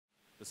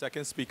The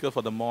second speaker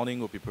for the morning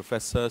will be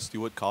Professor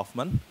Stuart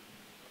Kauffman.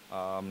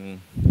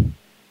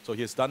 So he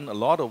has done a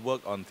lot of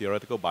work on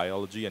theoretical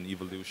biology and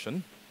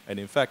evolution. And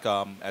in fact,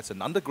 as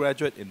an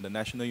undergraduate in the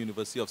National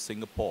University of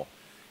Singapore,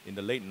 in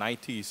the late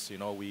 90s,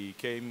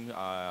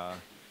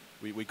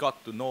 we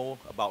got to know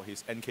about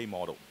his NK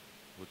model,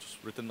 which was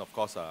written, of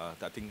course, I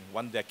think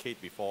 1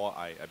 decade before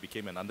I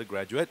became an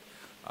undergraduate.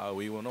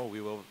 We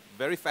were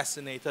very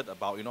fascinated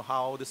about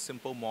how this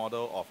simple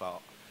model of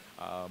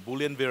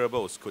Boolean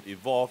variables could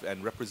evolve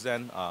and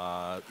represent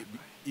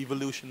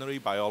evolutionary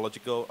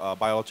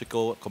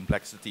biological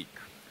complexity.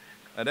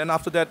 And then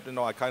after that,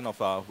 I kind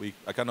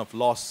of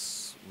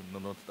lost.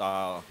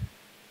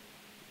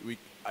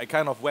 I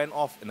kind of went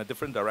off in a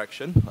different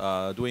direction,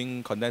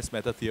 doing condensed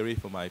matter theory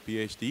for my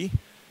PhD.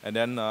 And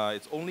then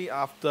it's only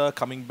after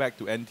coming back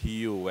to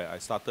NTU where I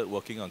started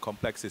working on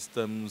complex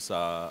systems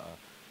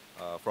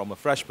from a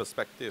fresh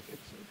perspective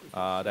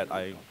that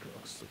I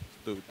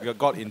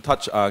got in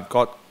touch,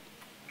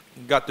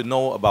 got to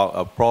know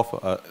about Prof.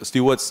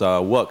 Stuart's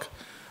work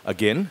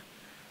again.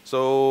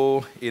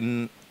 So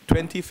in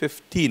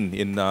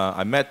 2015,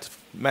 I met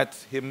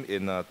him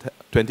in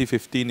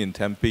 2015 in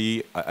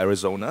Tempe,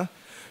 Arizona,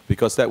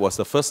 because that was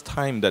the first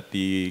time that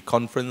the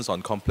conference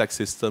on complex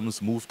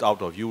systems moved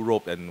out of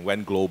Europe and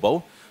went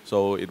global.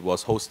 So it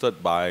was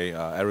hosted by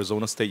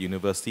Arizona State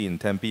University in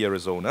Tempe,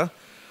 Arizona.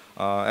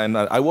 And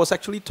I was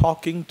actually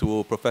talking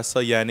to Professor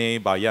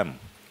Yane Bayam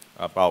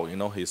about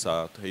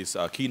his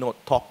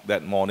keynote talk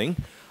that morning,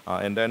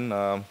 and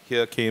then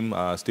here came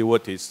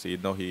Stuart.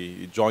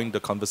 He joined the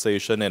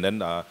conversation, and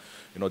then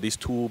these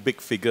two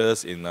big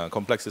figures in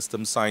complex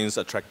system science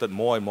attracted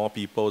more and more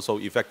people. So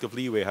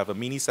effectively, we have a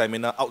mini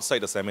seminar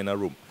outside the seminar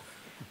room,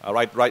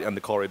 right on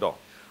the corridor,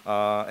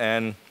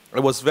 and I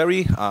was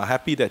very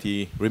happy that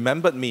he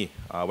remembered me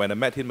when I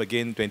met him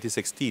again in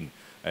 2016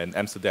 in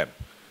Amsterdam.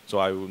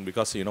 So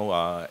because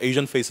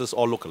Asian faces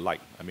all look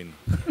alike. I mean.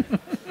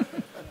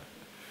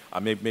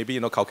 Maybe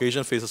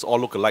Caucasian faces all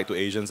look alike to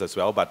Asians as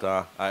well, but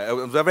I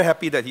was very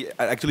happy that he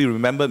actually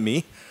remembered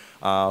me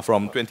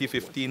from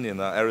 2015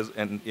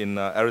 in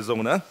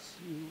Arizona.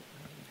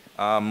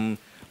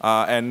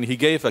 And he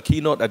gave a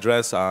keynote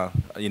address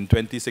in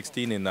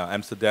 2016 in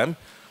Amsterdam.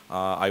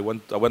 I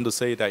want to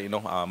say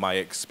that my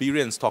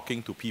experience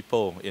talking to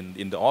people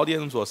in the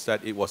audience was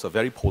that it was a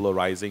very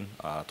polarizing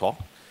talk.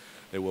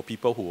 There were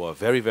people who were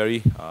very,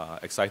 very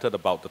excited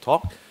about the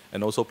talk,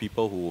 and also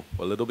people who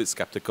were a little bit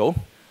skeptical.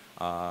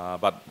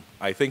 But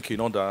I think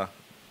the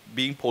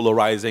being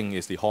polarizing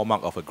is the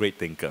hallmark of a great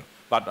thinker.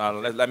 But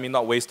let me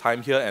not waste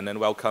time here, and then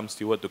welcome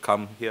Stuart to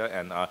come here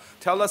and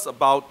tell us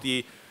about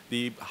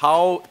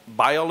how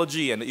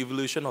biology and the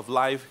evolution of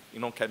life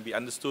can be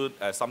understood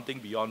as something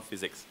beyond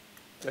physics.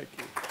 Thank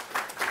you.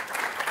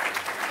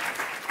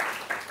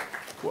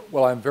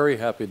 Well, I'm very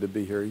happy to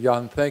be here.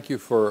 Jan, thank you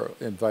for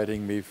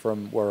inviting me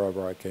from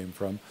wherever I came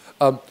from.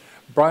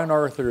 Brian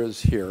Arthur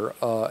is here,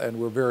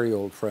 and we're very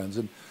old friends.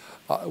 And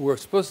we're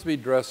supposed to be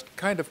dressed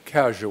kind of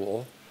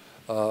casual.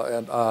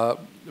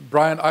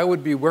 Brian, I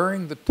would be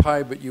wearing the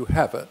tie, but you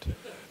haven't.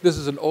 This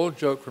is an old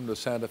joke from the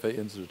Santa Fe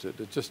Institute.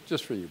 It's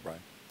just for you,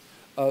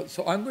 Brian.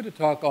 So I'm going to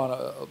talk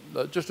on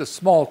just a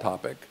small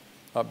topic,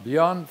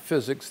 beyond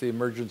physics, the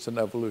emergence and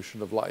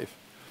evolution of life.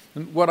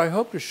 And what I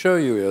hope to show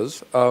you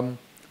is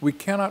we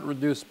cannot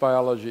reduce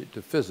biology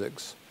to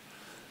physics.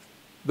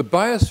 The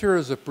biosphere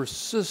is a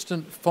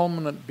persistent,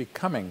 fulminant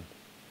becoming.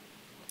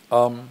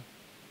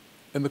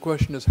 And the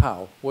question is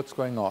how? What's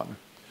going on?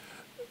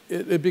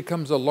 It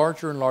becomes a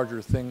larger and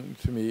larger thing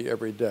to me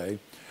every day.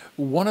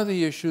 One of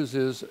the issues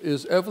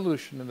is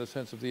evolution in the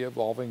sense of the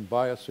evolving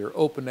biosphere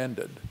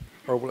open-ended,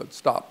 or will it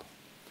stop?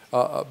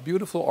 A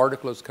beautiful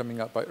article is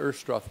coming out by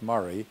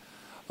Strathmari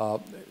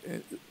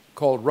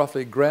called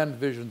roughly Grand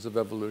Visions of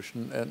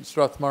Evolution, and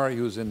Strathmari,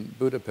 who's in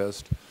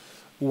Budapest,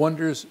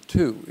 wonders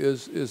too,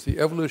 is the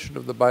evolution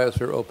of the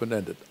biosphere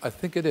open-ended? I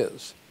think it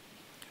is.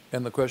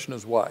 And the question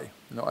is why?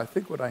 I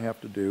think what I have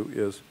to do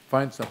is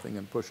find something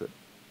and push it.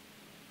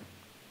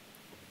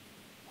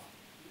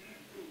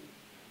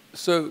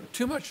 So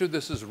too much of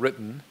this is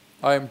written.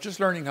 I am just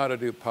learning how to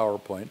do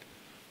PowerPoint,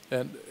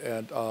 and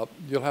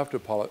you'll have to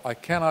apologize. I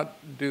cannot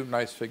do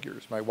nice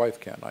figures. My wife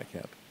can, I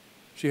can't.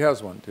 She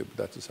has one too, but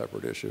that's a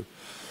separate issue.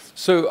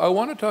 So I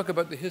want to talk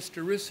about the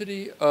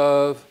historicity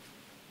of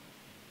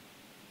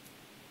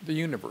the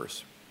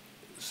universe.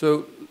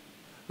 So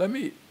let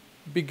me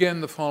begin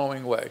the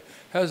following way.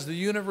 Has the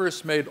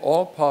universe made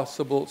all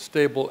possible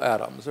stable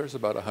atoms? There's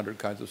about 100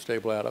 kinds of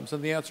stable atoms,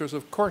 and the answer is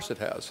of course it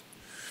has.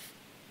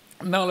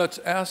 Now let's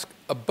ask,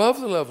 above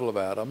the level of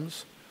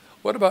atoms,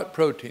 what about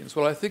proteins?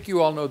 Well, I think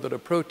you all know that a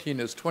protein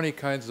is 20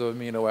 kinds of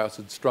amino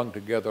acids strung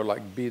together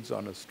like beads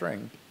on a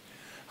string.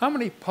 How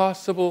many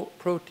possible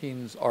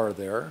proteins are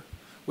there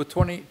with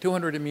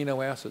 200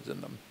 amino acids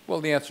in them?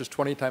 Well, the answer is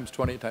 20 times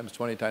 20 times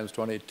 20 times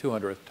 20,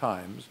 200th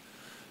times.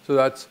 So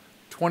that's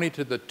 20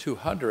 to the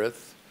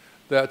 200th,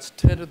 that's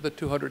 10 to the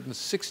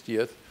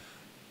 260th,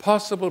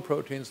 possible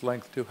proteins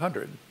length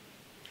 200.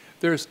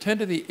 There's 10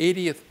 to the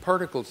 80th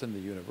particles in the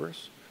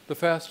universe. The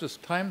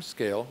fastest time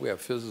scale, we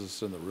have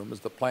physicists in the room,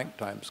 is the Planck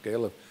time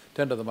scale of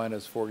 10 to the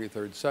minus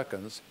 43rd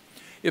seconds.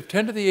 If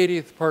 10 to the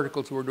 80th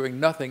particles were doing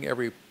nothing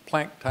every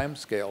Planck time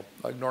scale,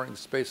 ignoring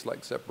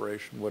space-like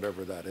separation,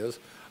 whatever that is,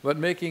 but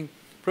making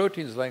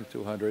proteins length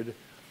 200,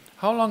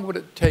 how long would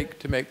it take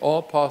to make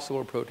all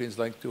possible proteins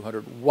length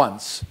 200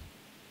 once?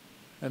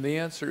 And the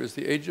answer is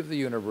the age of the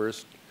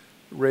universe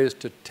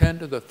raised to 10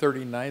 to the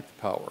 39th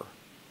power.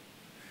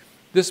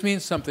 This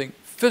means something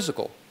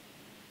physical.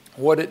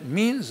 What it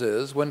means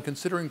is, when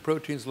considering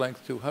proteins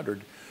length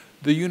 200,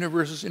 the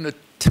universe is in a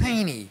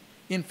tiny,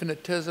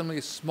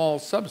 infinitesimally small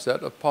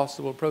subset of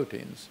possible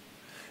proteins.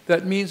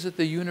 That means that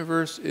the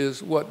universe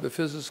is what the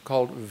physicists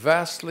called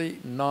vastly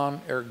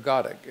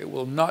non-ergodic. It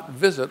will not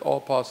visit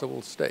all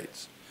possible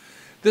states.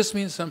 This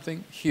means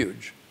something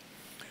huge.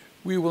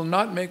 We will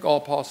not make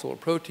all possible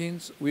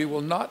proteins. We will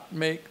not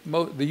make,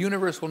 the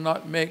universe will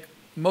not make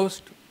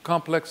most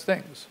complex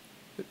things.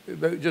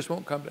 It just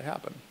won't come to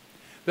happen.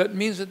 That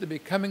means that the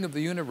becoming of the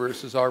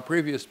universe, as our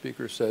previous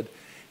speaker said,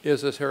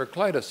 is, as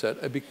Heraclitus said,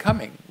 a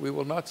becoming. We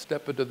will not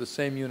step into the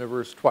same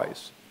universe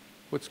twice.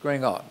 What's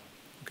going on?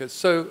 Okay,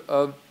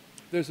 so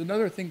there's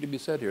another thing to be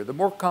said here. The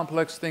more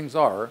complex things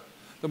are,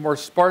 the more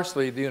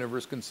sparsely the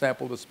universe can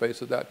sample the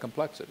space of that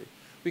complexity.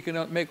 We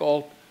can make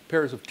all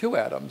pairs of 2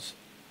 atoms,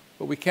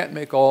 but we can't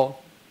make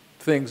all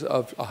things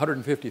of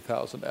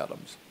 150,000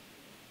 atoms.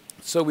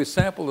 So we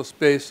sample the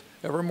space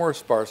ever more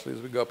sparsely as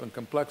we go up in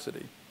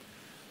complexity.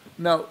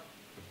 Now,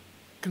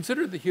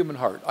 consider the human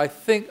heart. I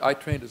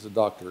trained as a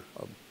doctor.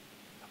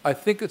 I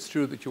think it's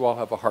true that you all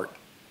have a heart.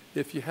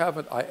 If you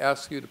haven't, I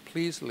ask you to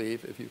please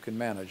leave if you can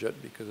manage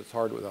it, because it's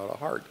hard without a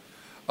heart.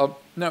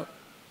 Now,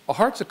 a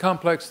heart's a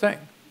complex thing.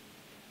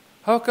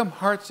 How come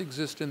hearts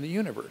exist in the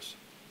universe?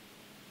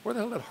 Where the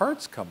hell did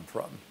hearts come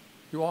from?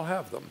 You all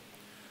have them.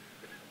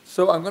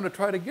 So I'm going to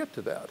try to get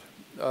to that.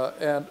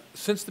 And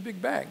since the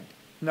Big Bang.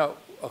 Now,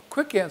 a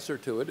quick answer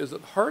to it is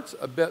that hearts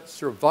abet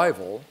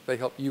survival. They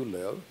help you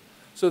live.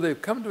 So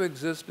they've come to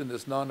exist in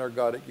this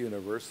non-ergodic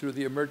universe through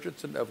the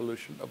emergence and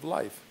evolution of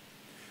life.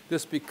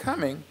 This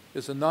becoming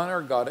is a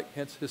non-ergodic,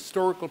 hence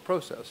historical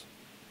process.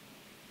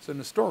 It's an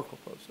historical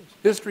process.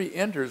 History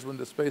enters when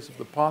the space of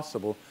the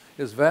possible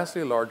is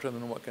vastly larger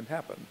than what can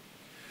happen.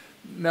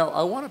 Now,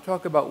 I want to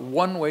talk about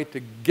one way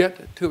to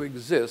get to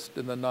exist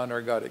in the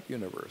non-ergodic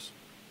universe.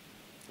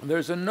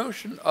 There's a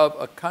notion of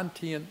a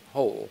Kantian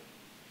whole,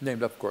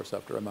 named, of course,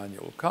 after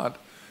Immanuel Kant,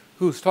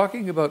 who's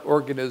talking about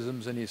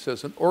organisms, and he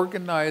says, an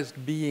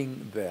organized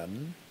being,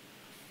 then,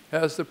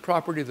 has the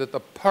property that the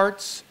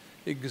parts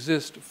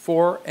exist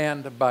for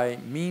and by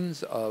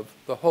means of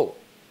the whole.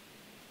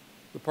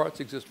 The parts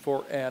exist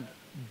for and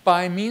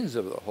by means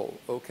of the whole,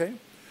 okay?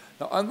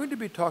 Now, I'm going to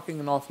be talking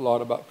an awful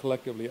lot about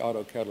collectively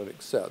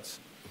autocatalytic sets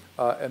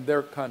and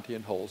their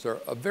Kantian wholes. They're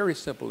a very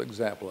simple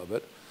example of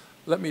it.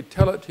 Let me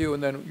tell it to you,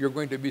 and then you're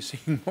going to be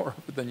seeing more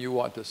of it than you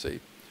want to see.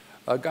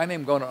 A guy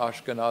named Gonan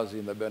Ashkenazi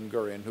in the Ben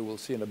Gurion, who we'll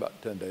see in about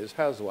 10 days,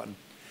 has one.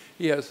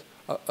 He has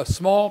a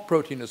small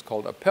protein is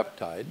called a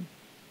peptide.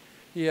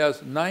 He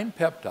has 9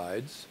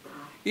 peptides,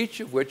 each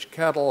of which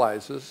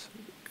catalyzes.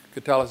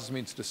 Catalysis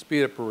means to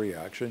speed up a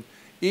reaction.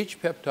 Each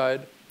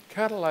peptide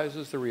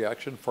catalyzes the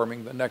reaction,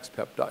 forming the next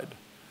peptide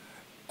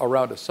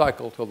around a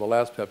cycle till the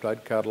last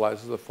peptide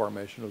catalyzes the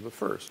formation of the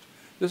first.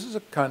 This is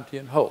a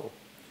Kantian whole.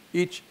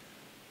 Each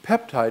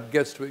peptide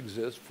gets to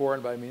exist for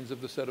and by means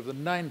of the set of the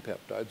 9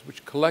 peptides,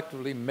 which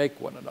collectively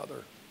make one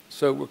another.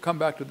 So we'll come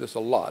back to this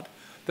a lot.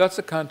 That's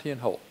a Kantian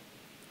whole.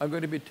 I'm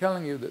going to be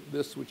telling you that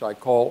this, which I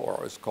call,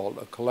 or is called,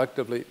 a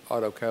collectively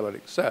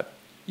autocatalytic set,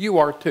 you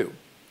are too.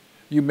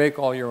 You make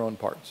all your own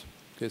parts.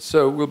 Okay,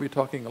 so we'll be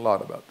talking a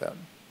lot about that.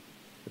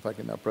 If I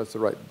can now press the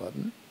right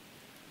button.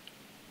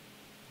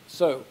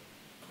 So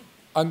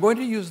I'm going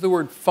to use the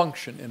word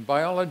function. In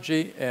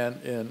biology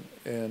and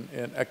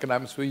in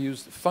economics, we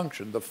use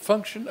function. The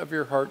function of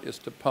your heart is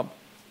to pump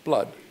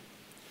blood.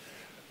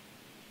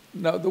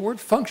 Now, the word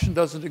function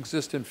doesn't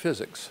exist in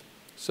physics.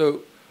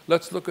 So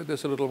let's look at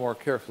this a little more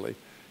carefully.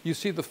 You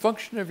see, the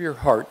function of your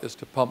heart is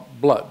to pump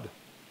blood.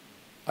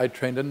 I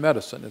trained in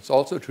medicine. It's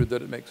also true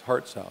that it makes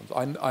heart sounds.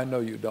 I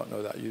know you don't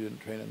know that. You didn't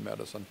train in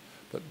medicine,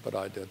 but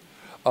I did.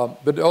 But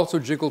it also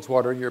jiggles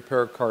water in your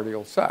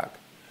pericardial sac.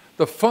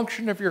 The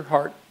function of your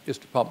heart is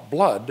to pump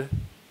blood.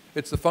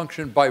 It's the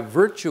function by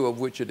virtue of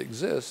which it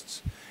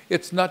exists.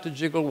 It's not to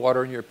jiggle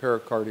water in your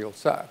pericardial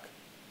sac.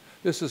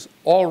 This is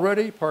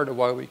already part of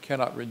why we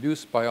cannot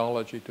reduce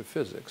biology to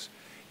physics.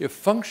 If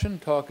function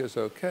talk is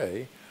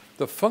okay,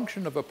 the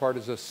function of a part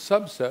is a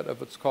subset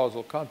of its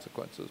causal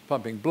consequences,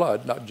 pumping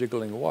blood, not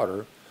jiggling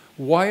water.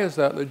 Why is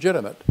that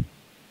legitimate?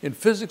 In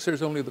physics,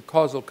 there's only the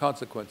causal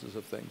consequences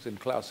of things. In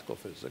classical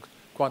physics,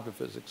 quantum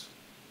physics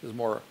is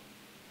more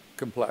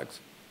complex.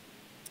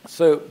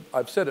 So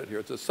I've said it here,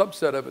 it's a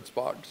subset of its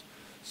parts.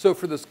 So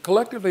for this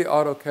collectively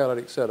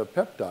autocatalytic set of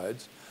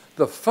peptides,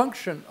 the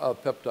function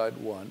of peptide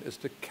 1 is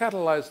to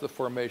catalyze the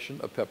formation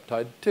of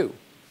peptide 2.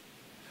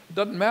 It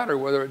doesn't matter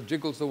whether it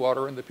jiggles the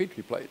water in the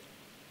Petri plate,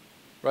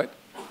 right?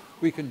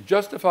 We can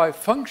justify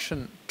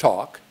function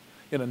talk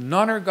in a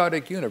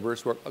non-ergodic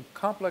universe where a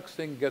complex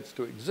thing gets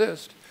to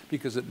exist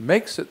because it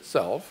makes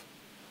itself,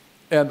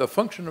 and the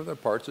function of their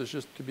parts is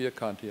just to be a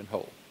Kantian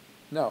whole.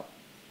 Now,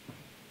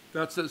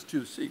 that says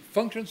 2C.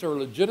 Functions are a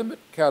legitimate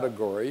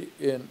category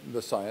in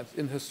the science,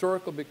 in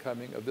historical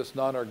becoming of this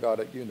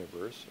non-ergodic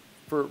universe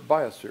for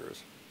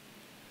biospheres.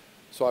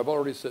 So I've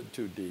already said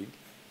 2D.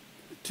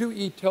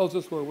 2E tells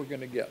us where we're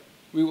going to get.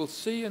 We will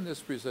see in this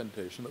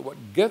presentation that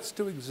what gets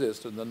to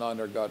exist in the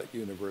non-ergodic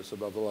universe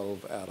above the level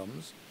of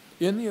atoms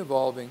in the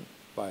evolving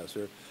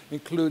biosphere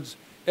includes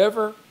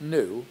ever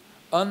new,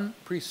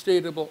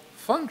 unprestatable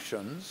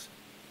functions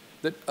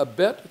that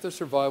abet the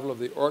survival of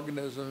the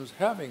organisms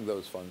having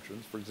those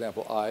functions, for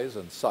example, eyes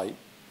and sight,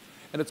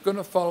 and it's going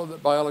to follow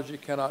that biology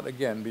cannot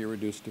again be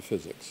reduced to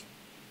physics,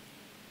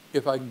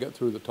 if I can get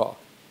through the talk.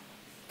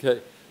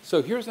 Okay,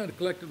 so here's a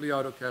collectively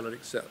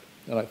autocatalytic set,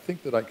 and I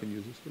think that I can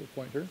use this little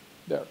pointer.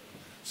 There.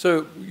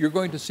 So you're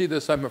going to see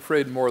this, I'm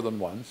afraid, more than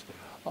once.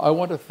 I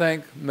want to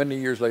thank, many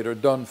years later,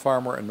 Don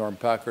Farmer and Norm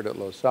Packard at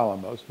Los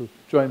Alamos, who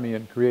joined me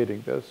in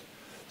creating this.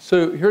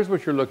 So here's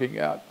what you're looking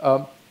at.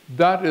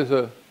 That is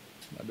a,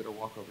 I better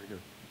walk over here.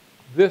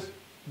 This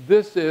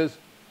is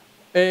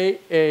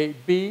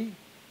AABAA.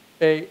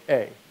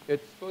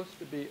 It's supposed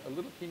to be a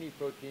little teeny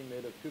protein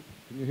made of two.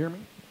 Can you hear me?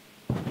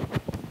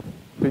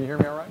 Can you hear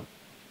me all right?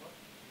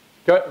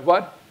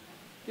 What?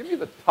 Give me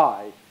the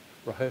tie.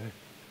 Right.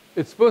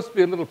 It's supposed to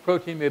be a little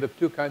protein made of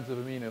two kinds of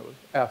amino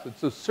acids.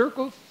 So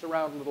circles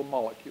surround little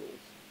molecules.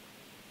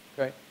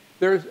 Okay?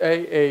 There's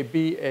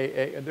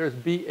AABAA, and there's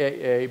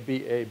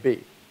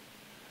BAABAB.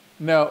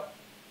 Now,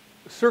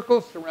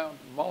 circles surround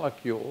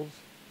molecules.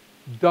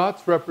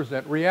 Dots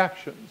represent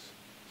reactions.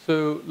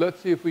 So let's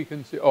see if we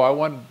can see. Oh, I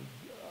wanted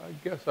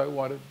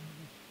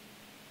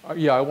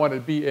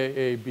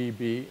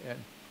BAABB, and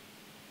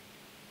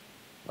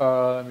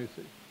let me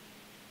see.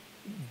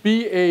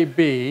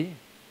 BAB.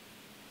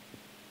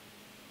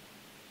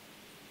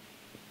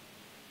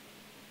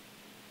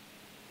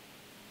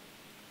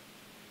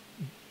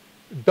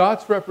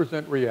 Dots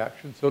represent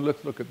reactions, so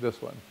let's look at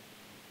this one.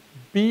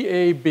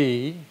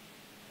 BAB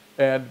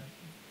and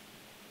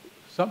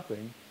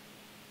something,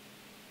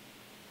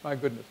 my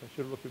goodness, I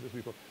should have looked at this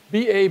before.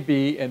 BAB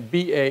and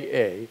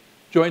BAA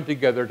join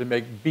together to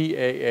make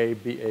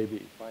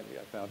BAABAB. Finally,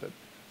 I found it.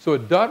 So a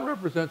dot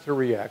represents a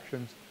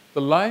reaction.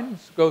 The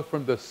lines go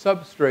from the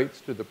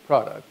substrates to the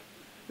product.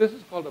 This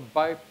is called a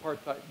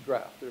bipartite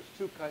graph. There's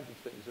two kinds of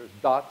things. There's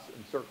dots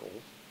and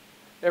circles.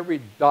 Every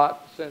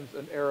dot sends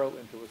an arrow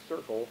into a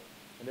circle,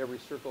 and every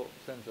circle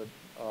sends an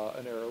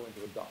arrow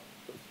into a dot.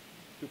 So it's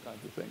two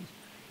kinds of things.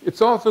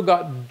 It's also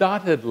got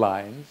dotted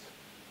lines.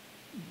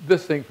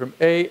 This thing from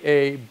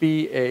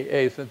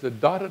AABAA sends a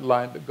dotted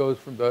line that goes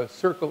from the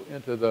circle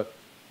into the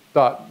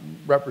dot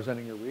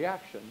representing a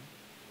reaction.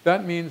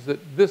 That means that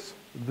this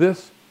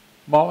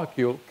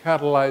molecule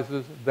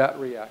catalyzes that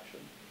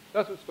reaction.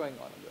 That's what's going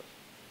on in this.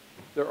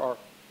 There are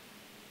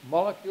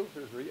molecules,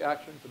 there's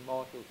reactions, and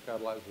molecules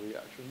catalyze the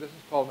reaction. This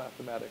is called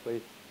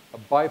mathematically a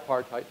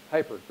bipartite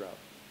hypergraph.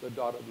 The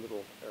dotted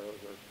little arrows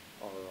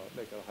are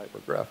making a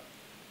hypergraph.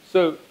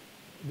 So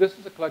this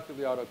is a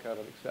collectively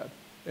autocatalytic set.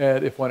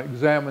 And if one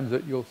examines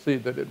it, you'll see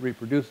that it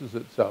reproduces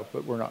itself,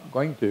 but we're not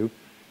going to.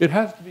 It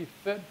has to be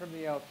fed from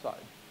the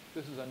outside.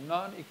 This is a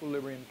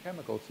non-equilibrium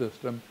chemical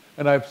system,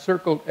 and I've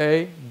circled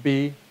A,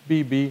 B,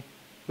 BB,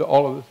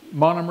 all of this,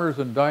 monomers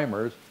and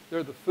dimers.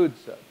 They're the food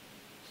set.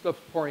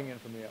 Stuff's pouring in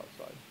from the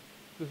outside.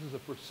 This is a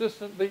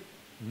persistently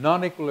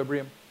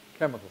non-equilibrium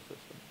chemical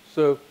system.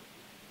 So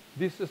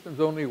these systems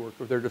only work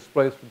if they're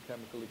displaced from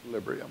chemical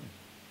equilibrium.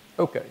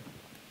 Okay.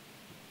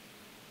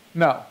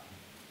 Now,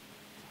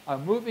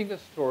 I'm moving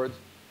us towards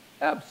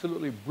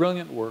absolutely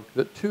brilliant work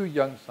that two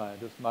young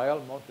scientists,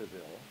 Maël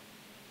Monteville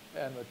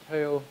and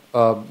Matteo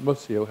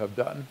Muscio, have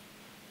done.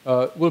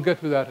 We'll get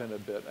to that in a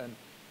bit. And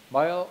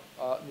Maël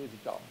needs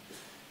a job.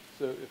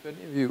 So if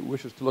any of you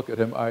wishes to look at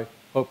him, I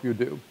hope you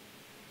do.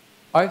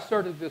 I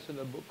started this in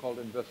a book called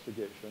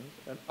Investigations,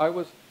 and I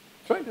was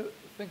trying to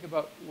think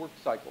about work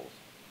cycles.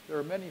 There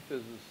are many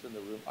physicists in the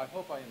room. I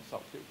hope I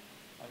insult you.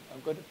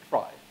 I'm going to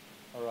try.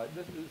 All right,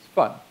 this is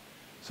fun.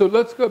 So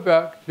let's go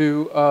back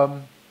to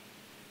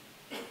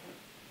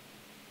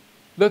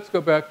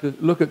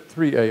look at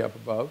 3A up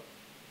above.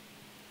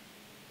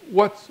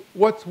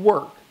 What's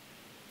work?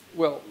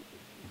 Well,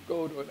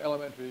 go to an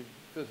elementary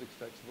physics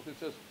textbook. It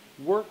says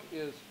work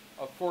is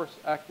a force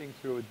acting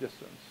through a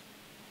distance.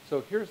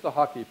 So here's the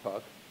hockey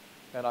puck,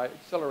 and I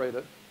accelerate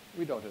it.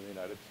 We don't in the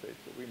United States,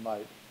 but we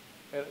might.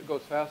 And it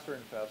goes faster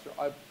and faster.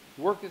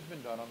 Work has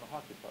been done on the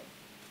hockey puck.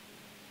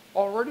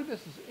 Already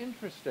this is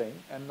interesting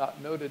and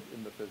not noted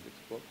in the physics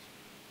books.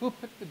 Who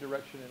picked the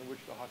direction in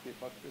which the hockey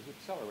puck is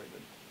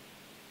accelerated?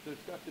 There's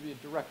got to be a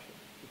direction.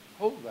 To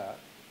hold that,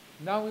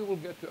 now we will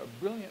get to a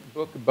brilliant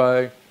book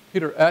by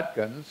Peter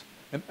Atkins.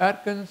 And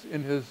Atkins,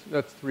 in his,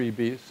 that's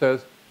 3B,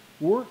 says,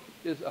 work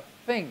is a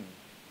thing.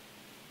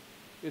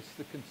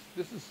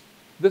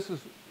 This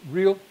is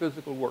real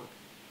physical work.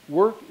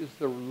 Work is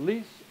the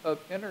release of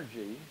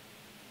energy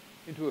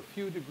into a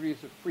few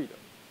degrees of freedom.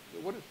 So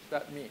what does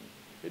that mean?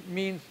 It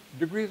means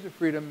degrees of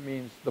freedom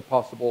means the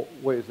possible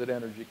ways that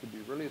energy can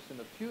be released, and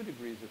a few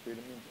degrees of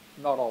freedom means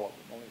not all of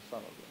them, only some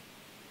of them.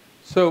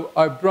 So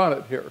I've drawn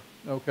it here,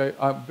 okay?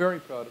 I'm very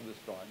proud of this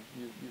drawing.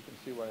 You can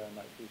see why I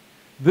might be.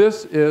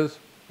 This is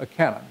a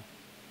cannon.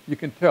 You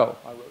can tell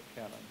I wrote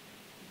cannon.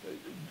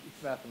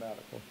 It's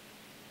mathematical.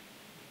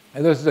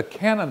 And this is a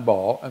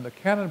cannonball, and the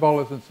cannonball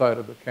is inside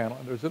of the cannon.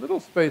 And there's a little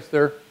space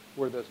there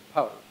where there's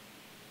powder.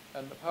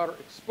 And the powder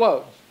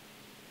explodes.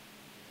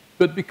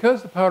 But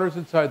because the powder is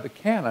inside the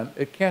cannon,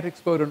 it can't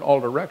explode in all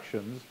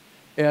directions.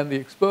 And the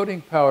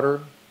exploding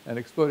powder and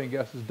exploding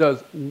gases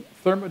does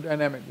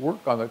thermodynamic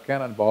work on the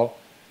cannonball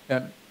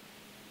and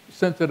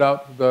sends it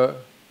out the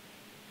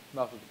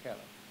mouth of the cannon.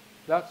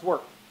 That's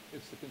work.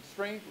 It's the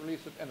constrained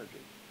release of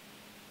energy.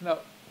 Now,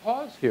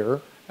 pause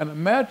here and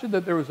imagine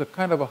that there was a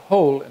kind of a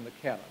hole in the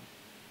cannon.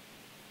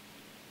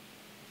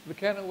 The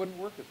cannon wouldn't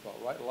work as well,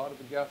 right? A lot of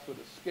the gas would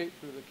escape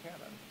through the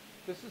cannon.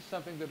 This is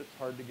something that it's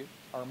hard to get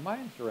our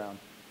minds around.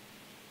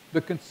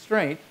 The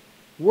constraint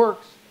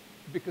works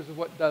because of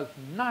what does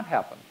not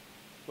happen.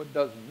 What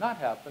does not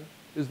happen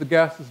is the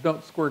gases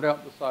don't squirt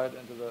out the side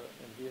into the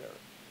air.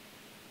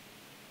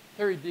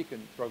 Harry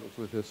Deacon struggles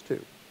with this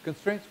too.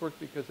 Constraints work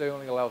because they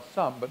only allow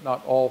some, but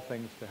not all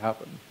things to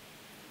happen.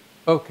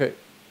 Okay,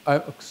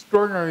 I'm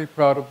extraordinarily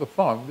proud of the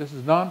following. This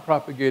is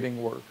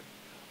non-propagating work.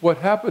 What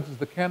happens is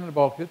the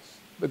cannonball hits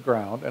the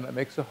ground and it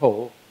makes a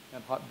hole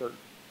and hot dirt.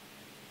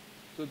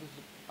 So this is,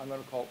 I'm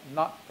going to call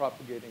not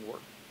propagating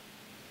work.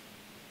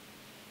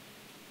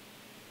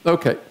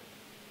 Okay.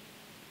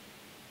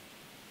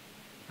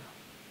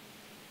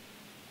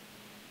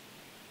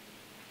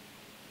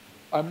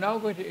 I'm now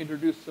going to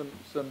introduce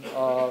some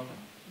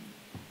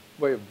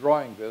way of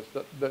drawing this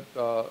that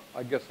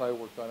I guess I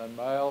worked on, and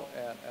Mael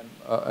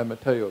and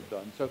Mateo have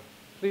done. So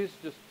please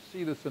just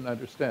see this and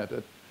understand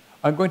it.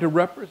 I'm going to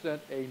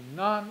represent a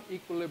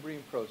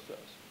non-equilibrium process.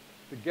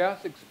 The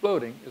gas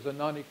exploding is a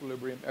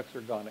non-equilibrium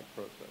exergonic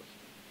process.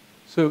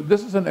 So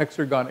this is an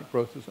exergonic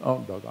process. Oh,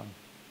 doggone.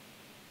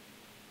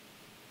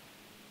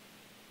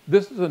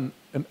 This is an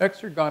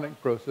exergonic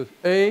process.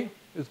 A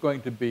is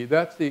going to be,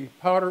 that's the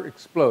powder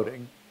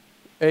exploding.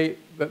 A,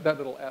 that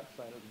little at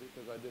sign is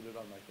because I did it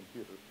on my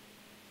computer.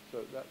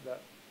 So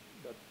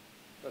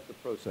that's a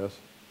process.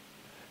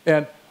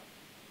 And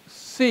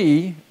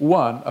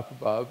C1 up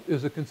above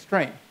is a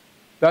constraint.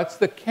 That's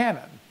the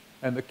cannon.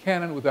 And the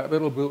cannon with that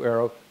little blue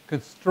arrow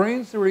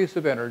constrains the release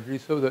of energy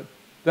so that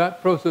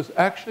that process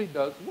actually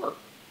does work.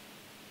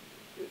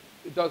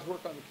 It does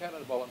work on the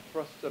cannonball and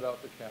thrusts it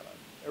out the cannon.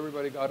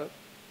 Everybody got it?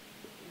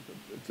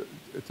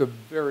 It's a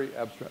very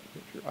abstract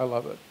picture. I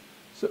love it.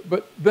 So,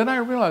 but then I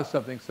realized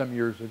something some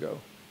years ago.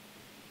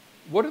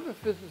 What do the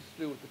physicists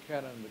do with the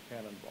cannon and the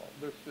cannonball?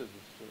 There's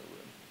physicists in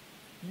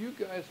the room.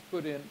 You guys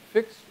put in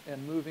fixed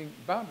and moving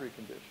boundary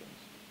conditions,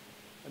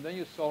 and then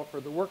you solve for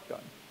the work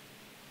done.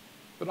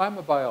 But I'm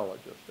a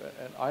biologist,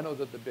 and I know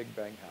that the Big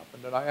Bang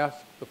happened, and I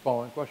asked the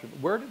following question.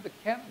 Where did the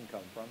cannon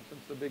come from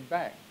since the Big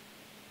Bang?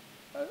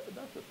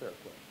 That's a fair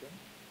question.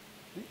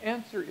 The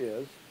answer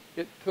is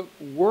it took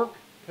work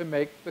to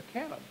make the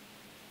cannon.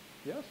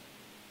 Yes?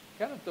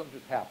 Cannons don't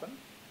just happen.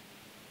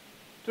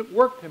 It took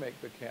work to make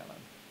the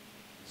cannon.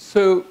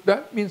 So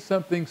that means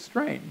something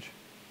strange.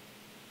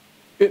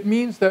 It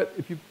means that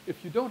if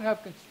you don't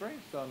have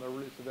constraints on the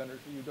release of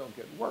energy, you don't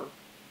get work.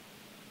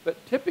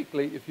 But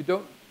typically, if you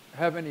don't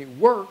have any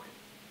work,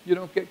 you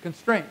don't get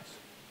constraints.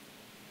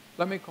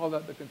 Let me call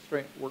that the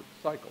constraint work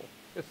cycle.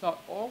 It's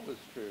not always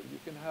true. You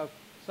can have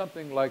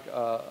something like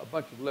a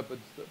bunch of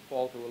lipids that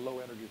fall to a low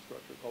energy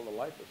structure called a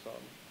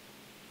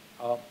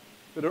liposome.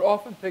 But it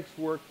often takes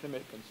work to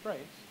make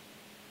constraints,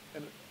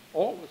 and it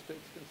always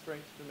takes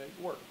constraints to make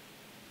work.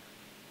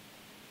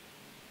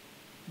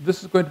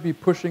 This is going to be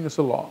pushing us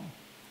along.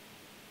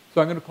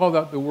 So I'm going to call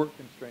that the work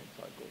constraint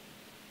cycle.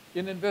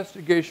 In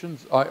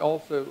investigations, I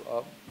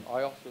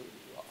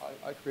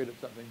created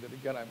something that,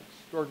 again, I'm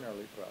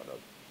extraordinarily proud of.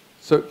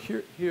 So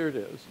here it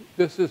is.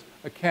 This is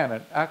a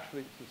cannon.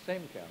 Actually, it's the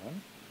same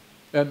cannon.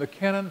 And the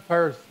cannon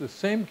fires the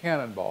same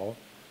cannonball.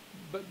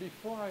 But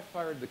before I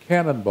fired the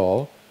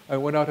cannonball, I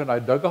went out and I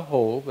dug a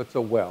hole that's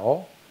a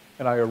well,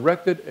 and I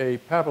erected a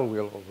paddle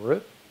wheel over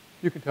it.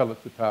 You can tell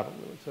it's a paddle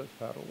wheel. It says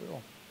paddle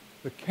wheel.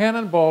 The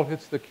cannonball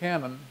hits the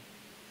cannon,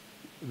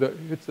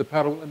 hits the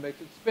paddle wheel and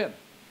makes it spin.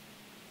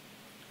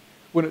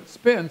 When it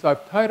spins,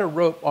 I've tied a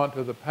rope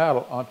onto the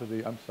onto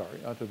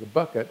the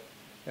bucket,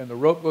 and the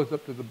rope goes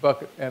up to the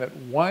bucket, and it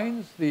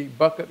winds the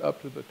bucket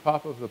up to the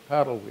top of the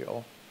paddle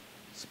wheel,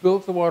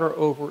 spills the water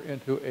over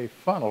into a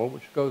funnel,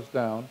 which goes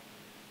down,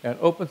 and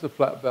opens the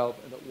flap valve,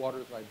 and it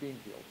waters my bean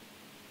field.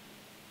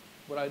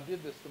 When I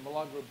did this, the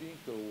Milagro Bean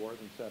Field Award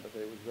in Santa Fe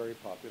was very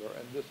popular,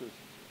 and this is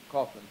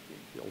Kauffman's bean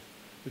field.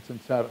 It's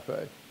in Santa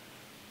Fe.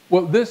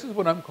 Well, this is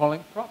what I'm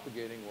calling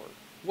propagating work.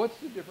 What's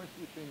the difference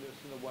between this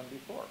and the one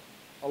before?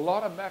 A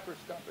lot of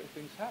macroscopic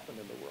things happen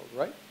in the world,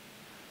 right?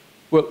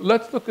 Well,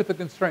 let's look at the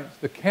constraints.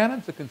 The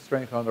cannon's a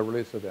constraint on the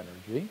release of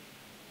energy.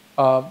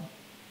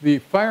 The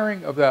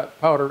firing of that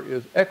powder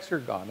is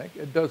exergonic.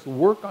 It does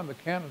work on the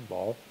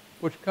cannonball,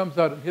 which comes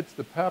out and hits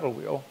the paddle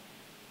wheel.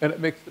 and it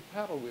makes the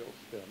paddle wheel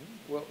spin.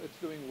 Well, it's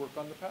doing work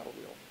on the paddle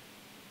wheel.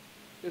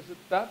 Is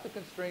that the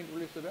constrained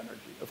release of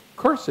energy? Of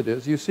course it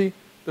is. You see,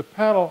 the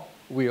paddle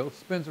wheel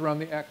spins around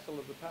the axle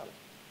of the paddle.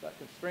 That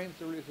constrains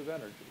the release of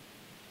energy.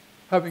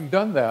 Having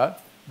done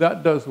that,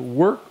 that does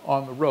work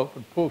on the rope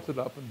and pulls it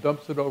up and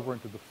dumps it over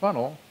into the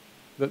funnel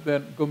that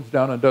then comes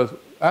down and does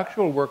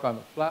actual work on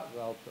the flat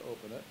valve to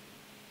open it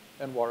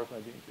and waters my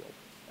bean field.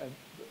 And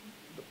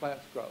the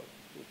plants grow,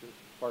 which is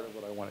part of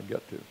what I want to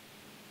get to.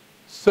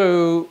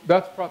 So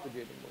that's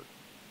propagating work.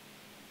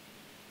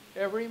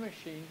 Every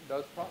machine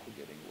does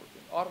propagating work.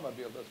 An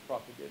automobile does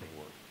propagating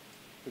work.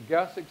 The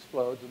gas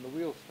explodes and the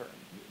wheels turn.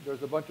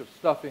 There's a bunch of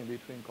stuff in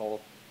between called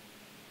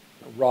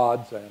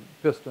rods and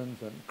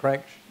pistons and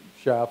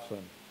crankshafts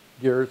and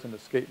gears and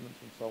escapements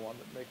and so on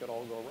that make it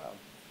all go around.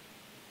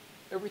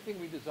 Everything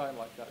we design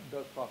like that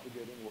does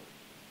propagating work.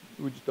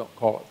 We just don't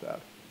call it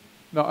that.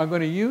 Now, I'm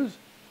going to use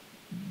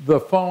the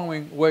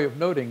following way of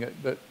noting it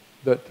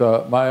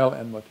that Mael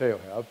and Mateo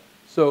have.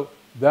 So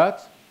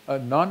that's a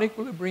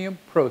non-equilibrium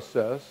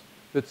process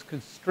that's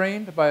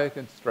constrained by a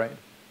constraint.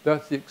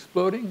 That's the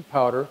exploding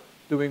powder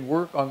doing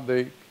work on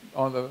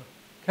the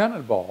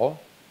cannonball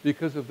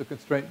because of the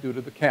constraint due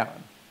to the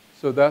cannon.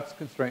 So that's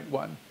constraint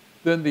one.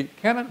 Then the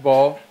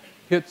cannonball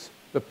hits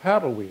the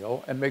paddle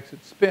wheel and makes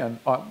it spin.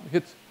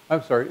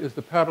 Is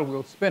the paddle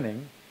wheel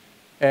spinning,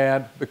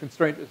 and the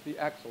constraint is the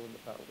axle in the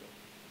paddle wheel.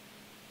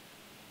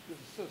 This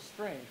is so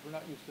strange. We're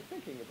not used to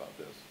thinking about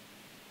this,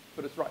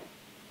 but it's right.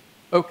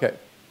 Okay,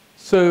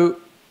 so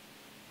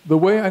the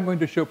way I'm going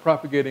to show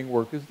propagating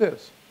work is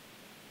this.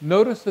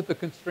 Notice that the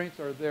constraints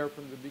are there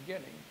from the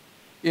beginning.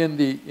 In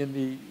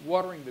the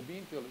watering the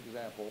bean field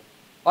example,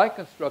 I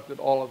constructed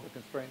all of the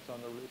constraints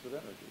on the release of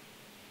energy.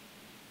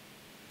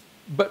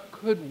 But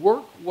could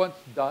work, once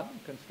done,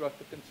 construct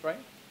a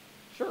constraint?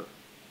 Sure,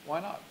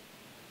 why not?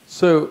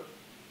 So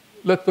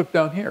let's look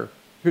down here.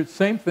 Here's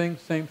same thing,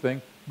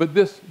 but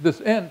this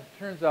end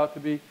turns out to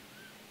be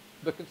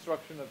the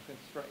construction of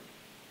constraint.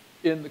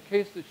 In the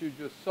case that you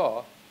just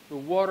saw, the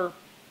water,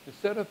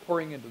 instead of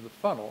pouring into the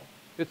funnel,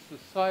 hits the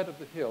side of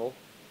the hill,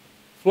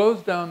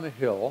 flows down the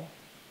hill,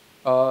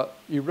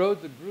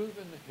 erodes a groove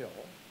in the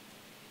hill,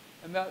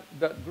 and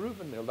that groove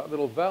in the hill, that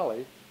little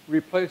valley,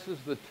 replaces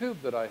the tube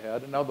that I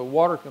had, and now the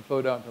water can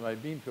flow down to my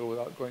bean field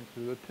without going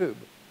through the tube.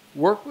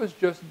 Work was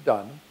just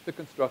done to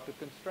construct a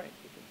constraint.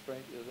 The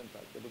constraint is, in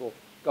fact, the little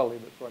gully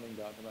that's running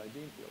down to my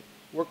bean field.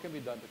 Work can be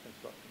done to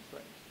construct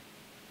constraints.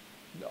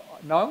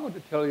 Now I'm going to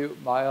tell you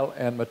Mael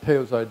and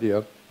Mateo's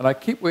idea, and I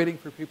keep waiting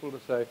for people to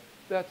say,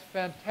 that's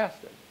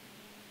fantastic,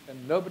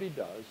 and nobody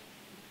does.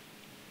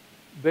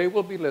 They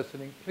will be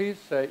listening. Please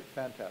say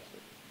fantastic.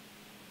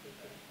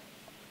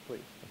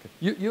 Please.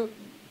 Okay.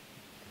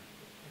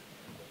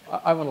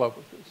 I'm in love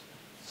with this.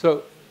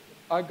 So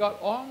I got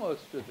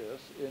almost to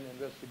this in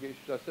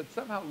investigations. I said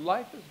somehow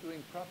life is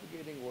doing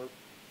propagating work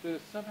that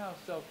is somehow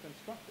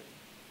self-constructing.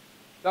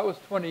 That was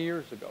 20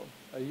 years ago.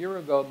 A year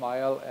ago,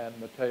 Mael and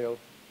Mateo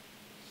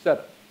said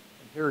it.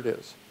 And here it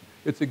is.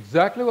 It's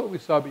exactly what we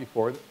saw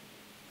before.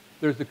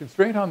 There's a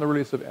constraint on the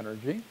release of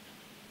energy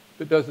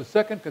that does a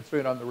second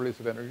constraint on the release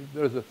of energy.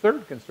 There's a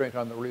third constraint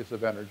on the release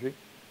of energy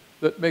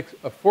that makes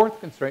a fourth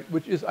constraint,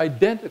 which is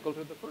identical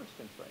to the first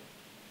constraint.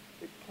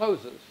 It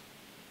closes.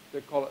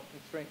 They call it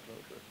constraint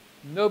closure.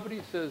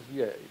 Nobody says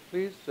yay.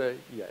 Please say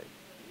yay.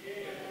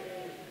 Yay.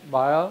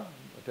 Mael,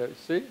 okay,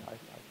 see?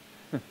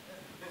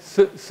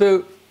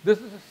 So this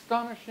is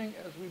astonishing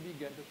as we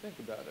begin to think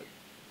about it.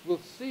 We'll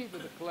see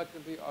that a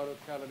collectively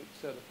autocatalytic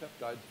set of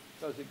peptides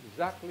does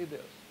exactly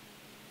this.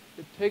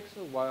 It takes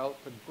a while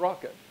to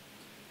grok it.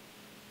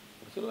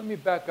 So let me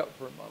back up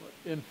for a moment.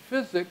 In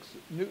physics,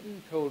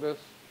 Newton told us,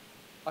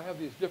 I have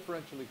these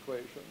differential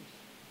equations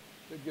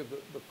that give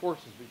the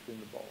forces between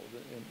the balls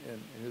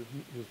in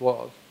his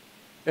laws.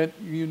 And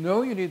you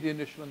know you need the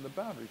initial and the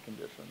boundary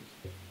conditions.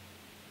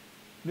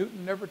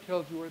 Newton never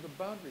tells you where the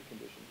boundary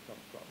conditions come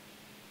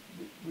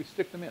from. We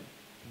stick them in,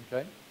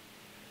 okay?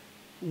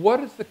 What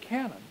is the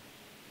canon?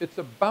 It's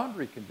a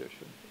boundary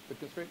condition. The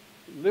constraint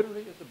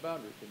literally is a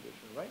boundary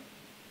condition, right?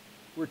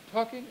 We're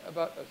talking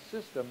about a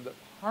system that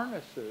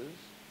harnesses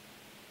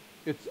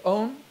its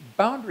own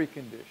boundary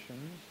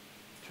conditions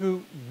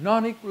to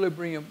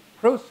non-equilibrium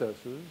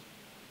processes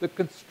that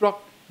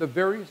construct the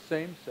very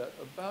same set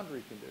of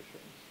boundary conditions.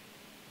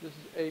 This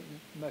is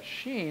a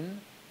machine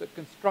that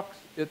constructs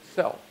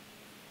itself.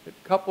 It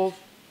couples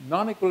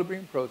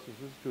non-equilibrium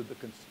processes to the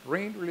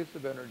constrained release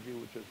of energy,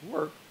 which is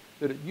work,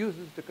 that it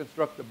uses to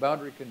construct the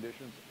boundary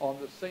conditions on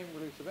the same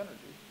release of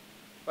energy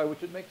by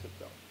which it makes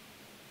itself.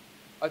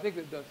 I think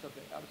they've done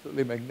something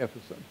absolutely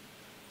magnificent.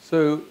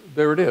 So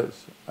there it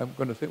is. I'm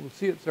going to say, we'll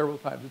see it several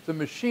times. It's a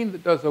machine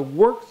that does a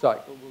work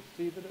cycle. We'll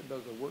see that it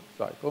does a work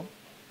cycle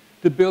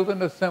to build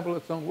and assemble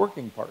its own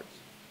working parts.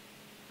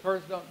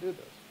 Cars don't do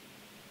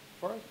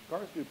this.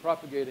 Cars do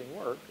propagating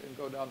work and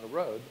go down the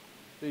road.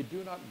 They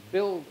do not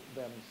build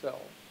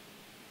themselves.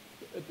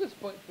 At this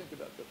point, think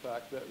about the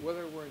fact that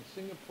whether we're in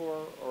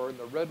Singapore or in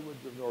the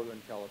redwoods of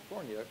Northern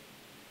California,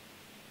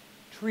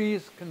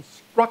 trees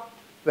construct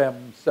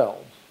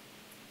themselves.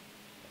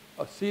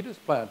 a seed is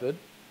planted,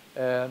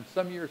 and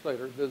some years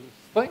later, there's this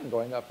thing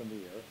going up in the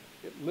air.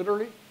 It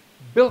literally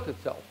built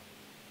itself.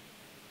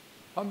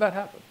 How did that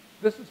happen?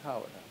 This is how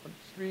it happened.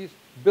 Trees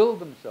build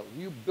themselves.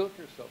 You built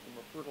yourself from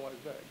a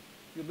fertilized egg.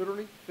 You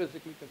literally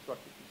physically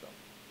constructed yourself.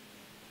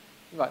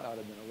 You might not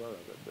have been aware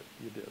of it, but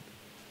you did.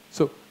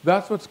 So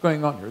that's what's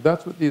going on here.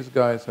 That's what these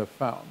guys have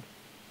found.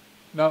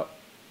 Now,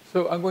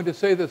 so I'm going to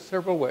say this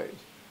several ways.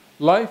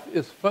 Life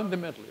is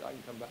fundamentally, I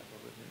can come back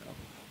over here now.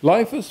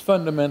 Life is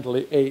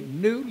fundamentally a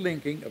new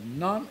linking of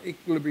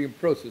non-equilibrium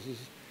processes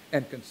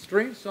and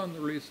constraints on the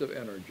release of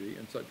energy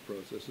in such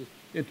processes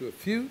into a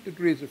few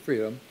degrees of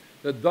freedom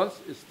that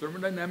thus is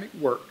thermodynamic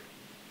work.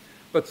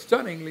 But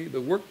stunningly,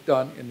 the work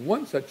done in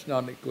one such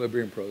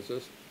non-equilibrium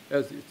process,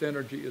 as its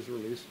energy is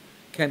released,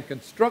 can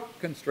construct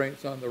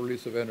constraints on the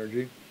release of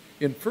energy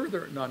in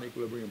further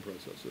non-equilibrium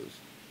processes.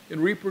 In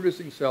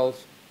reproducing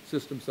cells,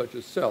 systems such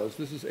as cells,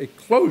 this is a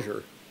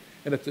closure,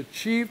 and it's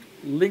achieved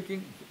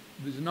linking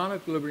these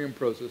non-equilibrium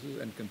processes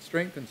and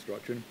constraint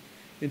construction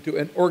into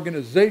an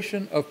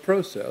organization of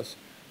process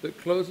that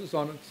closes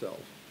on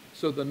itself.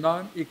 So the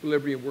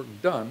non-equilibrium work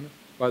done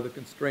by the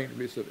constraint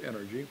release of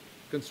energy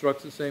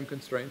constructs the same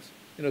constraints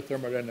in a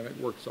thermodynamic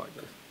work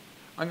cycle.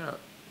 I'm going to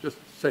just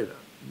say that.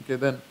 Okay,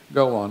 then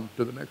go on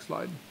to the next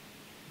slide.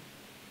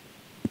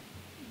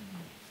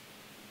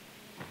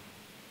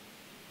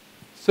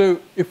 So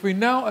if we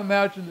now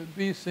imagine that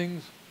these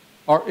things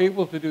are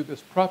able to do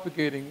this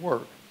propagating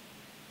work,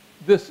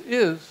 this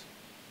is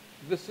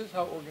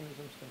how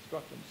organisms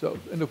construct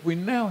themselves. And if we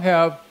now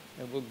have,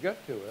 and we'll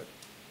get to it,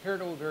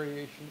 heritable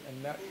variation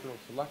and natural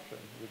selection,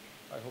 which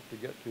I hope to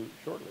get to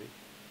shortly,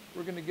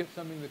 we're going to get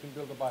something that can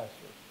build a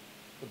biosphere.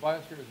 The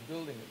biosphere is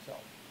building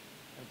itself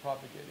and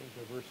propagating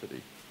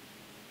diversity.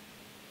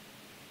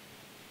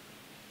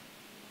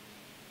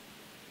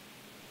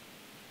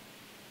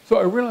 So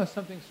I realized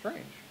something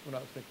strange when I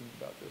was thinking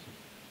about this.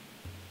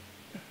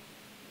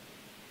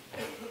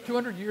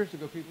 200 years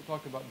ago, people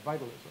talked about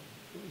vitalism.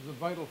 It was a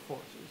vital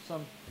force. It was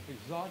some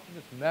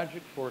exogenous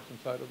magic force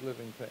inside of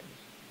living things.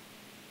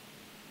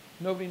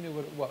 Nobody knew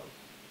what it was.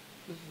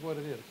 This is what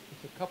it is.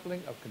 It's a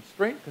coupling of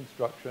constraint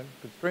construction,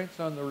 constraints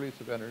on the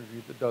release of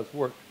energy that does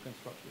work to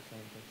construct the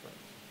same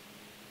constraints.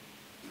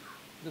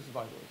 This is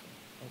vitalism,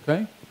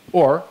 okay?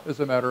 Or, as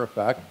a matter of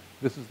fact,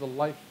 this is the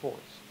life force.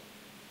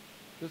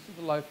 This is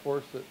the life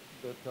force that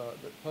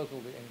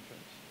puzzled the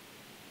ancients.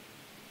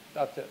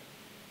 That's it,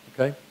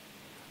 okay?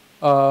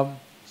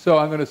 So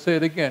I'm going to say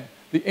it again.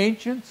 The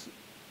ancients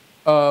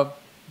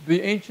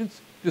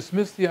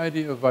dismissed the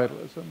idea of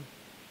vitalism,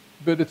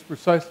 but it's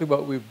precisely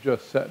what we've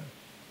just said.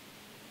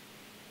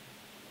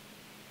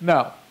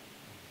 Now,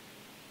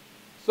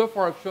 so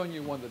far I've shown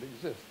you one that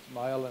exists.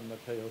 Mael and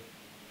Matteo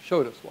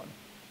showed us one.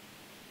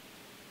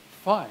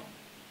 Fine,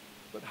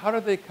 but how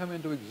did they come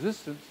into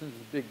existence since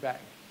the Big Bang?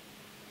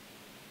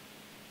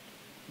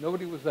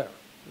 Nobody was there.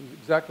 It was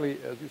exactly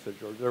as you said,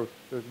 George. There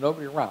was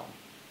nobody around.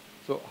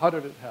 So how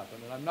did it happen?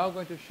 And I'm now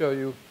going to show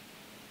you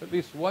at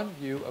least one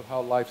view of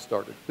how life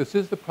started. This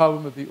is the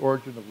problem of the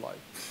origin of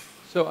life.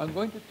 So I'm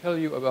going to tell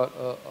you about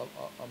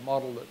a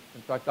model that,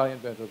 in fact, I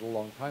invented a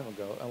long time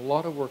ago, and a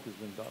lot of work has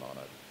been done on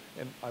it,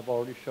 and I've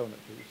already shown it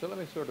to you. So let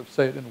me sort of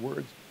say it in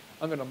words.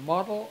 I'm going to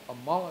model a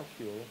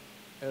molecule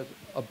as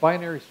a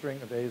binary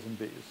string of A's and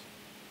B's.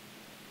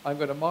 I'm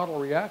going to model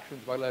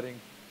reactions by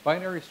letting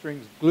binary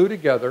strings glue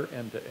together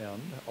end to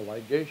end, a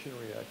ligation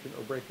reaction,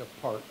 or break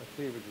apart, a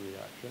cleavage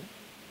reaction.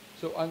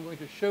 So I'm going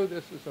to show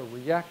this as a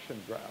reaction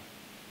graph.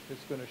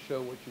 It's going to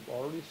show what you've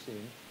already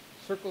seen,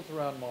 circles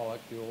around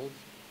molecules,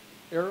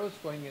 arrows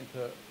going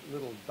into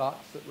little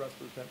dots that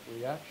represent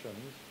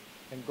reactions,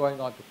 and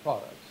going on to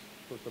products.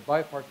 So it's a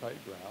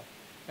bipartite graph.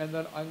 And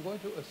then I'm going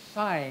to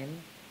assign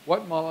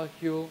what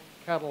molecule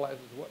catalyzes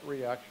what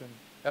reaction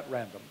at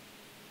random.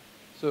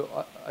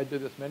 So I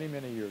did this many,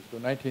 many years ago,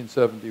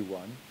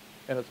 1971,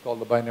 and it's called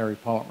the binary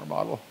polymer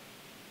model.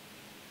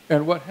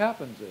 And what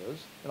happens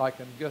is, and I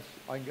can get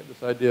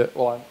this idea,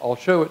 well, I'll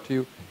show it to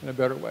you in a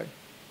better way.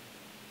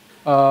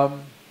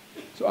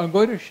 So I'm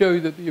going to show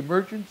you that the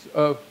emergence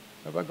of,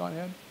 have I gone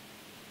ahead?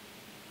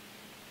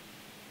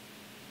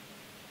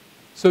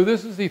 So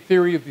this is the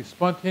theory of the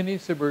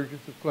spontaneous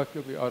emergence of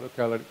collectively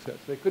autocatalytic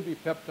sets. They could be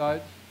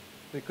peptides,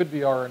 they could be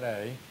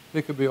RNA,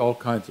 they could be all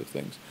kinds of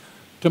things.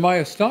 To my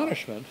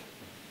astonishment,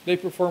 they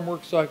perform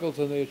work cycles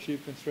and they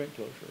achieve constraint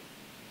closure.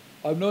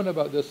 I've known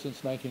about this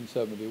since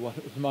 1971.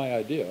 It was my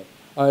idea.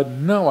 I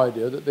had no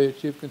idea that they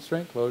achieved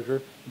constraint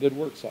closure and did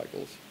work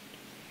cycles.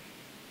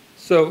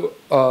 So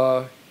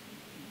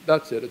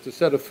that's it. It's a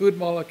set of food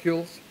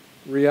molecules,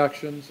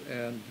 reactions,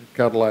 and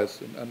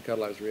catalyzed and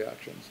uncatalyzed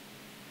reactions.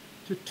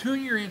 To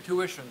tune your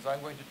intuitions,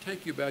 I'm going to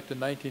take you back to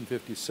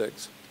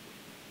 1956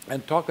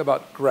 and talk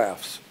about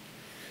graphs.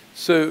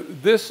 So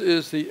this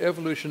is the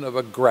evolution of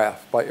a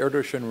graph by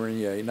Erdős and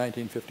Régnier,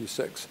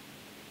 1956.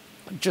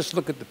 Just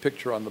look at the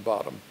picture on the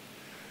bottom.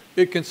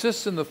 It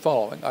consists in the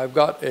following. I've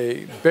got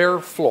a bare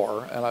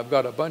floor, and I've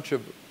got a bunch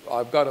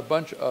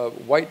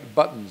of white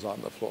buttons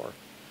on the floor.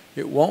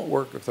 It won't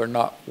work if they're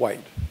not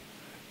white.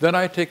 Then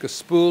I take a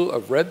spool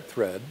of red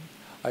thread.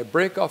 I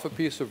break off a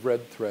piece of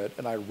red thread,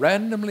 and I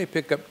randomly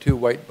pick up 2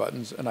 white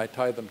buttons, and I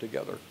tie them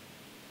together.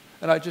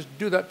 And I just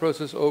do that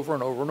process over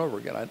and over and over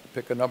again. I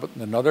pick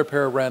another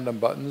pair of random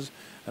buttons,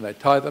 and I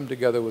tie them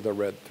together with a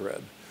red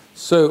thread.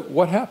 So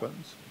what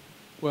happens?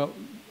 Well,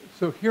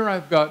 so here I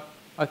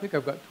think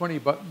I've got 20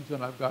 buttons,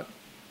 and I've got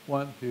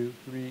 1, 2,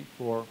 3,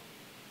 4,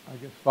 I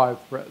guess 5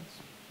 threads.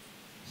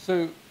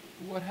 So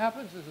what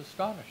happens is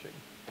astonishing.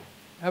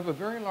 I have a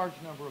very large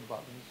number of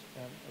buttons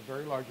and a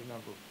very large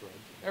number of threads.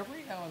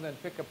 Every now and then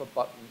pick up a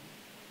button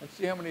and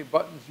see how many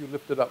buttons you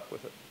lifted up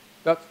with it.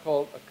 That's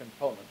called a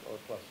component or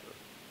cluster.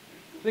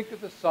 Think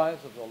of the size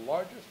of the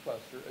largest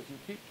cluster as you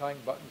keep tying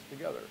buttons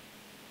together.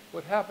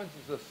 What happens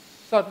is a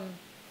sudden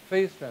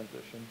phase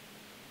transition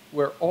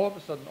where all of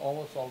a sudden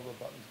almost all of the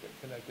buttons get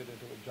connected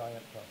into a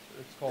giant cluster.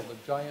 It's called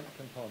a giant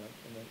component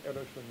in an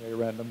Erdos-Linear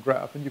random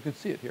graph, and you can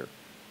see it here.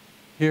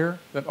 Here,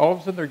 then all of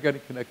a sudden they're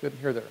getting connected.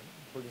 Here they're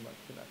pretty much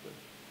connected.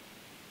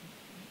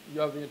 You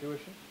have the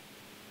intuition?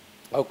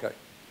 Okay.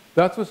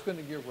 That's what's going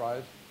to give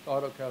rise to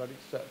autocatalytic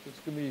sets. It's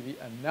going to be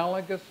the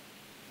analogous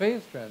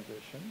phase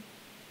transition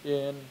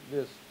in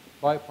this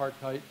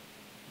bipartite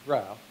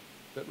graph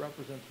that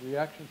represents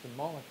reactions in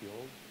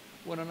molecules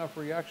when enough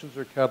reactions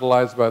are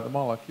catalyzed by the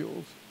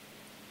molecules.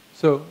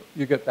 So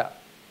you get that.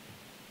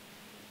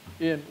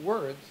 In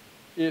words,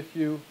 if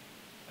you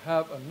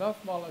have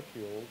enough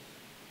molecules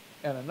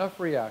and enough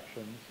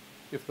reactions,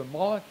 if the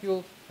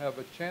molecules have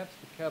a chance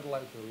to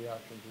catalyze the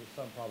reactions with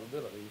some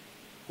probability,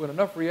 when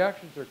enough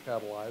reactions are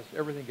catalyzed,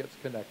 everything gets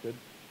connected,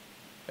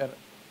 and it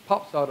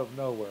pops out of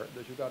nowhere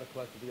that you've got a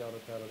collectively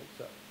autocatalytic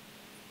set.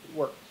 It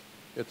works.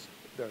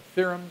 There are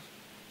theorems,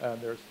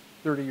 and there's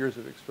 30 years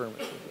of experiments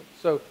with it.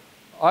 So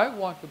I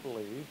want to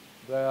believe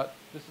that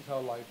this is how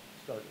life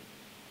started.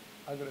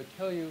 I'm going to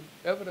tell you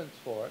evidence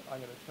for it. I'm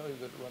going to tell you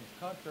that it runs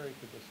contrary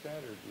to the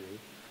standard view,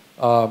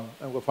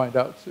 and we'll find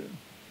out soon.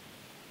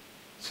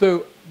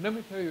 So let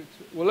me tell you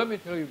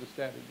the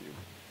standard view.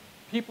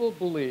 People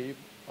believe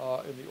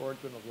in the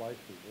origin of life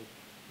field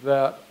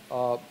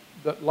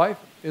that life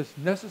is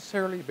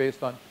necessarily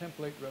based on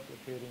template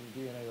replicating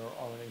DNA or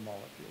RNA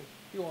molecules.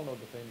 You all know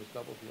the famous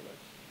double helix.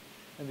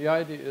 And the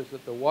idea is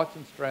that the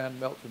Watson strand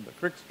melts in the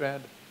Crick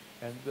strand,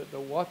 and that the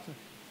Watson...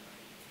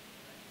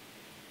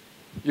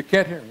 You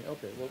can't hear me?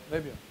 Okay, well,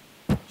 maybe...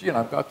 Gee, and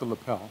I've got the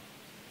lapel.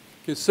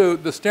 Okay, so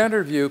the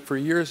standard view for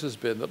years has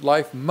been that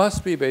life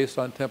must be based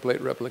on template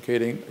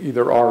replicating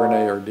either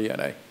RNA or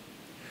DNA.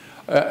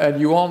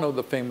 And you all know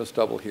the famous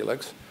double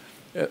helix.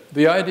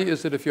 The idea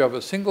is that if you have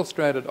a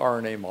single-stranded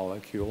RNA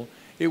molecule,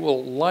 it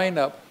will line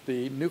up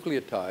the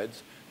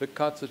nucleotides that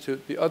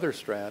constitute the other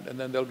strand, and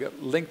then they'll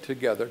get linked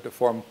together to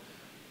form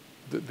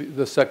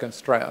the second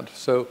strand.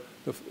 So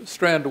the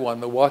strand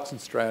 1, the Watson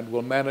strand,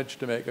 will manage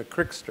to make a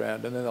Crick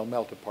strand, and then they'll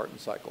melt apart and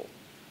cycle.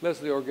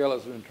 Leslie Orgel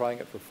has been trying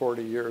it for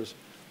 40 years.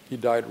 He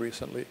died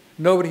recently.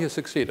 Nobody has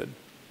succeeded.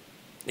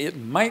 It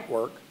might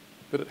work,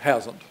 but it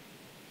hasn't.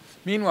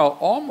 Meanwhile,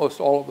 almost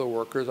all of the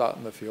workers out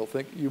in the field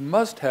think you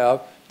must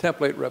have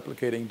template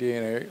replicating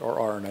DNA or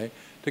RNA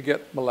to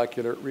get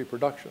molecular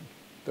reproduction.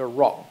 They're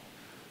wrong.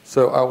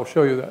 So I will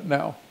show you that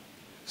now.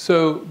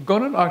 So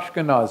Gonan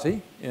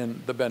Ashkenazi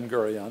in the Ben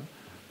Gurion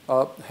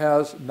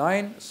has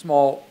 9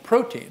 small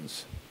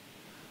proteins.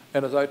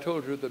 And as I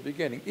told you at the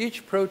beginning,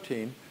 each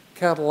protein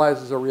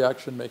catalyzes a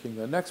reaction making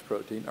the next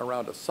protein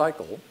around a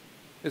cycle.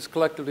 It's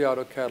collectively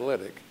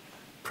autocatalytic.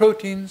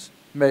 Proteins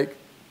make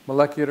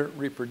molecular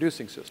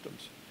reproducing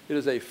systems. It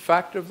is a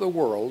fact of the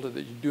world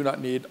that you do not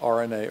need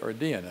RNA or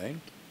DNA.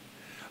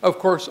 Of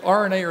course,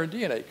 RNA or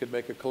DNA could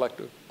make a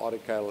collective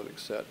autocatalytic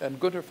set. And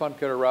Günter von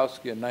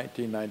Kierowski in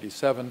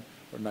 1997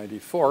 or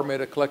 94 made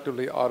a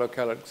collectively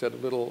autocatalytic set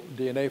of little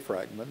DNA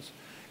fragments.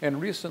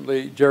 And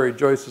recently, Jerry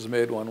Joyce has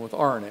made one with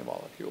RNA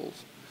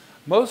molecules.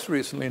 Most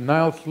recently,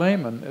 Niles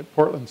Lehmann at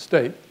Portland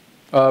State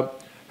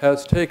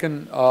has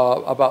taken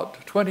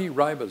about 20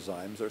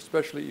 ribozymes, or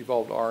specially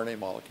evolved RNA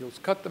molecules,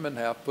 cut them in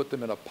half, put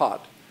them in a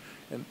pot,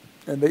 and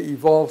they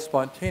evolve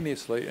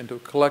spontaneously into a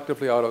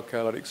collectively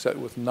autocatalytic set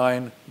with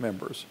 9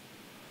 members.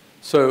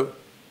 So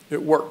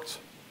it works.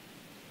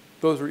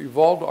 Those are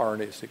evolved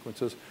RNA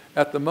sequences.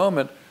 At the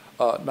moment,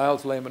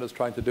 Niles Lehmann is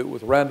trying to do it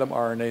with random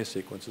RNA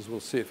sequences. We'll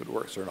see if it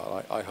works or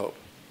not, I hope.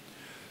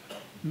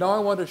 Now I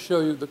want to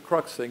show you the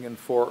crux thing in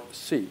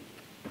 4C.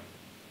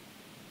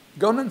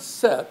 Gonan's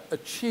set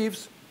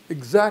achieves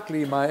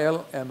exactly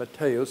Mael and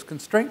Matteo's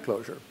constraint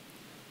closure.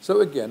 So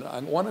again, I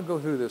want to go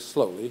through this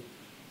slowly.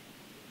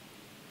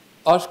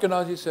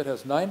 Ashkenazi's set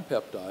has 9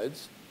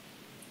 peptides.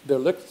 They're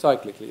linked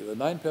cyclically. The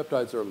 9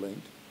 peptides are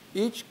linked.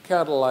 Each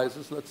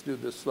catalyzes, let's do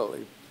this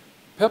slowly.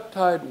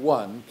 Peptide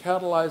 1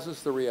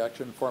 catalyzes the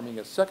reaction, forming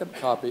a second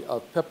copy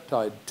of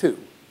peptide 2.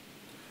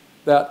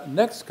 That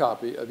next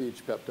copy of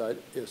each peptide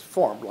is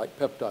formed, like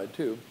peptide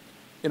 2,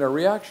 in a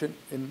reaction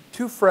in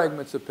 2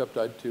 fragments of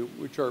peptide 2,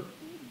 which are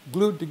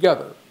glued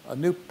together. A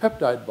new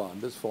peptide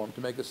bond is formed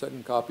to make a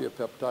second copy of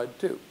peptide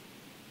 2.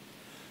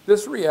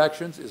 This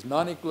reaction is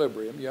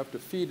non-equilibrium. You have to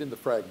feed in the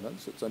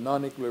fragments. It's a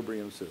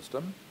non-equilibrium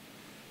system.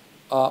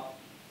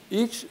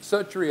 Each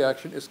such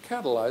reaction is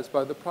catalyzed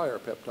by the prior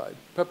peptide.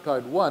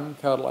 Peptide 1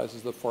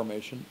 catalyzes the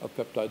formation of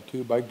peptide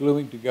 2 by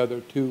gluing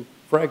together two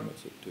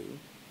fragments of 2.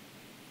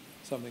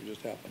 Something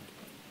just happened.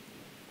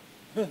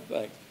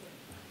 Thanks.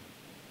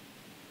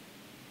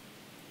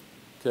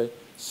 Okay,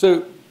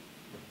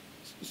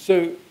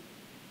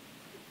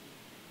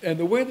 and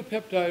the way the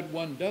peptide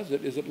 1 does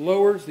it is it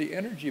lowers the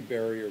energy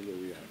barrier of the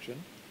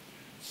reaction.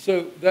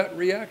 So that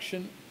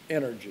reaction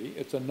energy,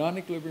 it's a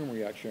non-equilibrium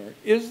reaction,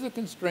 is the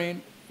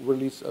constrained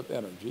release of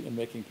energy in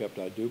making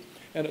peptide 2,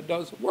 and it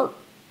does work.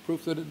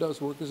 Proof that it does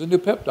work is a new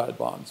peptide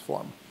bonds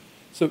form.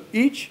 So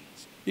each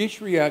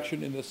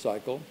reaction in this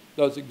cycle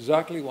does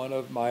exactly one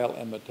of Mael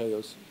and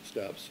Mateo's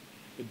steps.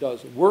 It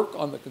does work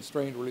on the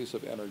constrained release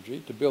of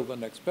energy to build the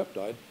next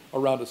peptide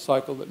around a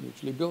cycle that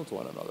mutually builds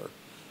one another.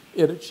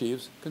 It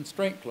achieves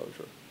constraint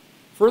closure.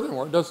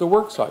 Furthermore, it does the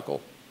work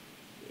cycle.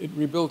 It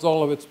rebuilds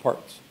all of its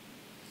parts.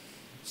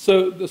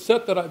 So the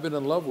set that I've been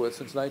in love with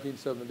since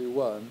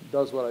 1971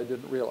 does what I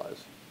didn't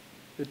realize.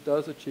 It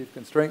does achieve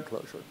constraint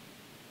closure.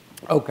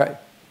 Okay.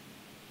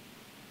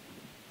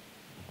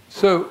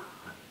 So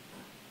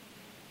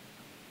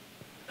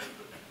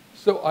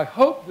I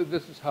hope that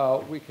this is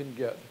how we can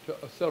get to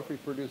a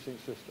self-reproducing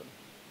system.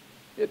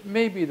 It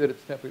may be that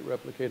it's template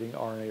replicating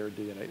RNA or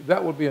DNA.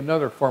 That would be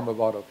another form of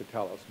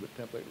autocatalysis, but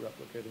template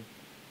replicating.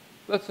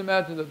 Let's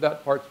imagine that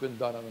that part's been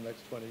done in the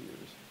next 20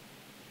 years.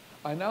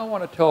 I now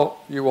want to tell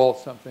you all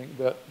something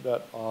that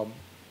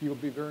you'll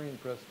be very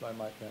impressed by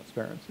my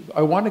transparency.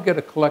 I want to get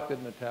a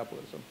collected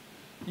metabolism.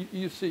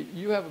 You see,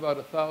 you have about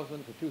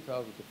 1,000 to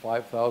 2,000 to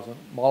 5,000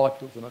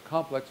 molecules in a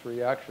complex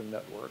reaction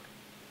network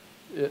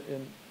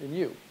in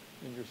you,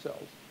 in your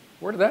cells.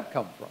 Where did that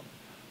come from?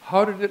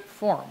 How did it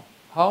form?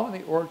 How in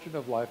the origin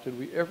of life did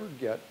we ever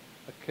get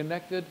a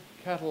connected,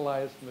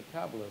 catalyzed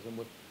metabolism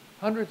with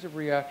hundreds of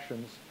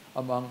reactions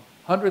among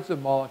hundreds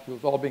of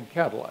molecules all being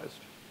catalyzed?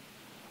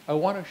 I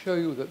want to show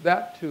you that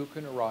that too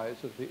can arise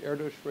as the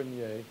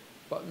Erdos-Renier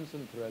buttons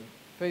and thread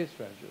phase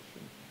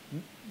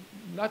transition.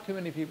 Not too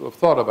many people have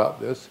thought about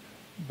this,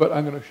 but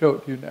I'm going to show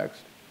it to you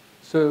next.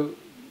 So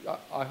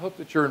I hope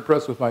that you're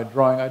impressed with my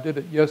drawing. I did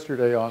it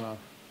yesterday on a,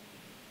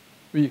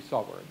 you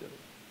saw where I did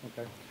it,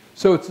 okay?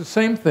 So it's the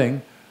same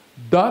thing.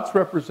 Dots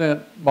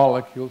represent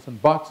molecules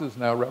and boxes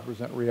now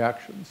represent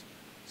reactions.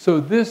 So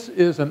this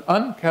is an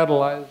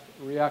uncatalyzed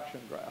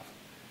reaction graph.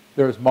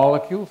 There's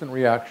molecules and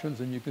reactions,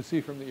 and you can see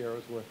from the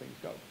arrows where things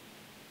go.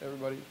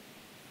 Everybody,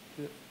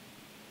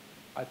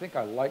 I think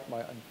I like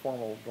my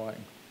informal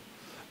drawing.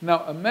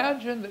 Now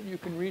imagine that you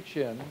can reach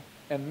in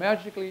and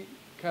magically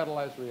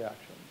catalyze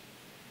reactions.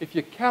 If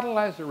you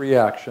catalyze a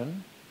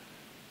reaction,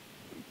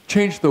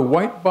 change the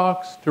white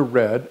box to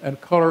red and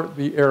color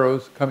the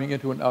arrows coming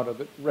into and out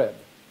of it red.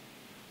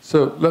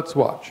 So let's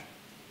watch.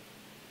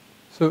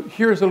 So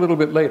here's a little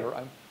bit later.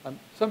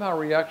 Somehow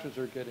reactions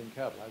are getting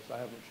catalyzed. I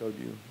haven't showed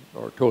you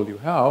or told you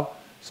how.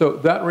 So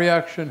that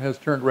reaction has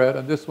turned red,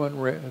 and this one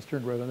has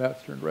turned red, and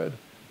that's turned red.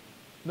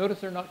 Notice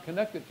they're not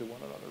connected to one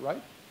another,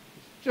 right?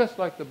 It's just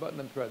like the button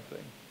and thread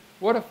thing.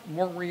 What if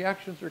more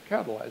reactions are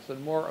catalyzed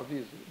and more of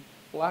these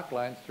black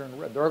lines turn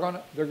red? They're going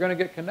to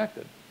get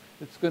connected.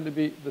 It's going to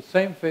be the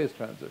same phase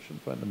transition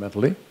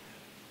fundamentally,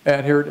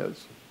 and here it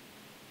is.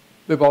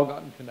 They've all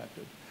gotten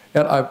connected.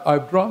 And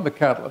I've drawn the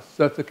catalyst.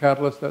 That's a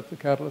catalyst, that's a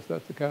catalyst,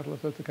 that's a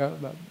catalyst, that's a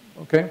catalyst,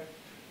 okay?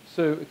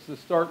 So it's the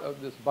start of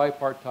this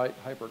bipartite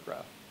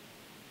hypergraph.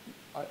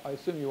 I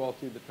assume you all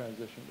see the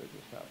transition that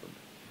just happened.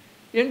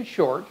 In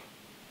short,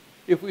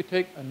 if we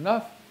take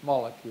enough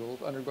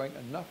molecules undergoing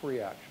enough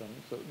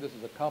reactions, so this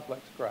is a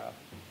complex graph,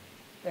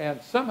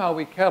 and somehow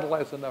we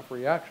catalyze enough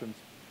reactions,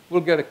 we'll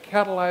get a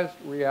catalyzed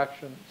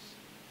reaction,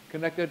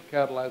 connected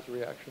catalyzed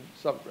reaction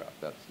subgraph.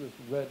 That's this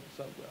red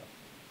subgraph.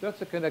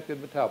 That's a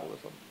connected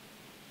metabolism.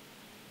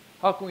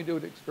 How can we do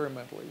it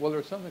experimentally? Well,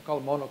 there's something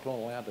called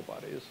monoclonal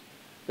antibodies.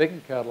 They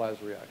can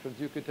catalyze reactions.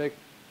 You could take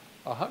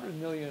 100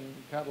 million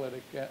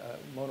catalytic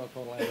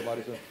monoclonal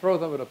antibodies and throw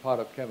them in a pot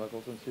of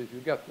chemicals and see if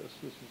you get this.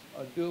 This is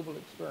a doable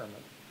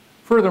experiment.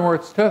 Furthermore,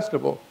 it's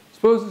testable.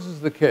 Suppose this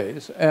is the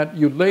case, and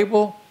you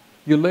label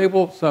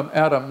some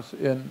atoms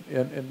in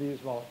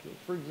these molecules.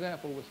 For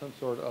example, with some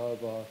sort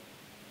of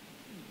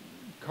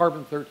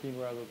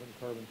carbon-13 rather than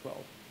carbon-12.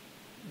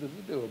 This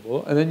is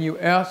doable. And then you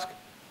ask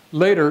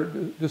later,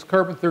 does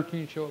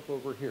carbon-13 show up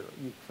over here?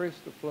 You trace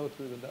the flow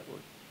through the network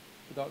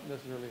without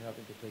necessarily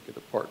having to take it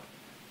apart.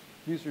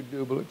 These are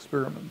doable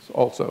experiments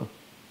also.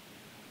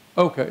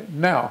 Okay,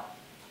 now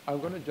I'm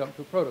going to jump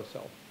to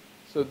protocell.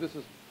 So this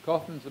is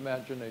Kauffman's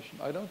imagination.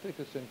 I don't think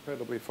it's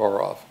incredibly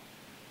far off.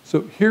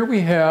 So here we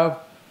have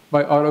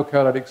my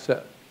autocatalytic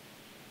set.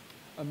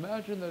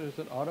 Imagine that there's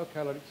an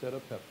autocatalytic set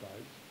of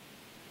peptides,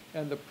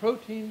 and the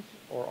proteins,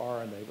 or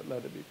RNA, but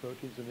let it be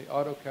proteins in the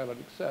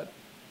autocatalytic set,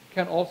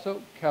 can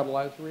also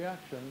catalyze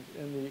reactions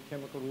in the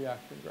chemical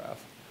reaction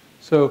graph.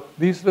 So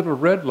these little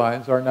red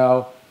lines are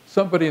now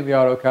somebody in the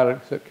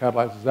autocatalytic set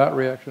catalyzes that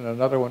reaction,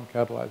 another one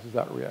catalyzes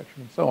that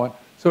reaction, and so on.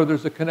 So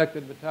there's a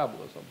connected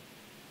metabolism.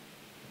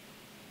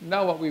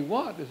 Now what we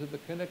want is that the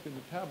connected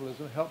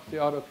metabolism helps the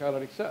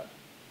autocatalytic set.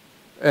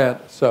 And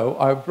so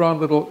I've drawn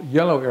little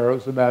yellow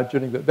arrows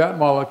imagining that that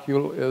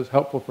molecule is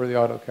helpful for the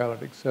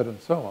autocatalytic set and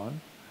so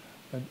on.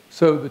 And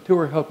so the two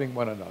are helping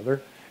one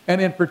another.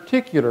 And in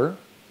particular,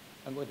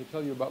 I'm going to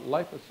tell you about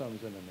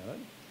liposomes in a minute.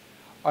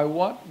 I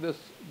want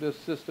this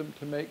system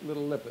to make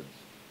little lipids.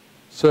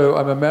 So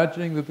I'm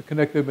imagining that the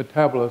connected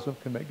metabolism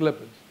can make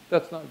lipids.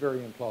 That's not very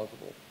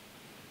implausible.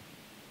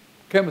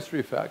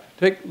 Chemistry fact,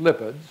 take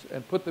lipids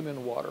and put them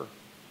in water.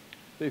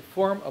 They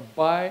form a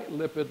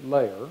bilipid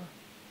layer,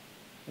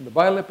 and the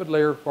bilipid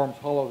layer forms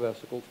hollow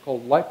vesicles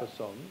called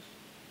liposomes.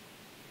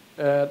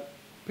 And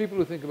people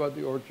who think about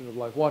the origin of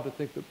life want to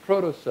think that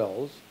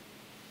protocells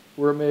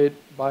were made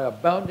by a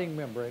bounding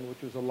membrane,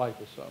 which is a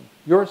liposome.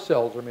 Your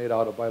cells are made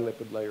out of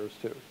bilipid layers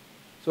too.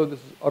 So this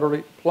is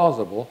utterly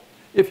plausible.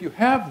 If you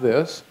have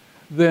this,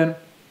 and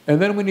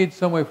then we need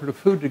some way for the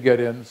food to get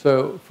in,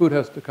 so food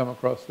has to come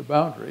across the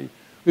boundary.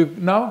 We've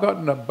now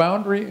gotten a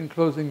boundary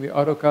enclosing the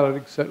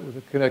autocatalytic set with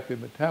a connected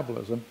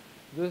metabolism.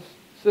 This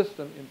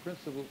system, in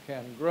principle,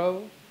 can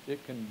grow,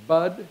 it can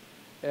bud,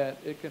 and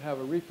it can have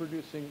a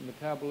reproducing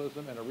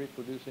metabolism and a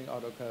reproducing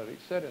autocatalytic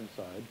set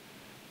inside.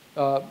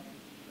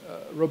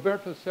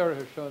 Roberto Serra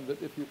has shown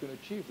that if you can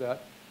achieve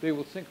that, they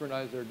will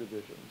synchronize their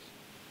divisions.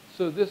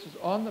 So this is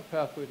on the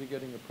pathway to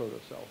getting a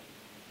protocell.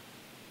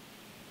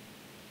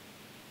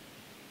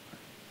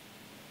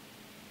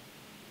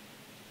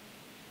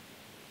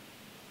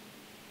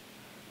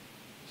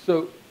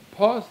 So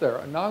pause there.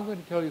 And now I'm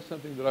going to tell you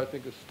something that I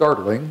think is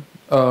startling.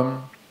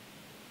 I'm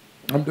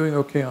doing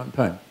okay on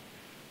time.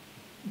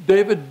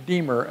 David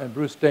Deamer and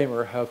Bruce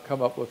Damer have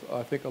come up with,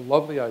 I think, a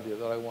lovely idea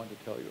that I want to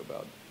tell you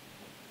about.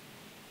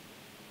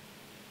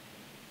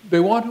 They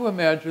want to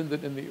imagine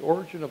that in the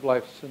origin of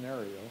life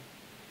scenario,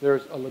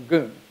 there's a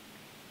lagoon.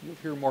 You'll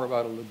hear more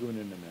about a lagoon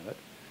in a minute.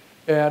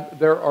 And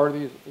there are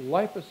these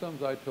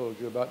liposomes I told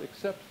you about,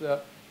 except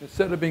that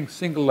instead of being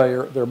single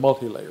layer, they're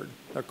multi-layered.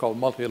 They're called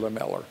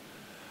multilamellar.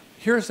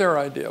 Here's their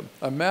idea.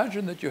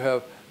 Imagine that you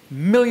have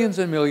millions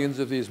and millions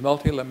of these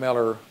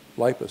multilamellar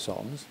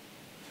liposomes,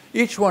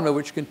 each one of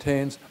which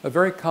contains a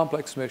very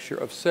complex mixture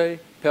of,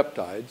 say,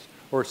 peptides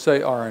or,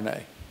 say,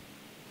 RNA.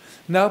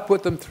 Now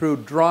put them through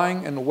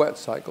drying and wet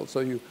cycles. So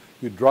you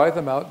dry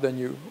them out, then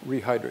you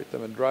rehydrate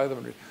them and dry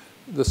them.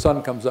 The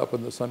sun comes up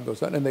and the sun goes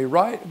down. And they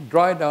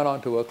dry down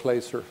onto a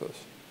clay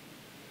surface.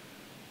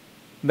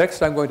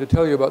 Next, I'm going to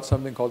tell you about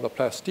something called the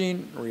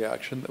plastine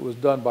reaction that was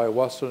done by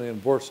Wasserman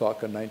and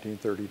Borsuk in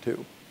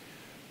 1932.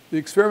 The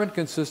experiment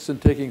consists in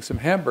taking some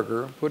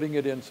hamburger, putting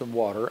it in some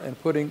water, and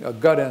putting a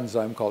gut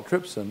enzyme called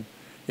trypsin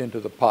into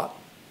the pot.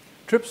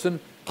 Trypsin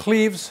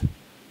cleaves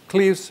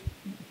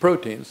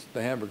proteins,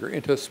 the hamburger,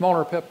 into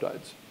smaller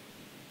peptides.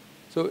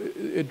 So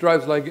it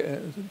drives like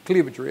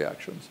cleavage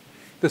reactions.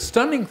 The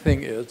stunning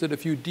thing is that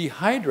if you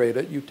dehydrate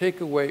it, you take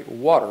away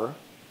water,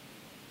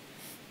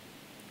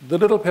 the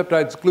little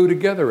peptides glue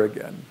together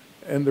again.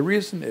 And the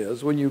reason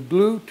is when you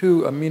glue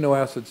two amino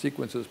acid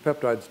sequences,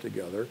 peptides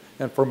together,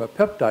 and form a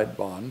peptide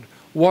bond,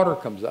 water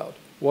comes out.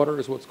 Water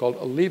is what's called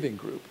a leaving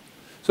group.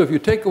 So if you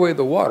take away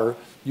the water,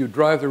 you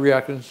drive the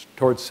reactions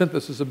towards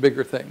synthesis of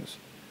bigger things.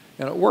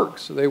 And it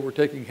works. They were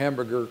taking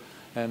hamburger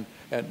and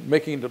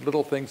making it into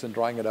little things and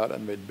drying it out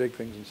and made big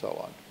things and so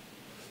on.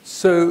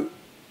 So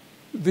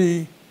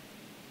the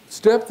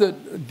step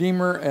that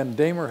Deamer and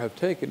Damer have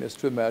taken is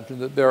to imagine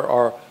that there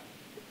are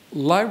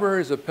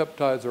libraries of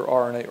peptides or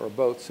RNA or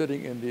both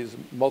sitting in these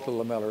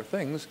multilamellar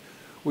things.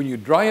 When you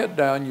dry it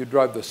down, you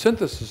drive the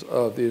synthesis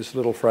of these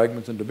little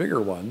fragments into bigger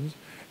ones.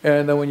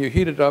 And then when you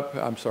heat it up,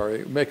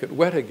 make it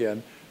wet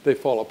again, they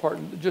fall apart.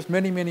 Just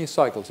many, many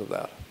cycles of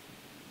that.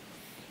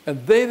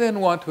 And they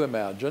then want to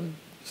imagine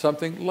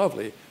something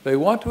lovely. They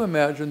want to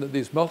imagine that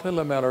these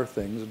multilamellar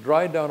things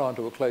dry down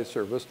onto a clay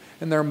surface,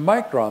 and they're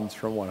microns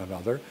from one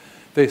another.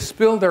 They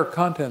spill their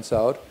contents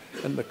out,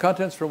 and the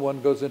contents from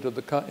one goes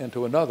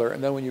into another,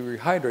 and then when you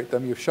rehydrate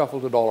them, you've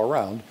shuffled it all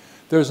around.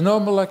 There's no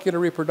molecular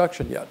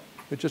reproduction yet.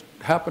 It's just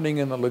happening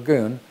in the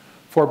lagoon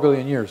 4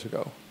 billion years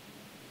ago.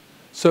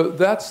 So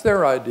that's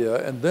their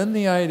idea, and then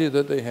the idea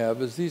that they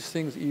have is these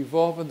things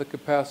evolve in the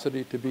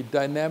capacity to be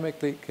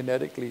dynamically,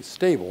 kinetically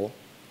stable,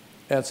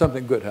 and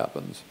something good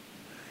happens.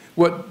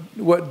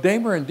 What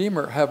Damer and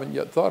Deamer haven't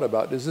yet thought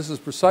about is this is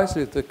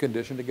precisely the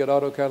condition to get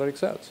autocatalytic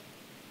sets.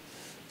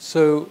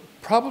 So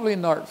probably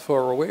not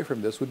far away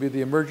from this would be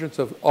the emergence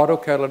of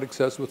autocatalytic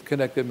sets with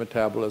connected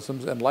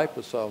metabolisms and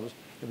liposomes,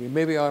 and we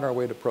may be on our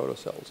way to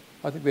protocells.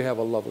 I think they have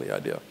a lovely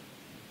idea.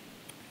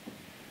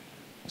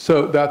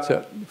 So that's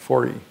it,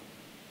 4E.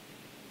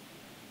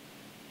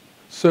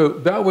 So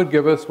that would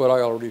give us what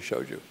I already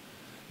showed you.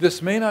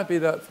 This may not be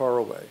that far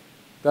away.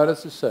 That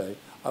is to say,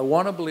 I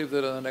want to believe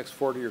that in the next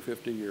 40 or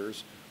 50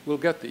 years, we'll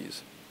get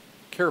these.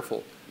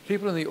 Careful.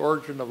 People in the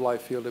origin of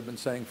life field have been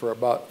saying for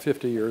about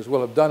 50 years,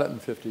 we'll have done it in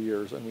 50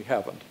 years, and we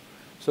haven't.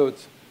 So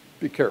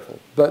be careful.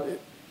 But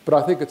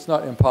I think it's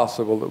not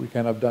impossible that we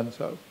can have done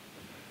so.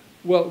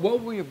 Well,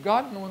 what we have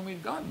gotten when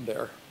we've gotten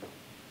there,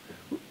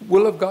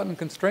 we'll have gotten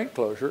constraint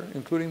closure,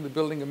 including the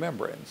building of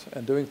membranes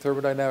and doing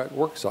thermodynamic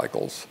work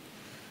cycles.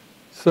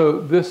 So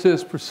this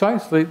is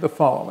precisely the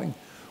following.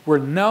 We're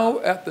now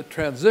at the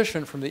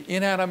transition from the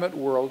inanimate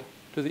world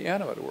to the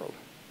animate world.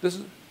 This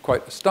is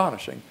quite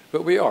astonishing,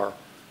 but we are.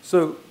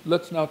 So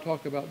let's now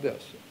talk about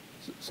this.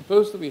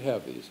 Suppose that we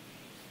have these.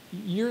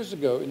 Years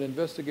ago in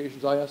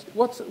investigations, I asked,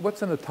 what's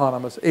an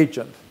autonomous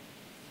agent?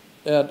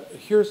 And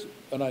here's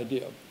an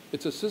idea.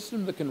 It's a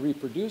system that can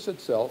reproduce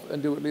itself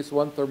and do at least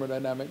one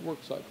thermodynamic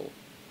work cycle.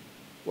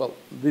 Well,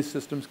 these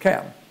systems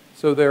can.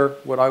 So they're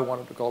what I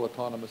wanted to call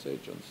autonomous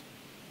agents.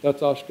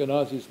 That's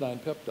Ashkenazi's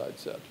 9-peptide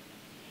set.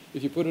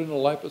 If you put it in a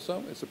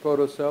liposome, it's a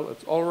protocell,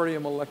 it's already a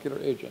molecular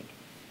agent.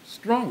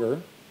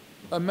 Stronger,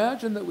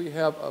 imagine that we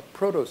have a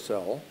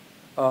protocell,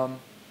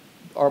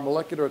 our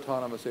molecular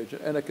autonomous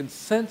agent, and it can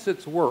sense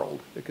its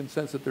world. It can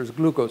sense that there's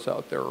glucose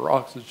out there or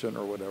oxygen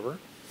or whatever.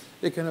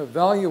 It can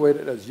evaluate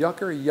it as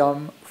yuck or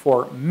yum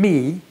for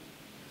me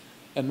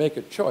and make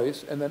a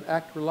choice and then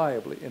act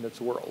reliably in its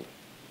world.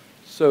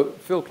 So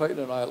Phil Clayton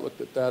and I looked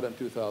at that in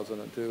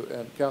 2002,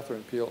 and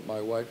Catherine Peel,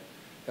 my wife,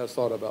 has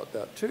thought about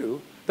that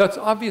too. That's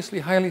obviously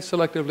highly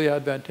selectively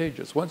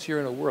advantageous. Once you're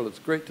in a world, it's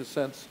great to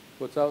sense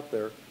what's out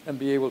there and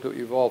be able to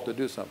evolve to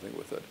do something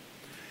with it.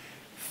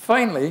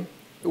 Finally,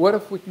 what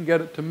if we can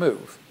get it to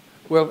move?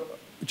 Well,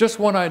 just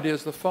one idea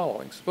is the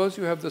following. Suppose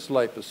you have this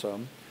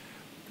liposome.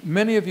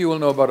 Many of you will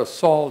know about a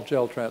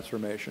sol-gel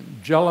transformation.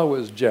 Jello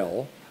is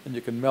gel, and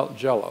you can melt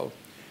Jello.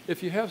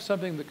 If you have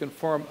something that can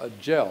form a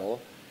gel,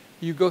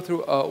 you go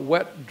through a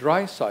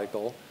wet-dry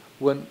cycle.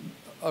 When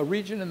a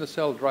region in the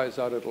cell dries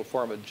out, it'll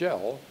form a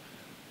gel.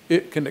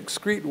 It can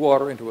excrete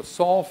water into a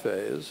sol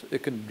phase.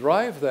 It can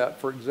drive that,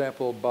 for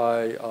example,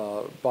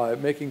 by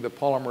making the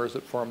polymers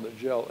that form the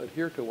gel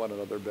adhere to one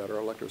another better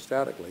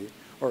electrostatically,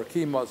 or a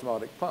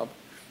chemosmotic pump.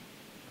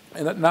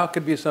 And it now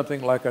could be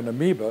something like an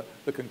amoeba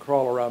that can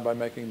crawl around by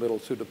making little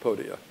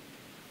pseudopodia.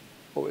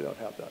 But we don't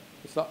have that.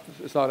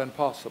 It's not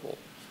impossible.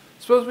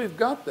 Suppose we've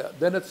got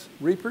that. Then it's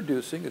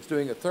reproducing. It's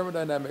doing a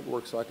thermodynamic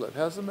work cycle. It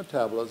has a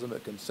metabolism.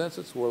 It can sense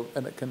its world,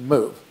 and it can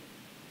move.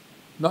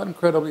 Not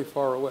incredibly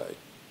far away.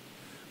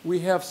 We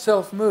have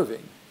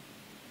self-moving,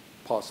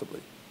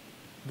 possibly.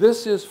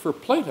 This is, for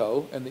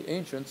Plato and the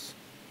ancients,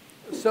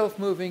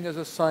 self-moving is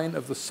a sign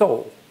of the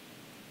soul.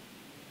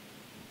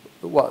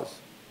 It was.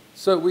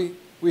 So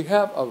we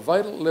have a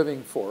vital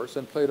living force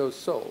in Plato's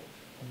soul.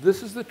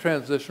 This is the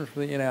transition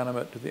from the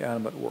inanimate to the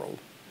animate world.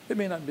 It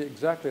may not be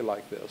exactly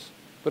like this,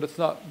 but it's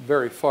not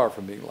very far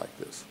from being like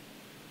this.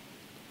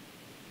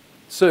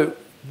 So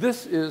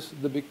this is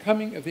the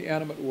becoming of the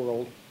animate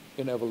world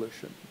in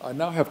evolution. I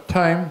now have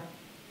time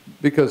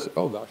because,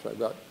 oh gosh, I've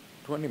got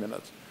 20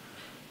 minutes.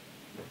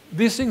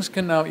 These things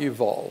can now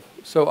evolve.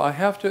 So I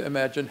have to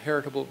imagine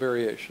heritable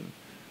variation.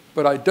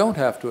 But I don't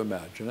have to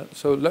imagine it.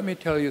 So let me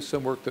tell you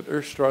some work that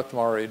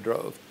Strathmore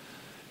drove.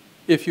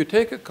 If you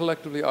take a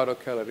collectively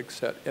autocatalytic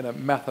set in a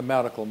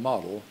mathematical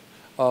model,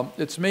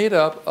 it's made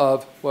up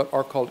of what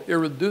are called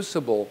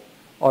irreducible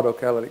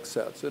autocatalytic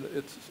sets.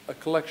 It's a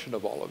collection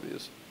of all of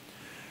these.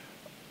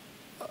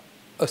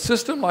 A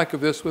system like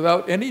this,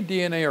 without any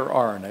DNA or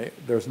RNA,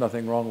 there's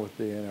nothing wrong with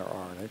DNA or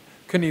RNA,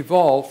 can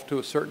evolve to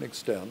a certain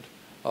extent.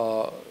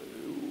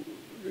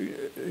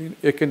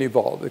 It can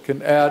evolve. It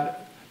can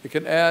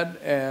add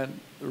and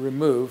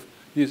remove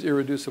these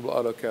irreducible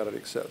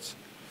autocatalytic sets.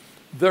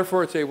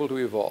 Therefore, it's able to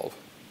evolve.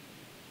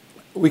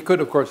 We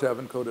could, of course, have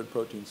encoded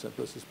protein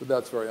synthesis, but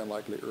that's very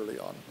unlikely early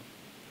on.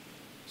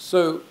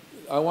 So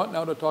I want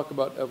now to talk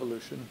about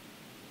evolution.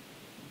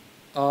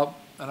 And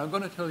I'm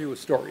going to tell you a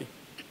story.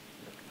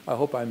 I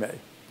hope I may.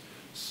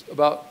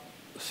 About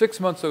 6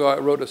 months ago, I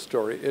wrote a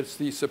story. It's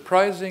the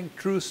surprising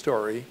true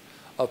story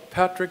of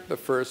Patrick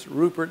I,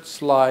 Rupert,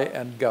 Sly,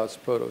 and Gus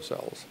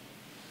protocells.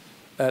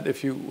 And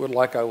if you would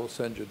like, I will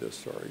send you this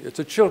story. It's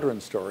a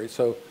children's story,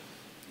 so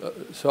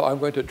I'm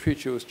going to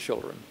treat you as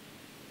children.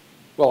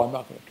 Well, I'm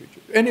not going to treat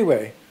you.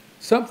 Anyway,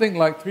 something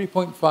like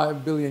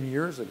 3.5 billion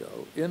years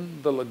ago,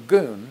 in the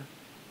lagoon,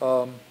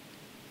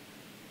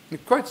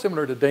 quite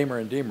similar to Damer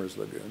and Deemer's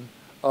lagoon,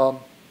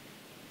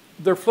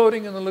 they're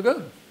floating in the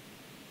lagoon.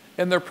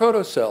 And they're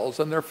protocells,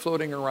 and they're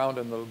floating around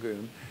in the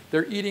lagoon.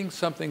 They're eating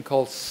something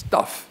called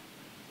stuff.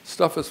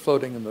 Stuff is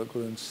floating in the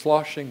lagoon,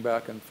 sloshing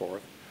back and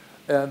forth.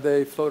 And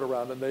they float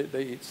around, and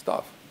they eat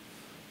stuff.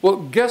 Well,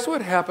 guess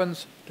what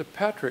happens to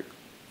Patrick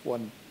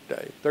one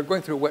day? They're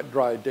going through wet,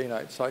 dry,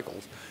 day-night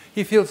cycles.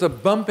 He feels a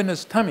bump in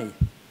his tummy.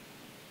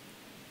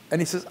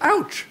 And he says,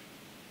 ouch,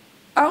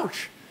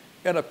 ouch.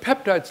 And a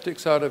peptide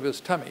sticks out of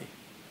his tummy.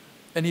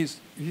 And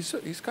he's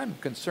kind of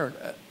concerned.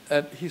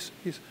 And he's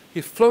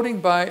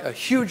floating by a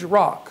huge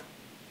rock.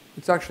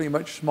 It's actually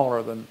much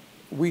smaller than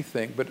we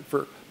think, but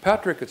for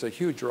Patrick, it's a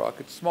huge rock.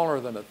 It's smaller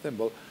than a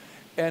thimble.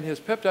 And his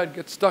peptide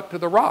gets stuck to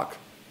the rock.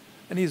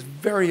 And he's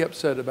very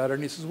upset about it.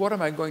 And he says, what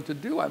am I going to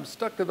do? I'm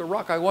stuck to the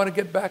rock. I want to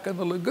get back in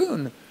the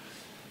lagoon.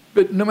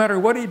 But no matter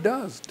what he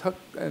does, tuck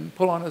and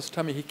pull on his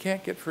tummy, he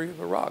can't get free of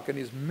the rock. And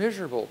he's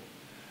miserable.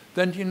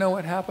 Then do you know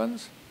what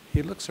happens?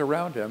 He looks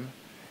around him,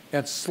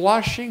 and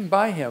sloshing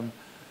by him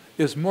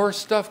is more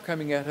stuff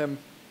coming at him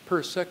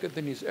per second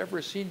than he's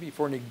ever seen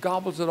before. And he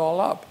gobbles it all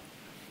up.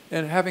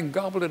 And having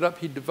gobbled it up,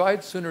 he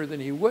divides sooner than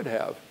he would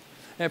have.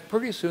 And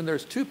pretty soon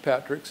there's 2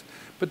 Patricks,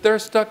 but they're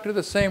stuck to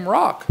the same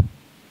rock.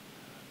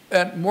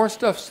 And more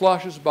stuff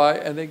sloshes by,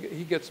 and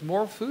he gets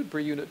more food per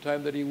unit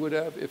time than he would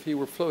have if he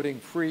were floating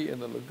free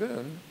in the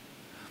lagoon.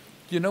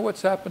 Do you know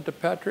what's happened to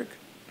Patrick?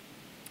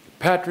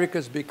 Patrick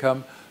has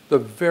become the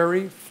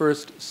very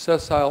first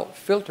sessile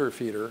filter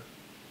feeder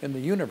in the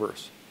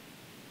universe.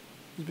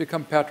 He's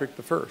become Patrick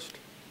the First.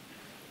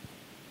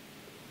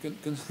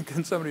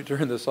 Can somebody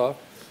turn this off?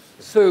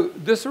 So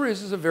this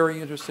raises a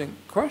very interesting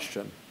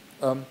question.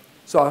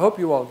 So I hope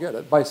you all get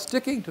it. By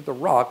sticking to the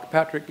rock,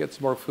 Patrick gets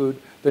more food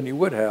than he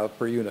would have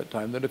per unit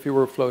time than if he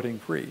were floating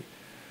free.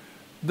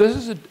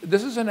 This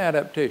is an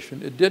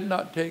adaptation. It did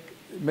not take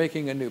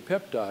making a new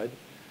peptide.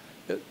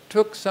 It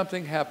took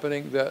something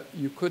happening that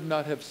you could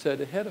not have said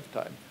ahead of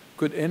time.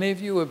 Could any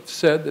of you have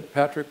said that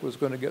Patrick was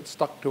going to get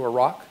stuck to a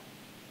rock?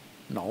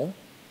 No.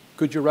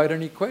 Could you write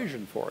an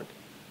equation for it?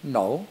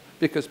 No,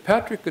 because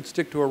Patrick could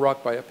stick to a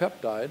rock by a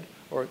peptide,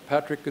 or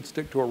Patrick could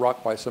stick to a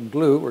rock by some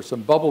glue or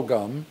some bubble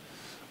gum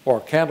or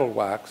candle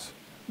wax.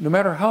 No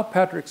matter how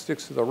Patrick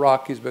sticks to the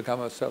rock, he's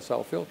become a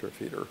sessile filter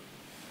feeder.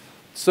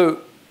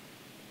 So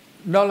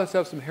now let's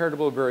have some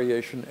heritable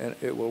variation and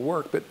it will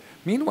work. But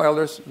meanwhile,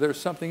 there's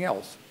something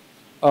else.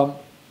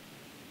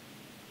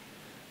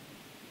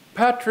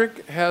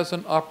 Patrick has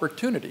an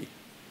opportunity.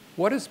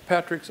 What is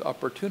Patrick's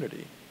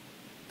opportunity?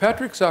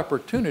 Patrick's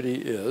opportunity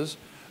is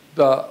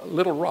the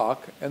little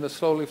rock and the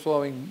slowly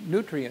flowing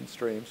nutrient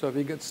stream. So if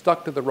he gets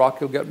stuck to the rock,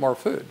 he'll get more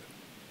food.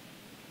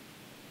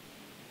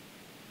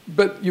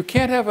 But you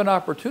can't have an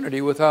opportunity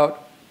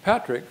without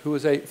Patrick, who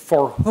is a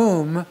for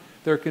whom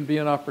there can be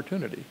an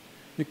opportunity.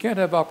 You can't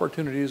have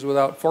opportunities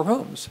without for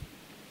whoms.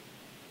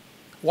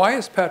 Why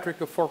is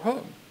Patrick a for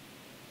whom?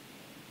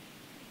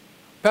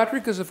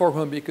 Patrick is a for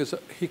whom because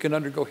he can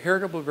undergo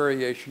heritable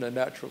variation and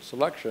natural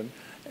selection,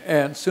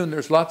 and soon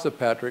there's lots of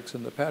Patricks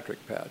in the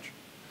Patrick patch.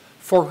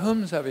 For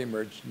whoms have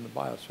emerged in the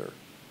biosphere.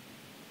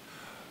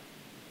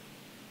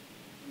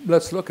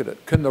 Let's look at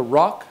it. Can the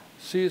rock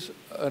seize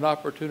an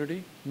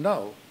opportunity?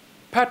 No.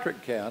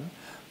 Patrick can,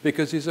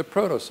 because he's a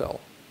protocell.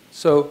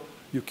 So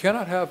you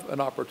cannot have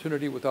an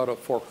opportunity without a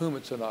for whom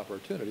it's an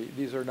opportunity.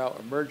 These are now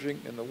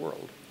emerging in the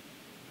world.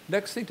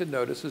 Next thing to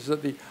notice is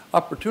that the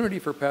opportunity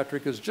for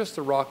Patrick is just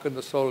the rock and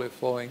the slowly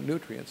flowing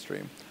nutrient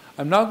stream.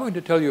 I'm now going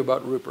to tell you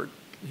about Rupert.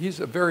 He's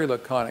a very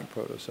laconic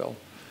protocell,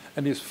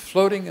 and he's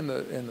floating in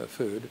the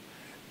food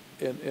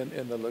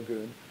in the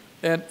lagoon.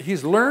 And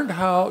he's learned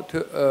how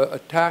to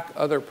attack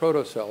other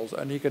protocells,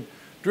 and he can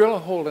drill a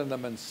hole in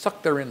them and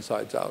suck their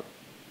insides out.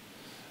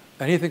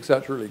 And he thinks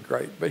that's really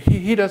great. But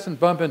he doesn't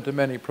bump into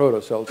many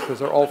protocells because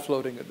they're all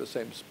floating at the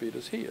same speed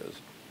as he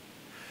is.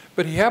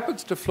 But he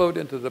happens to float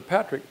into the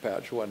Patrick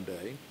patch one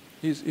day.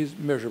 He's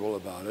miserable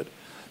about it.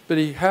 But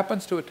he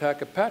happens to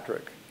attack a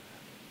Patrick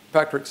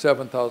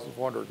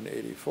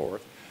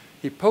 7,484.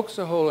 He pokes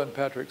a hole in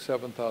Patrick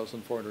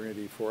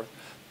 7,484.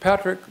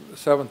 Patrick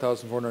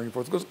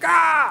 7,484 goes,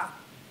 "Gah!"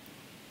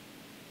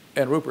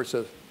 And Rupert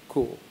says,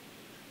 "Cool."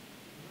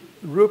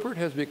 Rupert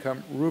has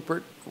become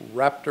Rupert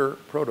Raptor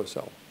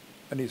Protocell,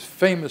 and he's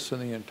famous in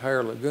the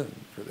entire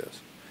lagoon for this.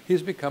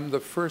 He's become the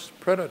first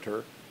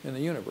predator in the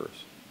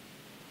universe.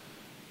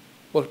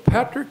 Well,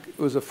 Patrick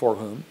was a for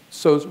whom,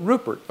 so is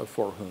Rupert a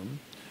for whom.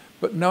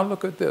 But now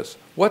look at this.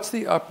 What's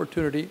the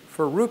opportunity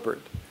for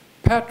Rupert?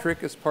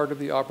 Patrick is part of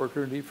the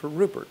opportunity for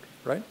Rupert,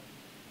 right?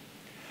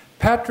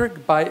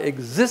 Patrick, by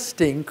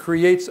existing,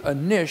 creates a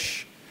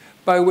niche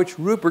by which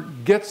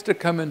Rupert gets to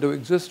come into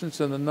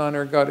existence in the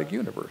non-ergodic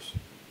universe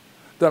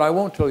that I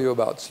won't tell you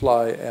about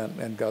Sly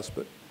and Gus,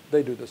 but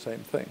they do the same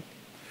thing.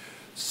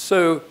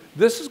 So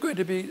this is going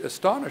to be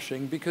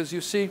astonishing because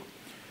you see,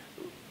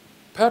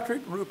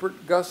 Patrick,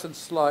 Rupert, Gus, and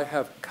Sly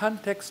have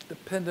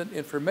context-dependent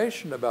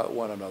information about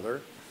one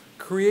another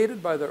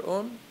created by their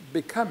own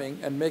becoming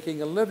and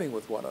making a living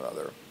with one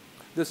another.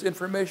 This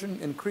information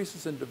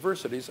increases in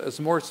diversities as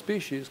more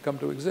species come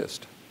to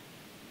exist.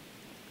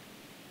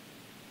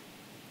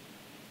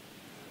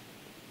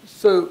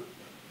 So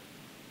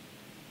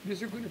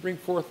these are going to bring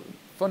forth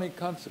funny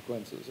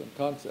consequences and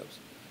concepts.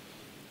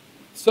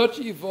 Such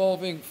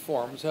evolving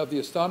forms have the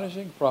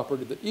astonishing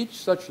property that each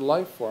such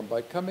life form,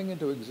 by coming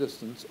into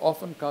existence,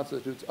 often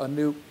constitutes a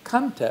new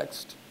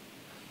context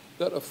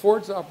that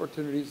affords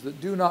opportunities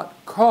that do not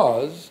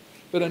cause,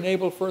 but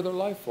enable further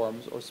life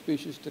forms or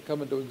species to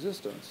come into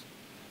existence.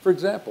 For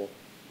example,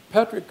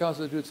 Patrick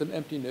constitutes an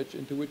empty niche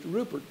into which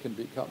Rupert can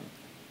become.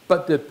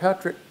 But did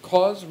Patrick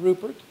cause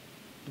Rupert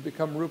to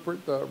become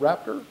Rupert the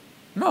Raptor?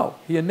 No,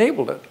 he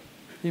enabled it.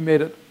 He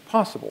made it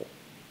possible.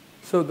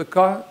 So the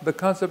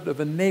concept of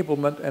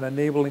enablement and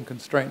enabling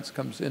constraints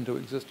comes into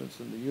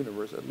existence in the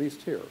universe, at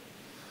least here.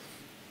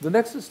 The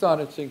next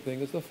astonishing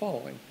thing is the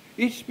following.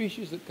 Each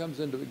species that comes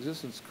into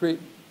existence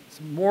creates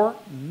more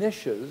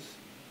niches,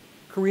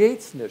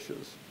 creates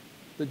niches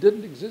that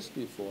didn't exist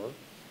before,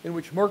 in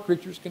which more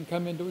creatures can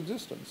come into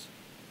existence.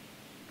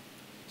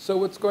 So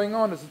what's going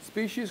on is that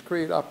species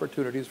create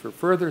opportunities for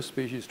further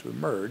species to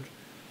emerge.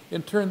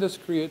 In turn, this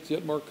creates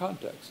yet more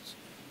contexts.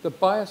 The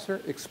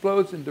biosphere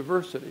explodes in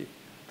diversity.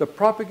 the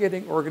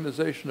propagating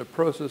organization of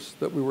process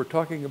that we were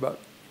talking about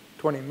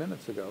 20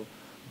 minutes ago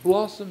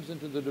blossoms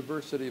into the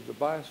diversity of the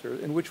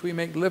biosphere in which we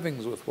make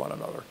livings with one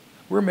another.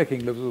 We're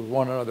making livings with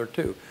one another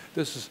too.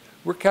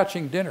 We're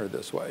catching dinner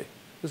this way.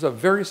 This is a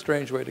very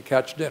strange way to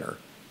catch dinner.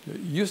 You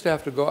used to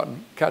have to go out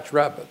and catch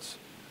rabbits.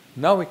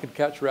 Now we can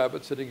catch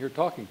rabbits sitting here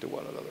talking to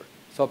one another.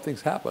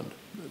 Something's happened.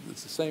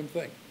 It's the same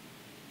thing.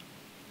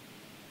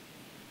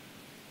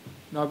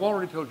 Now, I've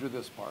already told you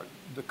this part,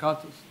 the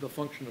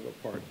function of a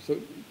part. So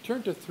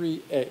turn to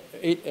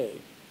 8A.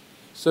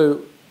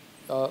 So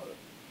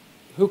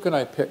who can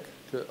I pick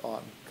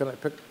on? Can I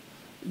pick?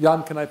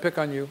 Jan, can I pick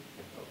on you?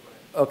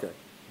 Okay.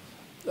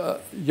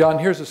 Jan,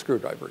 here's a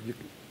screwdriver.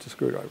 It's a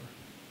screwdriver.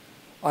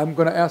 I'm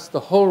going to ask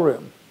the whole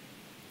room.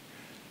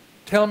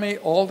 Tell me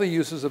all the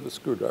uses of a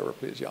screwdriver,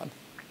 please, Jan.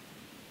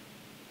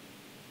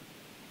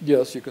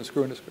 Yes, you can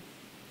screw in a screw.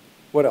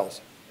 What else?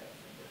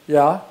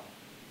 Yeah?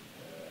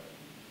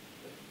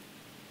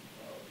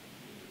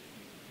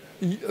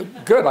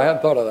 Good, I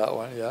hadn't thought of that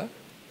one, yeah?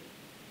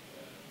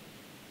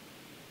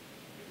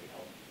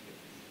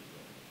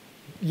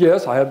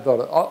 Yes, I hadn't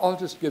thought of it. I'll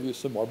just give you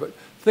some more, but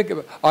think of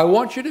it. I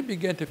want you to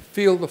begin to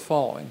feel the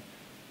following.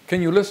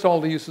 Can you list all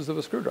the uses of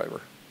a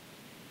screwdriver?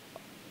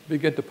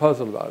 Begin to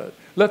puzzle about it.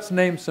 Let's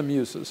name some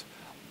uses.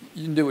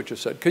 You can do what you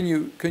said. Can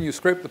you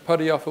scrape the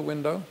putty off a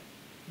window?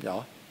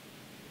 Yeah.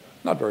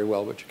 Not very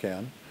well, but you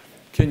can.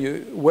 Can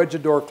you wedge a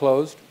door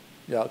closed?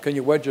 Yeah. Can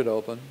you wedge it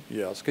open?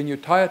 Yes. Can you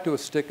tie it to a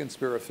stick and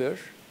spear a fish?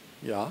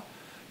 Yeah.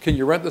 Can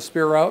you rent the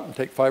spear out and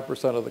take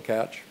 5% of the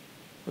catch?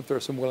 If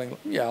there's some willing,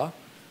 yeah.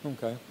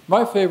 Okay.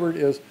 My favorite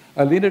is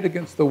I lean it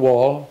against the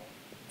wall,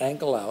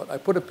 ankle out. I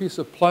put a piece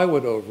of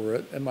plywood over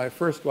it, and my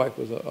first wife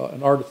was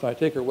an artist, and I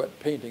take her wet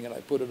painting and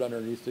I put it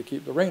underneath to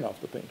keep the rain off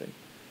the painting.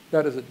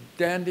 That is a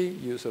dandy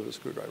use of a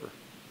screwdriver.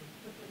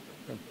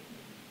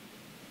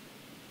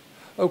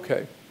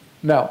 Okay.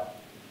 Now,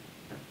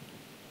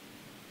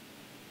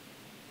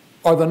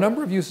 are the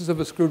number of uses of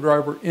a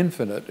screwdriver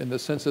infinite in the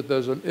sense that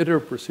there's an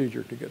iterative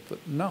procedure to get to?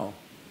 No.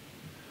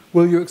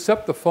 Will you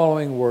accept the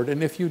following word?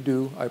 And if you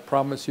do, I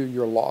promise you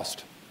you're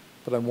lost.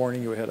 But I'm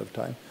warning you ahead of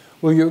time.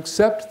 Will you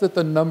accept that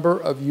the number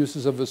of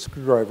uses of a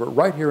screwdriver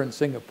right here in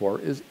Singapore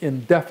is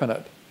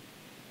indefinite?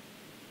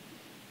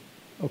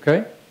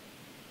 Okay?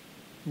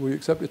 Will you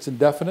accept it's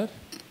indefinite?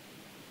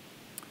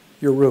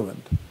 You're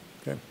ruined.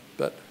 Okay?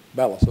 That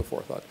ballast of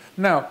forethought.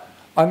 Now,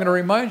 I'm going to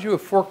remind you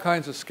of 4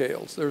 kinds of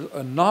scales. There's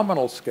a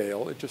nominal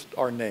scale, it's just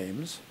our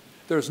names.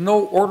 There's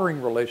no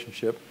ordering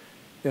relationship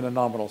in a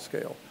nominal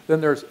scale.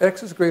 Then there's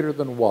x is greater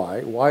than y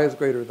is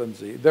greater than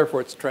z,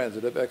 therefore it's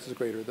transitive, x is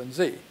greater than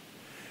z.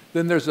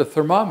 Then there's a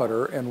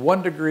thermometer, and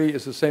 1 degree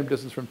is the same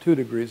distance from 2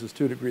 degrees as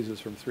 2 degrees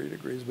is from 3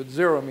 degrees, but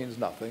 0 means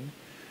nothing.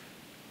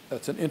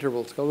 That's an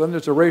interval scale. Then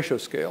there's a ratio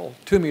scale.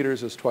 2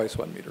 meters is twice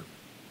 1 meter.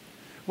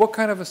 What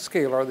kind of a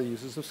scale are the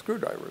uses of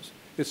screwdrivers?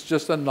 It's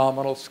just a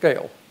nominal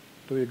scale.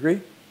 Do we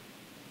agree?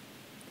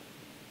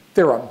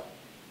 Theorem.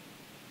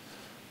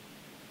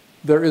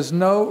 There is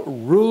no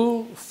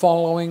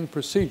rule-following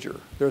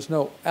procedure. There's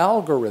no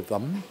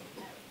algorithm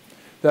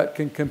that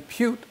can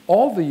compute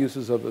all the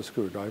uses of a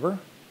screwdriver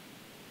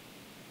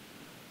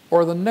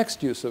or the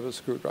next use of a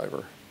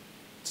screwdriver.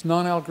 It's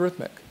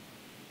non-algorithmic.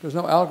 There's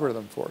no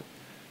algorithm for it.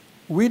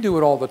 We do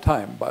it all the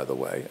time, by the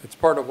way. It's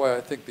part of why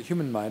I think the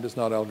human mind is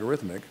not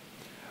algorithmic.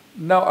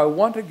 Now, I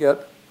want to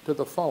get to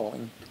the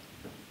following.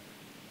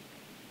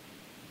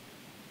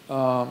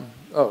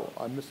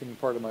 I'm missing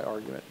part of my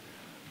argument.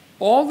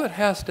 All that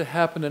has to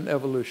happen in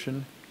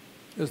evolution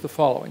is the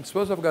following.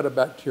 Suppose I've got a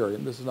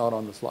bacterium. This is not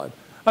on the slide.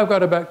 I've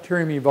got a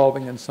bacterium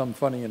evolving in some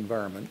funny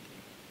environment.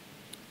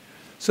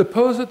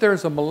 Suppose that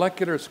there's a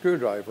molecular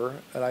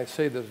screwdriver, and I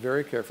say this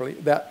very carefully,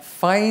 that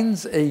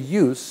finds a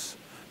use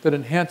that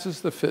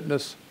enhances the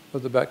fitness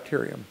of the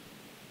bacterium.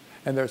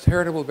 And there's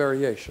heritable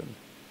variation.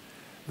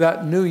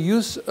 That new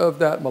use of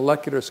that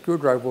molecular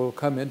screwdriver will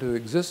come into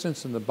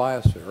existence in the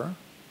biosphere,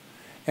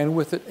 and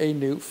with it a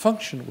new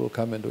function will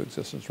come into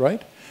existence,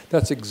 right?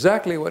 That's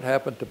exactly what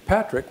happened to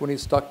Patrick when he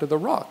stuck to the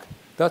rock.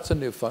 That's a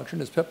new function.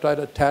 His peptide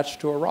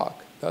attached to a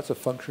rock. That's a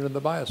function in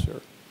the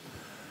biosphere.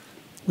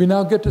 We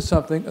now get to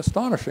something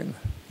astonishing.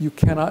 You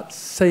cannot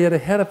say it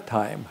ahead of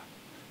time.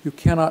 You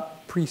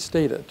cannot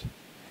pre-state it.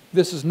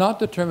 This is not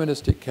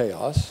deterministic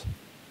chaos.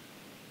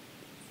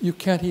 You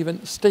can't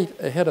even state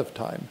ahead of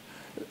time.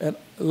 And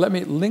let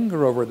me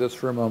linger over this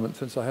for a moment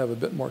since I have a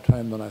bit more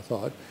time than I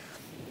thought.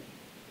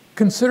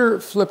 Consider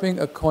flipping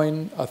a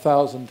coin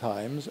 1,000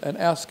 times and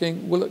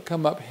asking, will it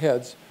come up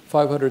heads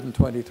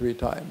 523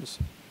 times?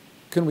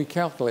 Can we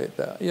calculate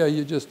that? Yeah,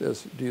 you just, to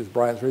use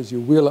Brian's phrase, you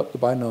wheel up the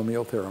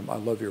binomial theorem. I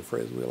love your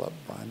phrase, wheel up,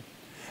 Brian.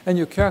 And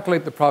you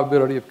calculate the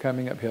probability of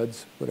coming up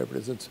heads, whatever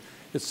it is.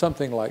 It's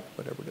something like,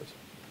 whatever it is,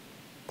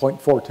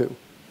 0.42.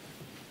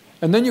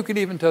 And then you can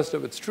even test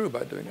if it's true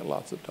by doing it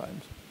lots of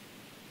times.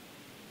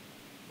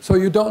 So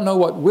you don't know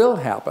what will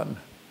happen,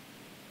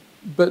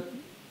 but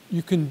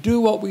you can do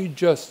what we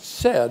just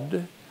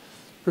said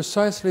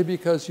precisely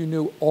because you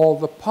knew all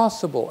the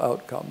possible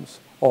outcomes,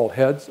 all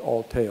heads,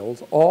 all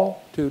tails,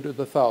 all 2 to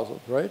the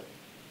 1,000th, right?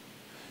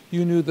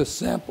 you knew the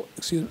sample,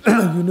 you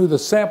knew the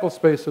sample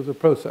space of the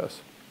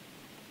process.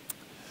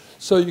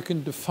 So you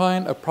can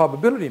define a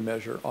probability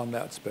measure on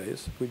that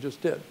space. We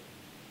just did.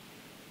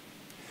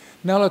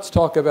 Now let's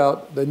talk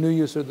about the new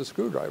use of the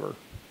screwdriver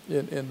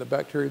in the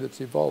bacteria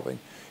that's evolving.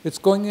 It's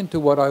going into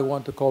what I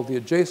want to call the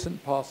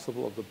adjacent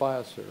possible of the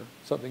biosphere.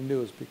 Something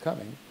new is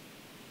becoming.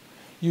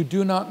 You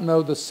do not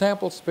know the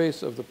sample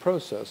space of the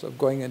process of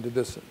going into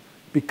this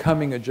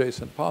becoming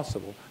adjacent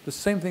possible. The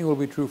same thing will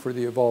be true for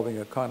the evolving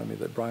economy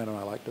that Brian and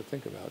I like to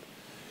think about.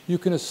 You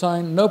can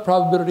assign no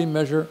probability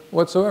measure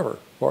whatsoever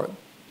for it.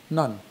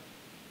 None.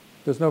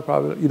 There's no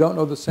probability. You don't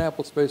know the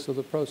sample space of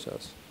the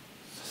process.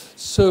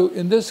 So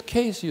in this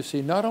case, you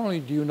see, not only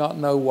do you not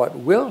know what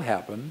will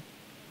happen,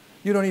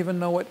 you don't even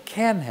know what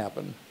can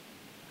happen.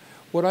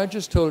 What I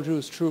just told you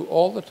is true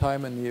all the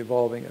time in the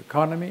evolving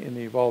economy, in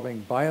the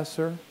evolving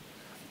biosphere,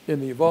 in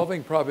the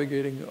evolving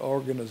propagating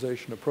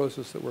organization, a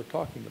process that we're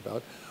talking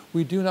about.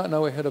 We do not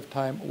know ahead of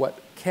time what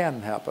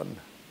can happen.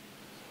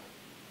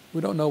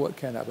 We don't know what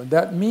can happen.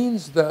 That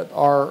means that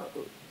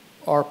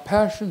our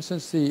passion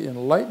since the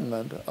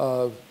Enlightenment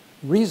of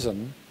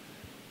reason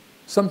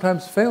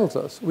sometimes fails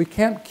us. We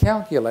can't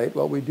calculate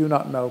what we do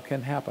not know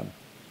can happen.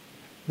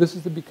 This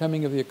is the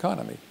becoming of the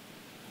economy.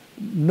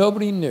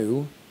 Nobody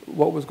knew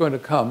what was going to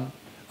come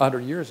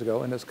 100 years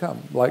ago, and it's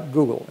come, like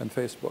Google and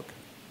Facebook.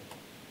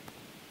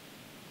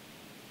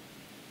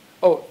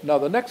 Oh, now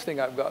the next thing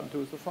I've gotten to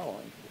is the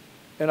following.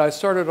 And I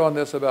started on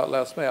this about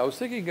last May. I was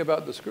thinking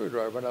about the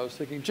screwdriver, and I was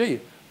thinking,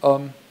 gee,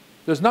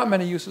 there's not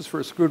many uses for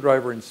a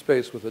screwdriver in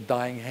space with a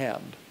dying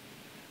hand.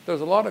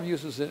 There's a lot of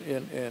uses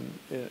in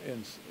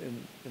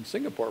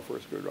Singapore for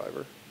a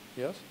screwdriver,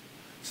 yes?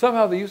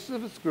 Somehow the uses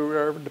of a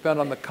screwdriver depend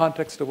on the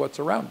context of what's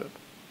around it.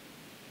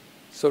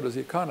 So does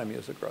the economy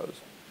as it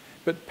grows.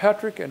 But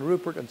Patrick and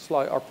Rupert and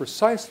Sly are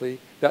precisely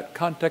that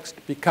context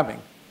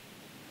becoming.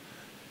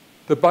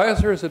 The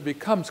biosphere as it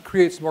becomes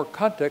creates more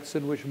context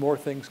in which more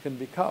things can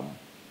become.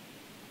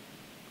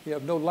 We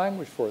have no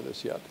language for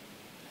this yet.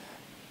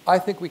 I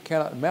think we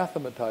cannot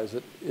mathematize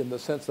it in the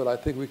sense that I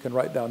think we can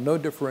write down no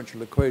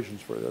differential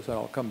equations for this, and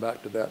I'll come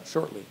back to that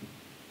shortly.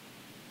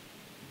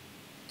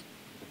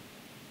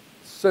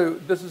 So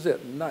this is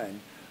it, 9.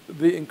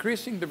 The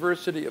increasing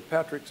diversity of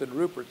Patrick's and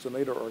Rupert's and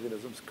later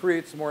organisms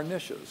creates more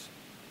niches.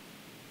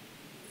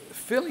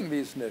 Filling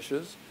these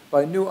niches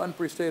by new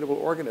unprestatable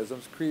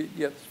organisms create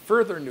yet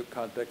further new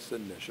contexts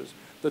and niches.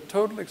 The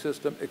total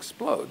system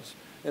explodes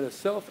in a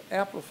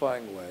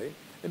self-amplifying way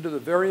into the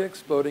very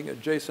exploding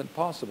adjacent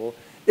possible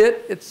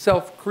it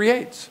itself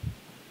creates.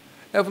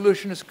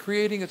 Evolution is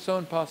creating its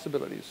own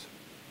possibilities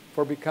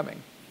for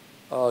becoming.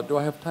 Do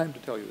I have time to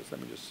tell you this?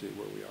 Let me just see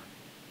where we are.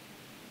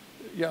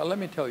 Yeah, let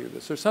me tell you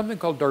this. There's something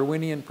called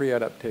Darwinian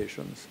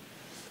pre-adaptations.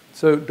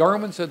 So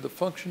Darwin said the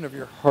function of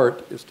your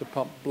heart is to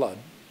pump blood.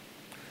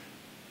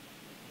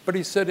 But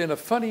he said in a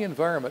funny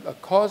environment, a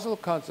causal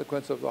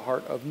consequence of the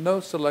heart of no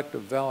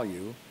selective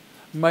value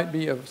might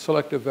be of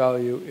selective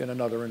value in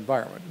another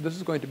environment. This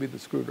is going to be the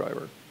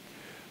screwdriver.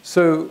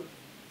 So,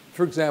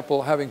 for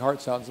example, having heart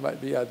sounds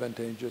might be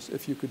advantageous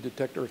if you could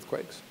detect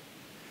earthquakes.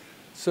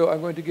 So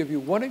I'm going to give you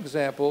one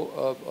example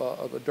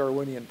of a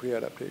Darwinian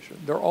pre-adaptation.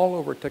 They're all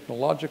over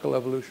technological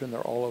evolution.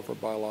 They're all over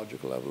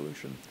biological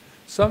evolution.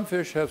 Some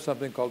fish have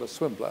something called a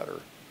swim bladder.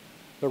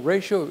 The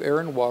ratio of air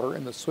and water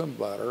in the swim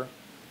bladder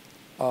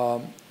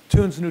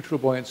tunes neutral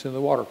buoyancy in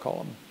the water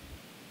column.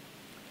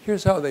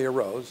 Here's how they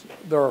arose.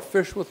 There are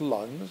fish with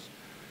lungs.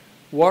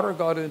 Water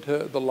got into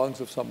the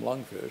lungs of some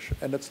lungfish,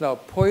 and it's now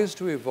poised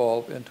to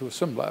evolve into a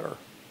swim bladder.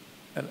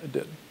 And it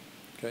did.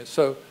 Okay,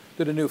 so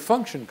did a new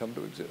function come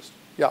to exist?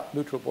 Yeah,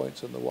 neutral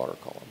buoyancy in the water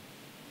column.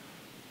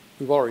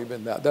 We've already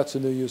been that. That's a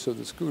new use of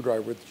the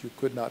screwdriver that you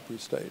could not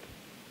restate.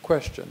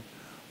 Question.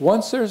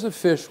 Once there's a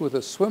fish with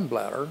a swim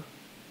bladder,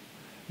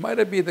 might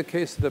it be the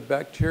case that a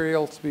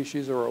bacterial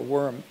species or a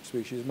worm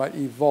species might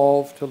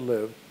evolve to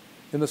live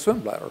in the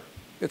swim bladder?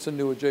 It's a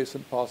new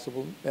adjacent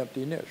possible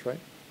empty niche, right?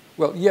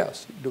 Well,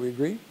 yes. Do we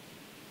agree?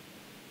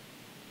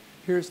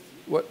 Here's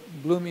what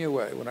blew me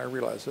away when I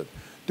realized it.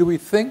 Do we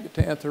think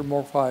to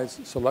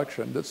anthropomorphize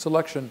selection that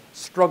selection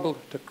struggled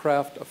to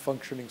craft a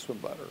functioning swim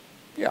bladder?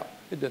 Yeah,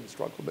 it didn't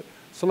struggle, but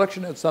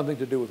selection had something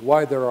to do with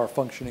why there are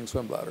functioning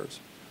swim bladders.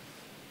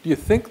 Do you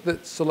think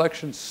that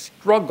selection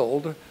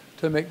struggled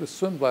to make the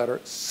swim bladder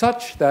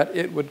such that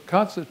it would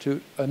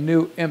constitute a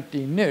new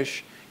empty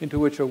niche into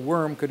which a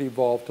worm could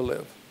evolve to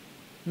live?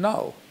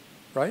 No,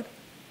 right?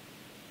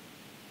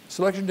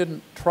 Selection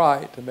didn't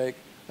try to make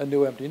a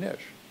new empty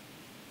niche.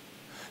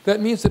 That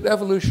means that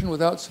evolution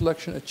without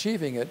selection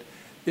achieving it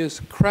is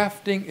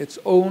crafting its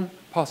own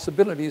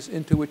possibilities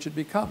into which it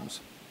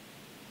becomes.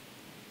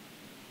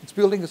 It's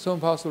building its own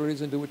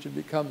possibilities into which it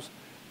becomes,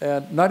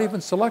 and not even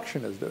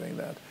selection is doing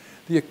that.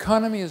 The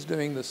economy is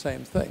doing the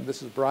same thing.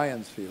 This is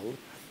Brian's field,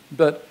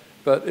 but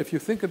if you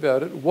think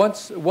about it,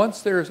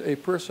 once there's a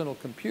personal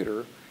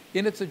computer,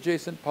 in its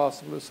adjacent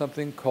possible is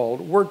something called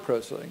word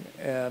processing,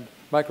 and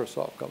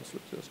Microsoft comes to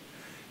exist.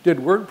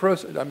 Did word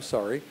processing, I'm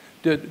sorry,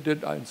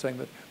 I'm saying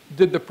that,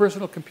 did the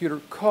personal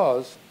computer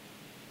cause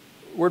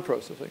word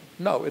processing.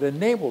 No, it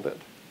enabled it,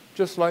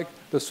 just like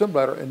the swim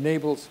bladder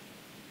enables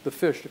the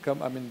fish to come,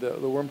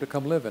 the worm to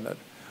come live in it.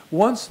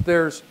 Once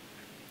there's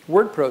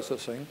word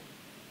processing,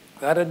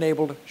 that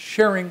enabled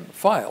sharing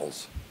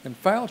files, and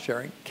file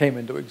sharing came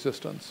into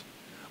existence.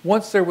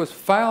 Once there was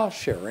file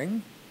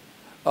sharing,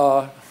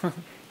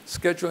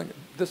 scheduling,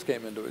 this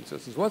came into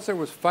existence. Once there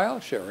was file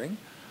sharing,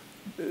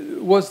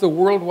 was the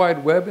World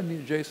Wide Web in the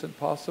adjacent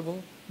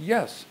possible?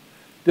 Yes.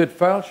 Did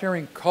file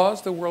sharing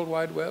cause the World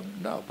Wide Web?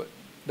 No, but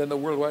then the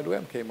World Wide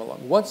Web came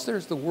along. Once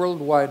there's the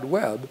World Wide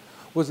Web,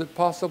 was it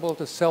possible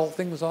to sell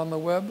things on the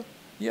web?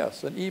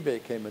 Yes, and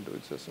eBay came into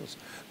existence.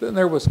 Then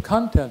there was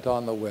content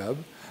on the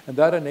web, and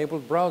that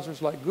enabled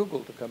browsers like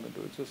Google to come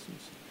into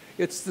existence.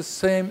 It's the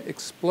same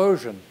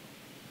explosion.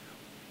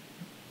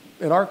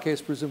 In our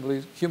case,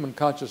 presumably, human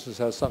consciousness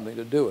has something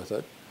to do with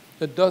it.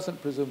 It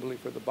doesn't, presumably,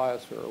 for the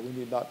biosphere. We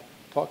need not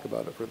talk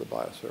about it for the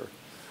biosphere.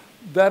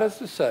 That is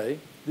to say,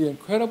 the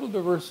incredible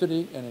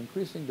diversity and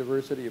increasing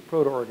diversity of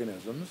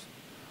proto-organisms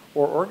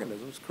or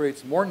organisms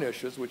creates more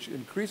niches, which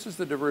increases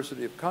the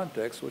diversity of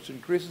contexts, which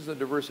increases the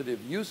diversity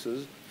of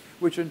uses,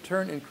 which in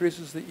turn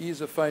increases the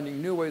ease of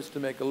finding new ways to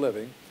make a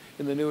living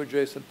in the new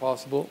adjacent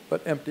possible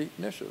but empty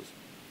niches.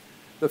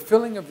 The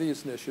filling of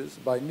these niches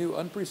by new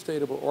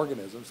unprestatable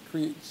organisms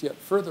creates yet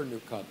further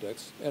new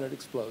contexts, and it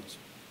explodes.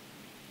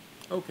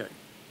 Okay,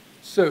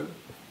 so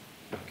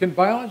can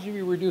biology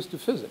be reduced to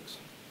physics?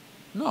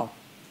 No.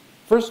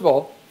 First of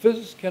all,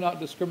 physics cannot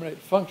discriminate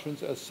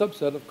functions as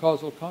subset of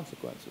causal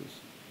consequences.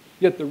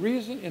 Yet the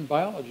reason in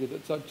biology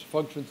that such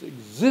functions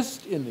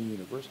exist in the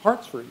universe,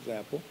 hearts for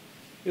example,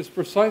 is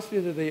precisely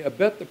that they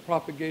abet the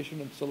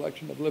propagation and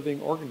selection of living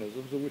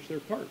organisms of which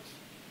they're parts.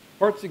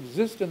 Parts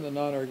exist in the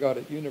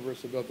non-ergodic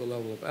universe above the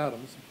level of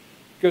atoms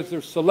because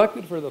they're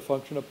selected for the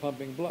function of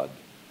pumping blood.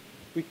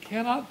 We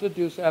cannot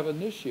deduce ab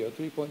initio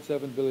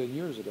 3.7 billion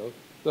years ago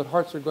that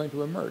hearts are going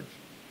to emerge.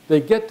 They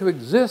get to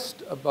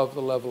exist above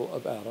the level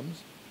of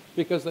atoms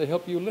because they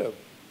help you live.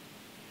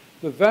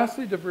 The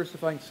vastly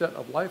diversifying set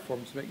of life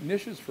forms make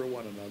niches for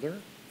one another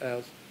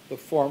as the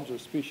forms or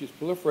species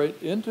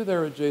proliferate into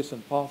their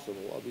adjacent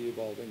possible of the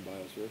evolving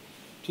biosphere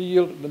to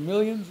yield the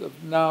millions of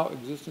now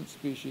existent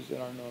species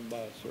in our known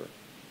biosphere,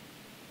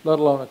 let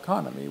alone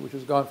economy, which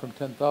has gone from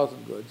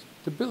 10,000 goods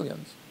to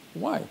billions.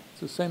 Why?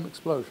 It's the same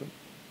explosion.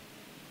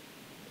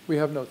 We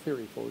have no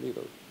theory for it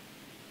either.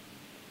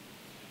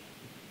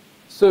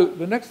 So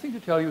the next thing to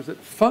tell you is that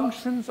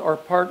functions are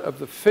part of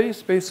the phase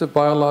space of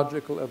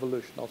biological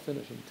evolution. I'll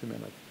finish in 2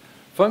 minutes.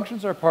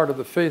 Functions are part of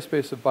the phase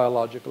space of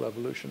biological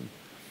evolution.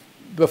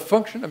 The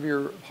function of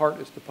your heart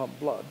is to pump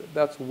blood.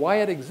 That's why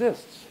it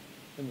exists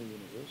in the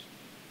universe.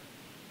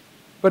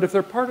 But if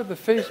they're part of the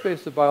phase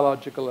space of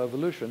biological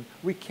evolution,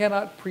 we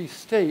cannot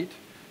pre-state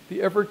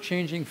the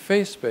ever-changing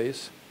phase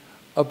space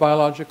of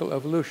biological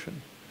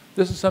evolution.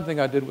 This is something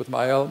I did with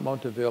Maël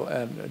Monteville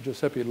and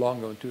Giuseppe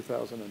Longo in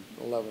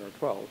 2011 or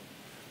 12.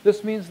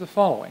 This means the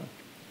following.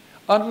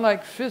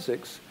 Unlike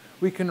physics,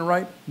 we can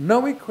write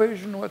no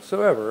equation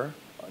whatsoever,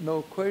 no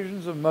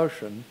equations of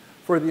motion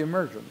for the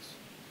emergence.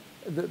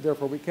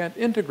 Therefore, we can't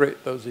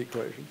integrate those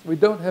equations. We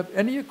don't have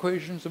any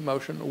equations of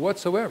motion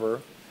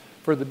whatsoever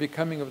for the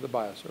becoming of the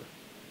biosphere.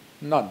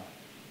 None.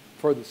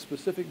 For the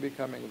specific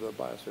becoming of the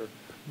biosphere.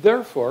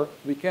 Therefore,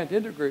 we can't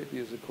integrate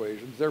these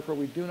equations. Therefore,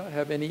 we do not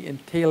have any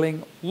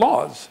entailing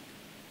laws.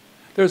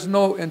 There's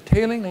no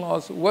entailing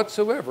laws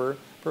whatsoever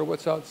for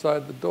what's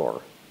outside the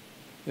door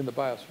in the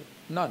biosphere.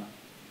 None.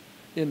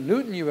 In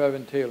Newton, you have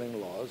entailing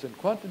laws. In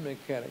quantum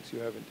mechanics, you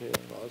have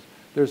entailing laws.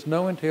 There's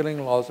no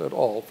entailing laws at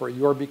all for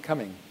your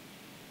becoming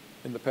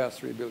in the past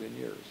 3 billion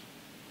years.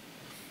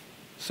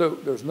 So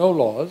there's no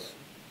laws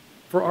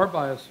for our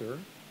biosphere.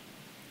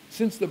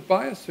 Since the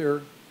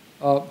biosphere,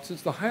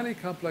 since the highly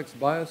complex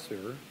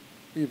biosphere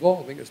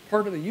evolving as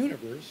part of the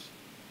universe,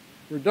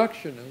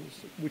 reduction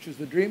is, which is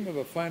the dream of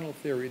a final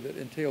theory that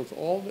entails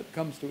all that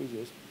comes to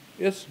exist,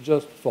 it's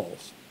just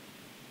false.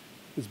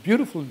 It's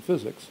beautiful in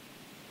physics.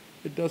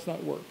 It does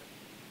not work.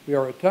 We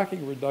are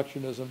attacking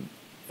reductionism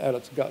at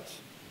its guts.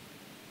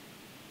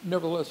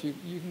 Nevertheless, you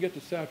can get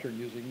to Saturn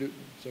using Newton.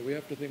 So we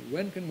have to think,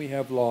 when can we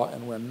have law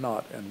and when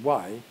not, and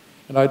why?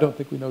 And I don't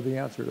think we know the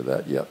answer to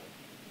that yet.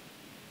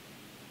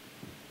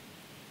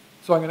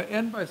 So I'm going to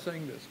end by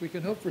saying this. We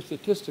can hope for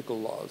statistical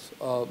laws.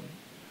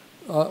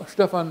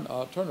 Stefan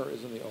Turner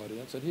is in the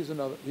audience, and he's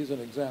an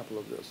example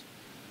of this.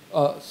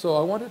 So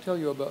I want to tell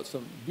you about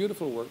some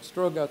beautiful work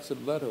Strogatz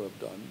and Leto have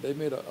done. They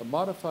made a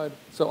modified,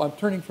 so I'm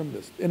turning from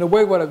this. In a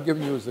way, what I've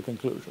given you is the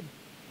conclusion.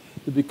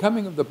 The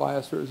becoming of the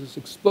biosphere is this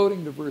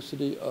exploding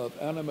diversity of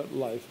animate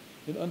life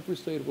in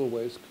unforeseeable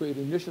ways,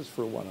 creating niches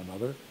for one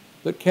another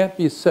that can't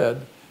be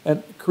said,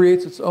 and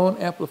creates its own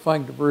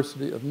amplifying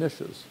diversity of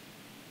niches.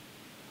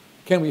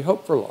 Can we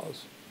hope for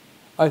laws?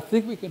 I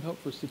think we can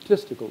hope for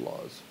statistical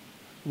laws.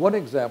 One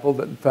example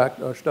that, in fact,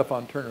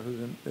 Stefan Turner,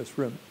 who's in this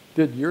room,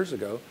 did years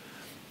ago,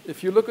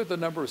 if you look at the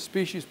number of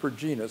species per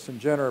genus and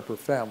genera per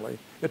family,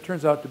 it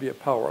turns out to be a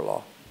power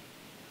law.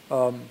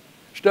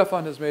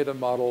 Stefan has made a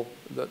model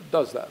that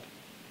does that.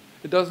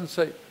 It doesn't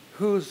say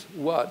who's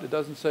what. It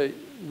doesn't say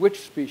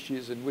which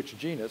species in which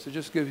genus. It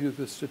just gives you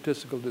the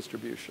statistical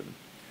distribution.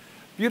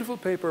 Beautiful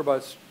paper by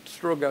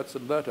Strogatz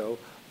and Leto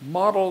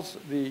models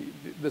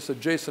this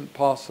adjacent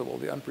possible,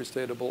 the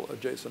unprestatable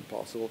adjacent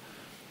possible.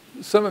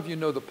 Some of you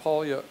know the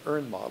Polya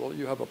urn model.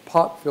 You have a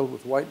pot filled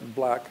with white and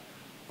black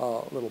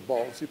little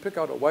balls. You pick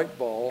out a white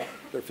ball,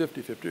 they're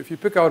 50-50. If you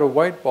pick out a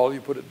white ball, you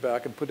put it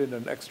back and put in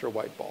an extra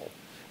white ball.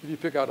 If you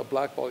pick out a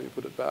black ball, you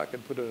put it back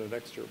and put in an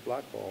extra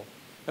black ball.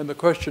 And the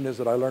question is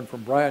that I learned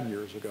from Brian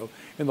years ago,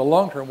 in the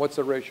long term, what's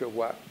the ratio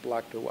of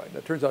black to white? And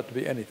it turns out to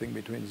be anything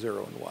between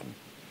 0 and 1.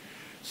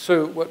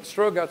 So what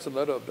Strogatz and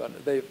Leto have done,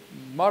 they've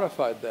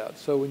modified that.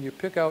 So when you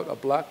pick out a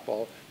black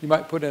ball, you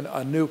might put in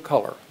a new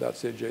color.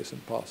 That's the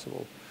adjacent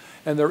possible.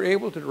 And they're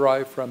able to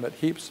derive from it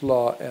Heap's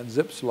law and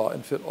Zipf's law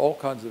and fit all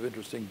kinds of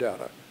interesting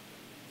data.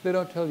 They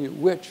don't tell you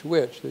which,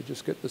 they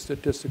just get the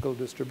statistical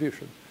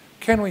distribution.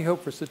 Can we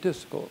hope for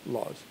statistical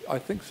laws? I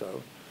think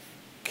so.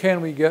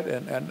 Can we get,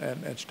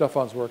 and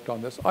Stefan's worked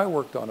on this, I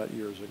worked on it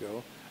years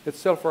ago, it's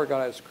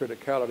self-organized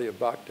criticality of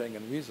Bakhtin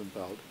and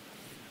Wiesenfeld.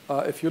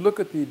 If you look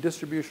at the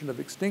distribution of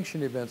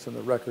extinction events in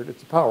the record,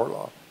 it's a power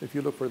law. If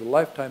you look for the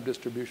lifetime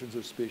distributions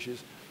of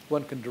species,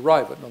 one can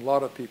derive it, and a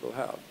lot of people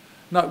have.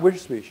 Not which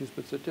species,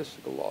 but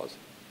statistical laws.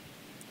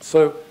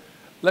 So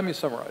let me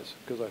summarize,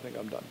 because I think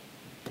I'm done.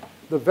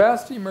 The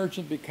vast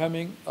emergent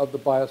becoming of the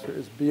biosphere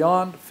is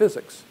beyond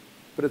physics,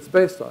 but it's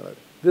based on it.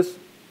 This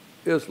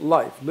is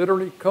life,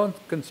 literally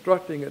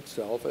constructing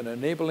itself and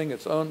enabling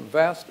its own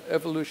vast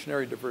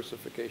evolutionary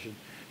diversification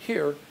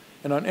here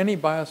and on any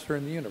biosphere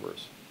in the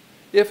universe.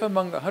 If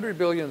among the 100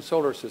 billion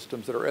solar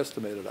systems that are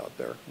estimated out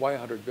there, why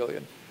 100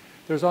 billion?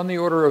 There's on the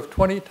order of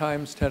 20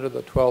 times 10 to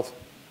the 12th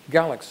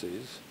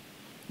galaxies,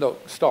 no,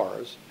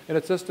 stars, and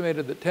it's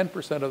estimated that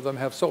 10% of them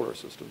have solar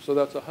systems, so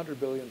that's 100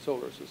 billion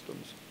solar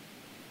systems.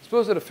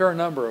 Suppose that a fair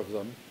number of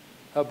them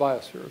have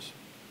biospheres.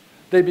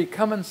 They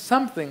become in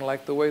something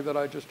like the way that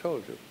I just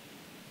told you.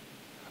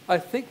 I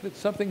think that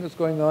something that's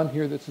going on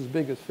here that's as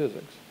big as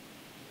physics.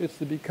 It's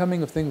the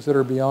becoming of things that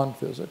are beyond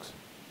physics,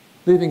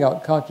 leaving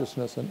out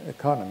consciousness and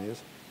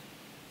economies.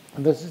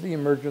 And this is the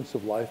emergence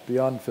of life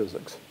beyond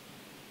physics.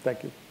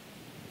 Thank you.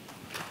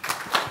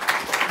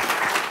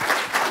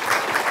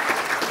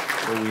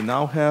 So we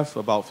now have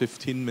about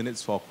 15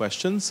 minutes for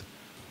questions.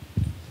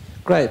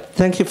 Great.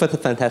 Thank you for the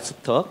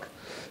fantastic talk.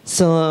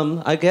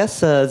 So I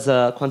guess as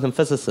a quantum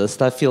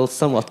physicist, I feel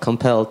somewhat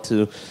compelled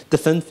to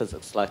defend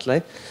physics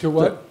slightly. To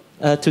what?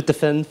 To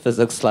defend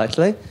physics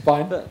slightly.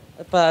 Fine.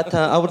 But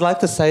I would like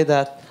to say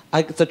that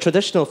the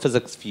traditional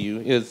physics view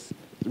is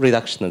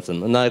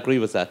reductionism, and I agree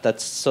with that.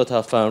 That's sort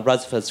of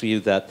Rutherford's view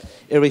that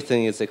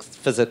everything is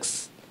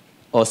physics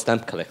or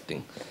stamp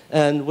collecting.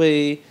 And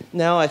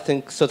now I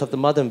think sort of the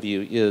modern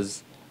view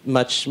is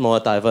much more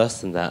diverse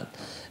than that.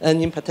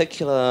 And in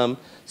particular,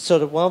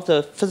 sort of one of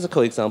the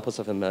physical examples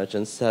of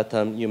emergence that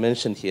you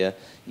mentioned here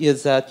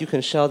is that you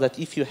can show that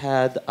if you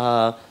had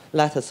a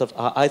lattice of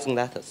Ising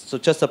lattice, so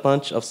just a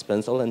bunch of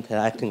spins all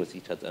interacting with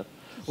each other,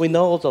 we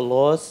know all the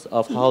laws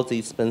of how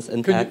these spins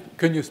interact.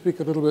 Can you speak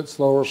a little bit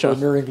slower Sure. for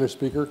a mere English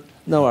speaker?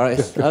 No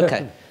worries.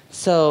 Okay.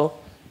 So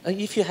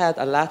if you had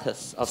a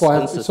lattice of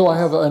spin systems. So I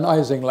have an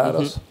Ising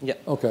lattice. Mm-hmm. Yeah.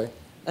 Okay.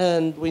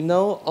 And we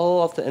know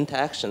all of the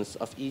interactions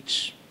of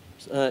each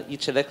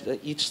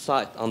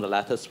site on the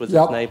lattice with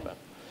its neighbor.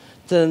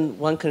 Then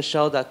one can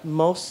show that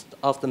most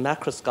of the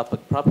macroscopic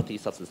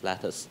properties of this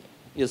lattice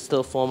is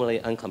still formally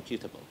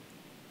uncomputable.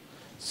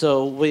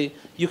 So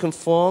you can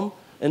form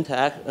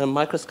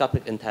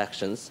microscopic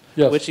interactions,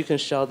 which you can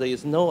show there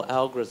is no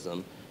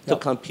algorithm to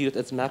compute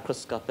its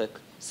macroscopic,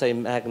 say,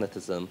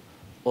 magnetism,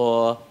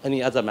 or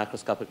any other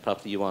macroscopic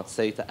property you want,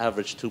 say the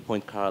average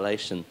two-point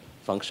correlation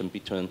function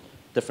between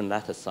different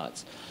lattice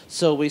sites.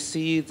 So we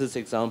see this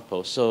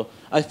example. So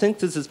I think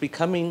this is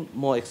becoming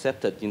more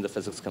accepted in the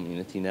physics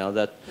community now,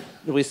 that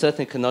we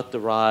certainly cannot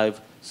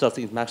derive sort of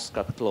these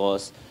macroscopic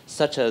laws,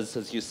 such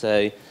as you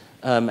say,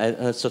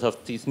 sort of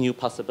these new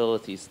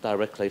possibilities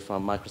directly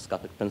from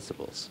microscopic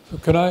principles. So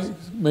can I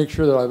make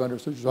sure that I've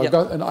understood you? So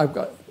I've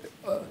got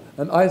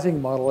an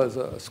Ising model as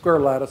a square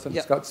lattice, and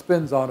it's got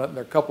spins on it, and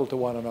they're coupled to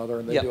one another,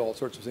 and they do all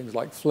sorts of things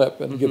like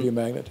flip and give you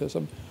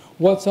magnetism.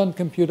 What's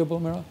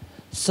uncomputable, Mira?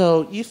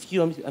 So if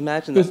you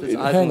imagine that this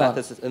Ising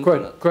lattice is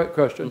infinite. Correct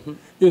question.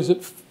 Is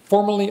it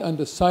formally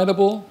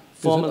undecidable?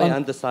 Formally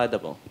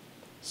undecidable.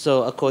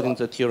 So according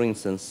to the Turing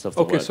sense of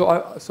the word.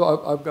 Okay,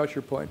 so I've got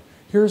your point.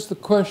 Here's the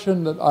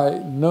question that I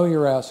know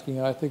you're asking,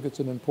 and I think it's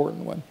an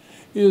important one.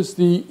 Is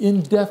the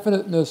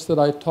indefiniteness that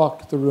I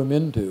talked the room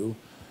into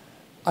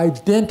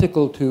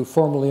identical to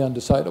formally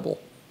undecidable?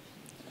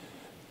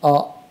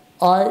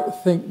 I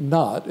think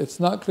not.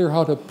 It's not clear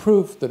how to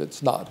prove that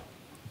it's not.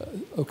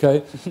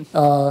 Okay?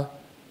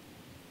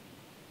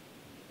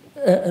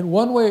 And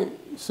one way,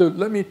 so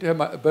let me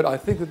have but I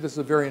think that this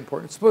is very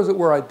important. Suppose it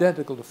were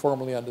identical to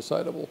formally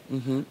undecidable.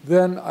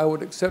 Then I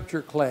would accept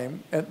your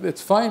claim, and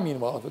it's fine,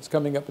 meanwhile, if it's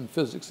coming up in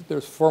physics, that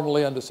there's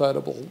formally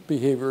undecidable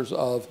behaviors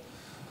of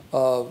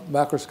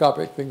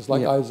macroscopic things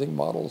like Ising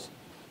models.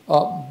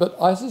 But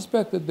I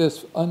suspect that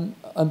this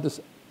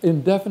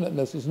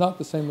indefiniteness is not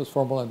the same as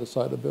formal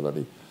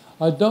undecidability.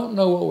 I don't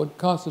know what would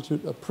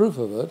constitute a proof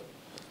of it.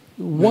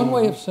 One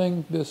way of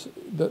saying this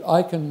that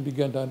I can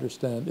begin to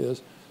understand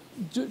is,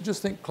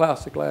 just think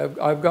classically.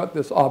 I've got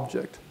this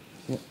object.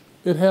 Yeah.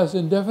 It has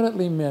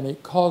indefinitely many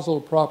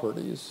causal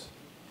properties,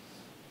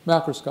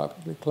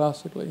 macroscopically,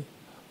 classically.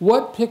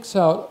 What picks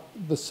out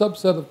the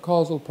subset of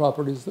causal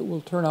properties that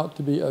will turn out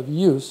to be of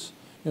use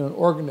in an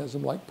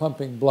organism like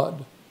pumping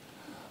blood?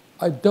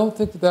 I don't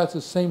think that that's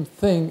the same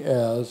thing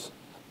as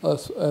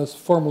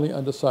formally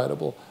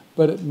undecidable,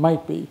 but it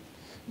might be.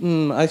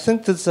 I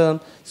think there's,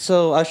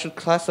 so I should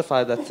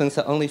classify that things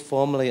are only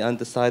formally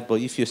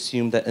undecidable if you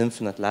assume the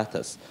infinite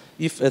lattice.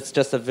 If it's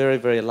just a very,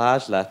 very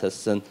large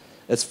lattice, then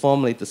it's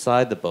formally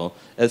decidable.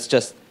 It's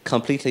just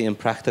completely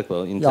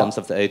impractical in terms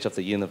of the age of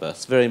the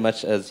universe. Very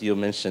much as you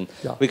mentioned,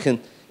 we can,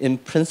 in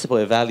principle,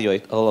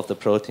 evaluate all of the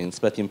proteins,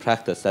 but in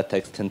practice, that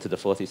takes 10 to the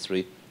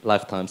 43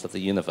 lifetimes of the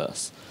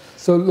universe.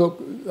 So look,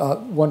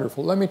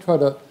 wonderful. Let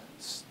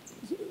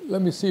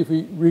me see if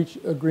we reach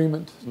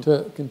agreement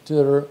to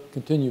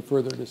continue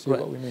further to see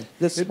what we mean.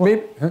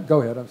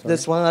 Go ahead, I'm sorry.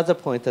 There's one other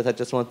point that I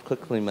just want to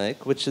quickly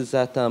make, which is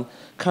that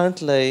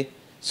currently,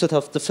 sort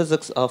of the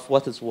physics of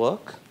what is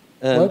work.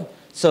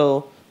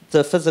 So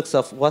the physics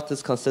of what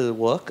is considered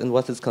work and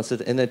what is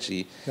considered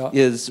energy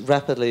is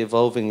rapidly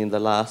evolving in the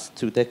last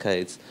 2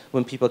 decades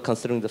when people are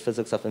considering the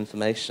physics of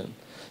information.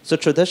 So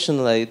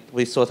traditionally,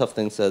 we sort of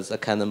think as a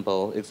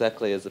cannonball,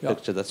 exactly as the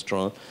picture that's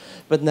drawn.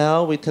 But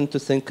now we tend to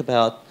think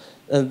about,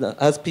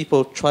 as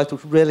people try to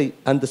really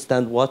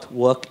understand what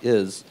work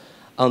is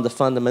on the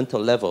fundamental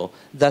level,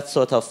 that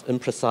sort of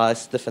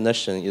imprecise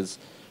definition is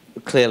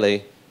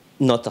clearly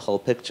not the whole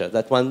picture,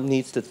 that one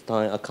needs to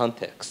define a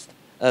context,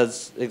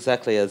 as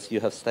exactly as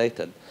you have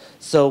stated.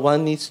 So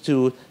one needs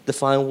to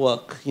define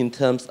work in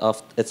terms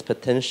of its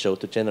potential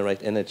to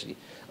generate energy,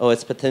 or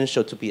its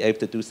potential to be able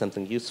to do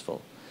something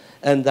useful.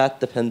 And that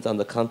depends on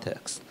the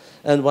context.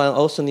 And one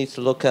also needs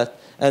to look at,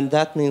 and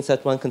that means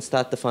that one can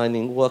start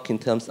defining work in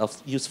terms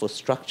of useful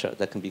structure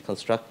that can be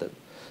constructed.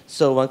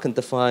 So one can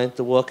define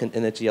the work and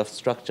energy of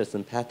structures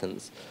and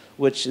patterns,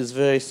 which is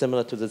very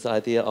similar to this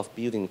idea of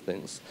building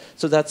things.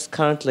 So that's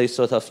currently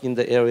sort of in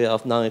the area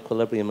of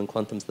non-equilibrium and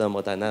quantum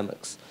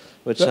thermodynamics,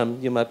 which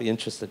you might be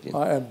interested in.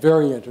 I am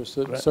very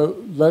interested. Great. So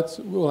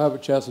we'll have a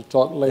chance to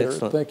talk later.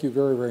 Excellent. Thank you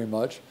very, very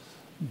much.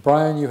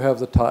 Brian, you have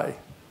the tie.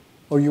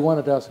 Oh, you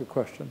wanted to ask a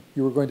question.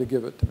 You were going to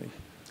give it to me.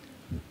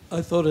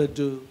 I thought I'd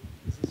do.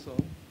 Is this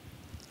on?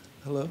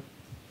 Hello?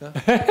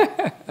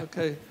 Yeah?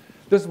 Okay.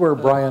 This is where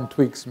Brian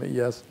tweaks me,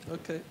 yes.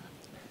 Okay.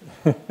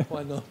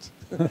 Why not?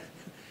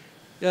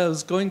 Yeah, I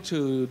was going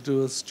to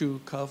do a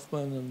Stuart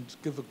Kauffman and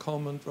give a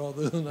comment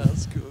rather than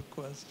ask you a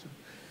question.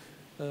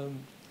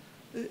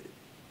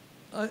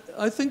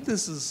 I think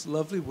this is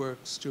lovely work,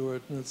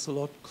 Stuart, and it's a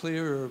lot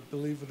clearer,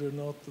 believe it or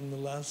not, than the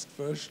last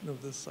version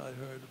of this I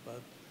heard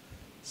about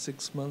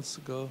 6 months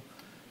ago.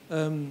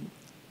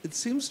 It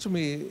seems to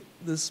me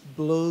this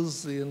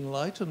blows the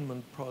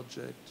Enlightenment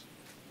project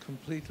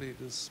completely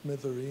to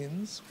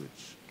smithereens,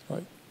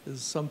 which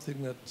is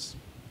something that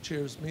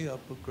cheers me up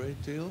a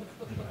great deal.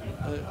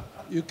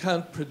 You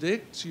can't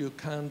predict, you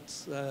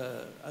can't,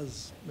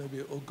 as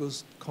maybe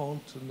Auguste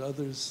Comte and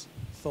others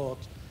thought,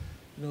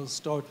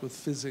 start with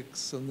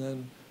physics and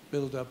then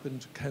build up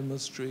into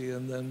chemistry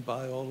and then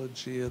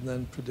biology and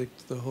then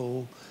predict the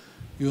whole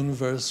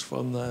universe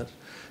from that.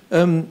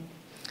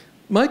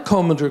 My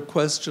comment or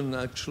question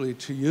actually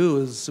to you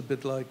is a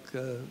bit like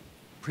a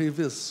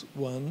previous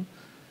one.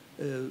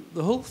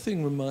 The whole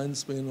thing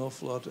reminds me an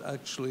awful lot,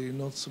 actually,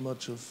 not so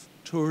much of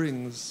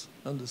Turing's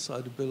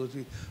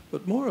undecidability,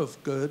 but more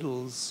of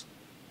Gödel's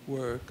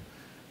work.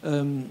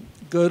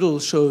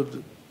 Gödel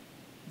showed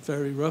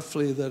very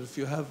roughly that if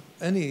you have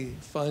any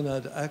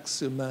finite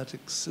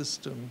axiomatic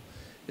system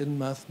in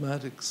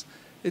mathematics,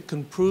 it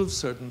can prove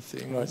certain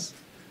things.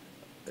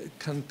 Right. It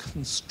can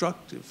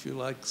construct, if you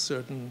like,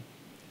 certain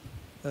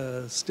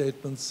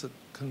statements that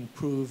can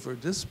prove or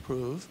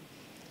disprove.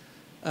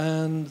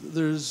 And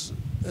there's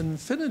an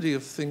infinity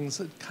of things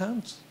that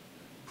can't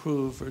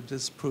prove or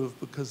disprove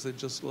because they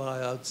just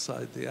lie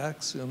outside the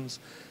axioms.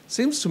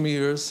 Seems to me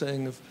you're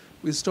saying if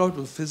we start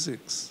with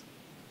physics,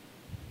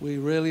 we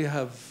really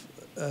have,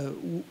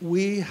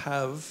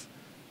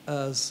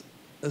 as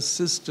a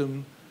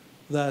system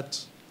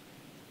that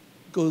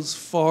goes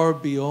far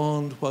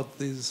beyond what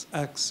these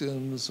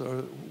axioms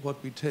or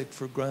what we take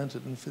for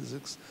granted in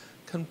physics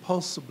can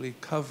possibly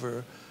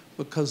cover,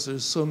 because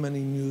there's so many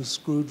new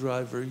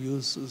screwdriver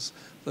uses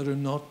that are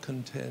not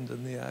contained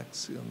in the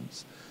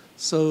axioms.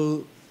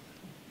 So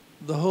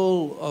the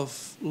whole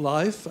of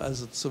life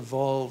as it's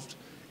evolved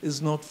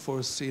is not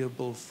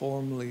foreseeable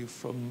formally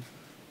from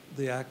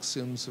the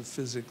axioms of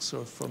physics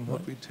or from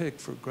what we take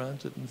for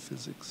granted in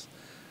physics.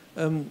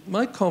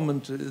 My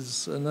comment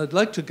is, and I'd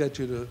like to get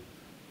you to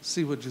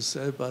see what you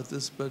say about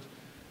this, but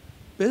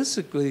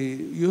basically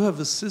you have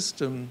a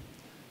system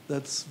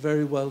that's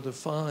very well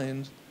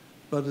defined,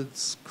 but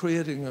it's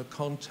creating a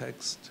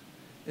context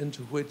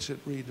into which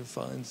it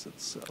redefines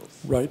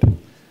itself. Right.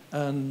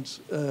 And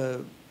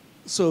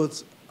so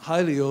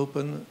highly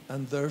open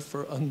and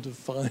therefore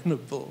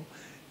undefinable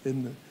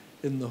in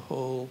the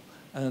whole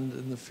and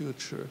in the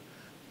future.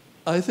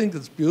 I think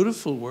it's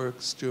beautiful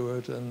work,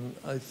 Stuart, and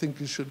I think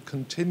you should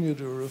continue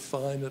to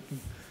refine it and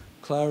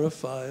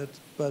clarify it.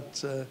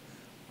 But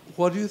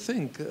what do you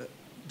think?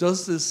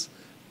 Does this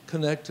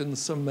connect in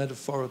some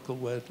metaphorical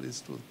way, at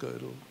least, with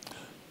Gödel?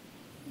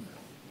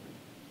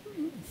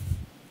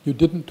 You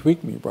didn't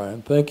tweak me,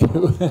 Brian. Thank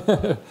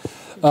you.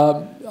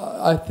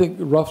 I think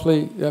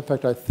roughly, in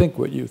fact, I think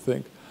what you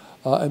think.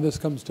 And this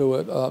comes to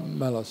what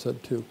Mela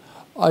said, too.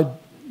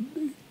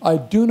 I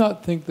do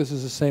not think this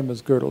is the same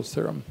as Gödel's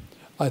theorem.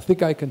 I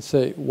think I can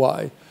say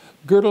why.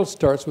 Gödel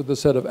starts with a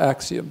set of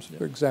axioms.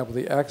 For example,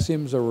 the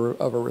axioms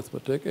of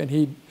arithmetic, and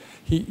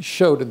he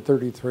showed in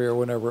 33 or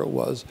whenever it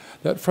was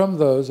that from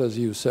those, as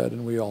you said,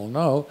 and we all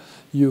know,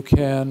 you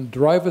can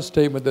derive a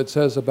statement that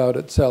says about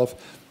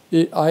itself,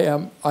 I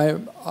am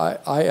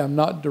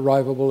not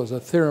derivable as a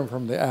theorem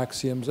from the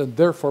axioms, and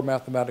therefore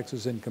mathematics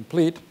is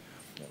incomplete,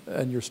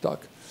 and you're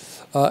stuck.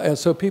 And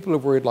so people are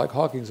worried, like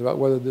Hawking's, about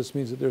whether this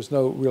means that there's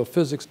no real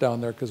physics down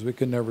there because we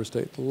can never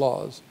state the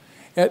laws.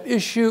 At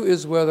issue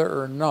is whether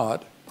or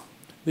not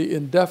the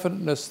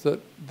indefiniteness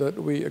that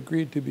we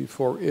agreed to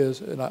before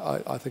is, and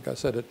I think I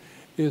said it,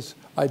 is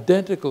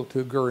identical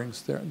to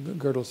Gödel's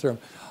theorem.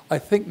 I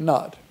think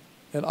not,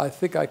 and I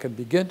think I can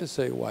begin to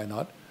say why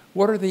not.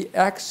 What are the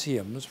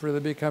axioms for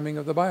the becoming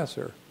of the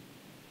biosphere?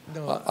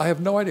 No, I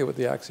have no idea what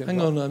the axioms are.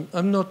 Hang on,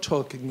 I'm not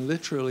talking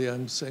literally,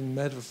 I'm saying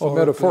metaphorically. Oh,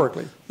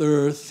 metaphorically.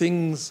 There are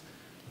things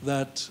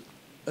that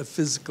a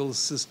physical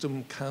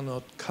system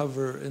cannot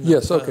cover in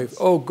Yes, advance. okay.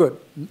 Oh, good.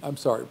 I'm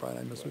sorry, Brian,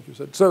 I missed what you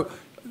said. So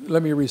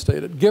let me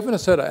restate it. Given a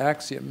set of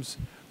axioms,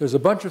 there's a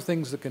bunch of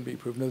things that can be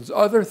proven. There's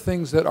other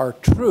things that are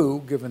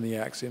true given the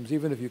axioms,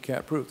 even if you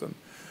can't prove them.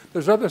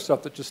 There's other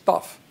stuff that's just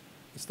stuff.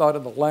 It's not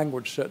in the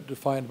language set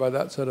defined by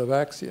that set of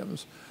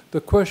axioms. The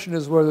question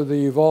is whether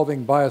the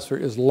evolving biosphere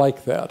is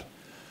like that.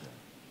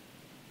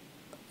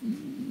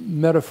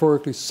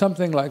 Metaphorically,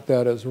 something like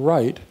that is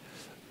right.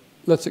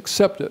 Let's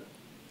accept it.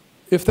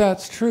 If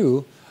that's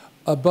true,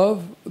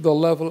 above the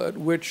level at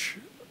which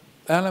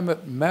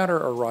animate matter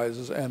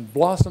arises and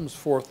blossoms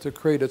forth to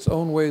create its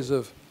own ways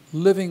of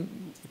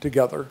living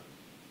together,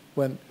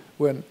 when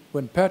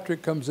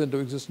Patrick comes into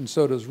existence,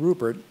 so does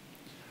Rupert,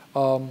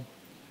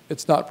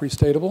 it's not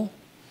prestatable.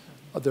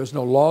 There's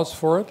no laws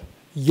for it.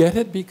 Yet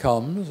it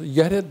becomes,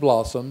 yet it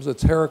blossoms.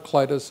 It's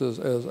Heraclitus,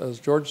 as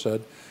George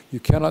said. You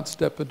cannot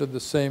step into the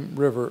same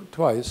river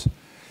twice.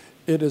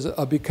 It is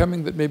a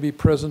becoming that may be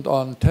present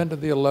on 10 to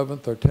the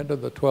 11th or 10 to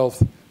the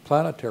 12th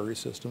planetary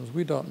systems.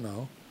 We don't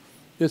know.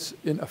 It's,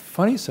 in a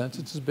funny sense,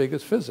 it's as big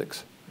as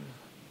physics.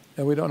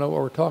 And we don't know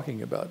what we're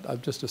talking about.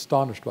 I'm just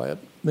astonished by it.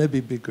 Maybe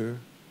bigger.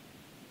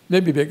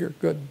 Maybe bigger,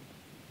 good.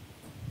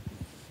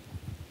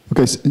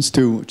 Okay,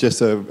 Stu,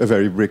 just a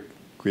very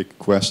quick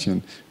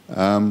question.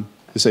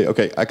 You say,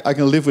 okay, I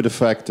can live with the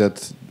fact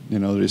that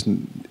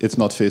it's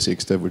not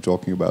physics that we're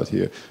talking about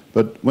here.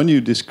 But when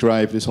you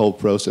describe this whole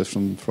process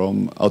from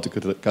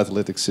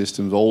autocatalytic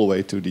systems all the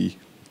way to the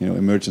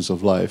emergence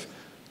of life,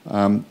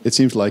 it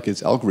seems like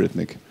it's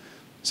algorithmic.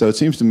 So it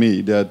seems to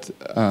me that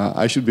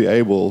I should be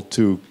able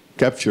to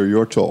capture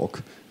your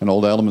talk and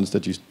all the elements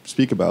that you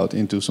speak about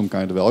into some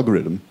kind of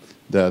algorithm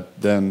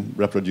that then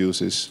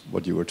reproduces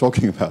what you were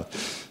talking about.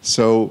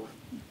 So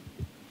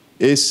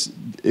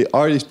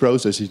are these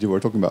processes you were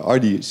talking about, are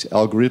these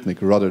algorithmic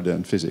rather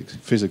than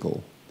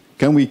physical?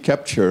 Can we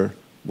capture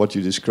what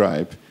you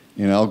describe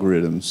in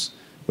algorithms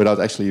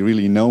without actually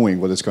really knowing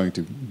what it's going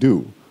to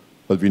do,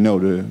 but we know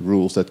the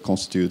rules that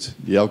constitute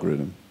the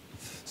algorithm?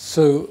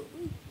 So,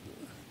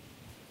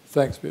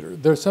 thanks, Peter.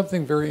 There's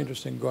something very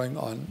interesting going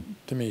on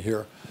to me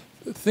here.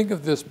 Think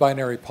of this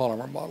binary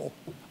polymer model.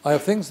 I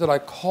have things that I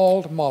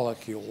called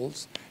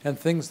molecules, and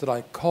things that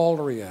I called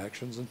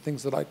reactions, and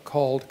things that I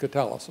called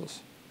catalysis.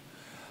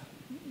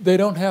 They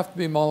don't have to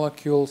be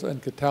molecules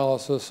and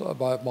catalysis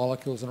by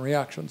molecules and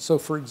reactions. So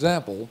for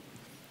example,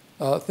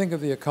 think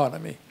of the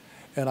economy.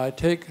 And I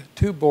take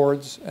two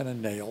boards and a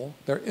nail.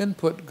 They're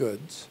input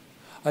goods.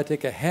 I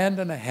take a hand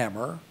and a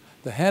hammer.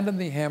 The hand and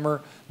the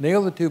hammer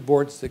nail the two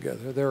boards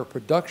together. They're a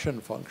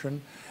production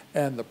function,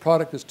 and the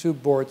product is two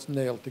boards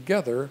nailed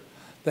together.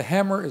 The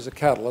hammer is a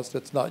catalyst.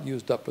 It's not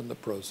used up in the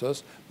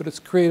process, but it's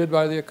created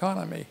by the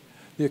economy.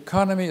 The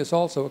economy is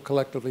also a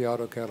collectively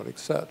autocatalytic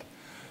set.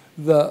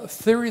 The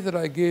theory that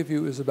I gave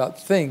you is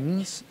about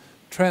things,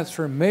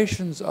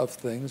 transformations of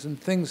things, and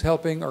things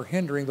helping or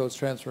hindering those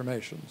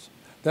transformations.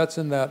 That's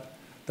in that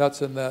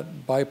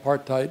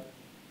bipartite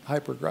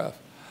hypergraph.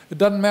 It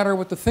doesn't matter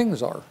what the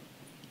things are.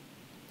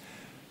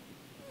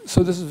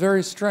 So this is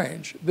very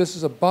strange. This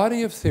is a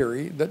body of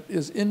theory that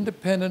is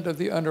independent of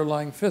the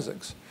underlying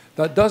physics.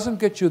 That doesn't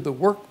get you the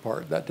work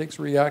part. That takes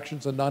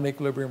reactions and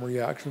non-equilibrium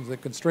reactions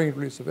and constrained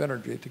release of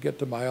energy to get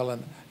to Mael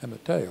and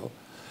Matteo.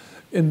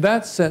 In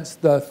that sense,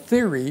 the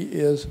theory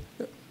is,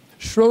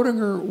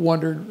 Schrodinger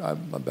wondered,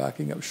 I'm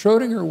backing up,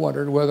 Schrodinger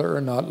wondered whether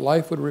or not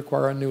life would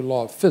require a new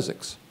law of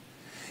physics.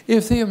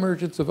 If the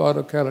emergence of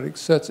autocatalytic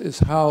sets is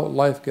how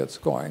life gets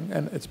going,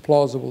 and it's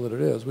plausible that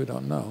it is, we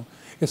don't know,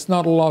 It's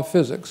not a law of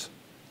physics.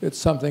 It's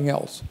something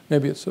else.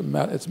 Maybe it's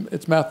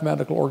it's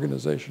mathematical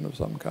organization of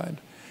some kind.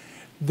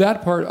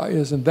 That part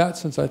is, in that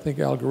sense, I think,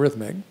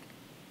 algorithmic.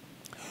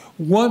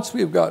 Once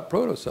we've got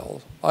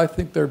protocells, I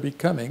think their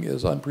becoming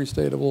is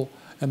unprestatable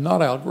and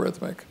not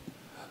algorithmic.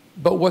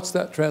 But what's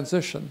that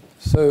transition?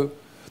 So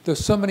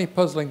there's so many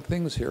puzzling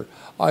things here.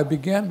 I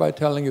began by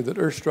telling you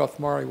that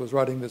Strathmore was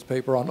writing this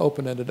paper on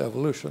open-ended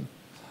evolution.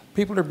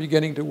 People are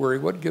beginning to worry,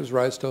 what gives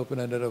rise to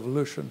open-ended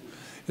evolution?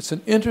 It's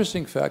an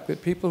interesting fact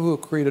that people who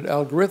have created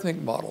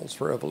algorithmic models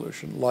for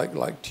evolution,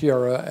 like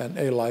Tiara and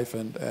A-Life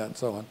and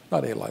so on,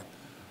 not A-Life,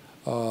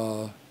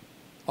 I'll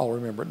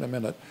remember it in a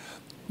minute.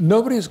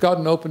 Nobody's got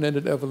an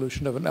open-ended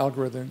evolution of an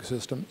algorithmic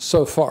system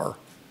so far.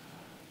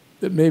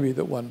 It may be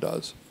that one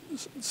does.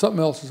 Something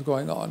else is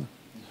going on.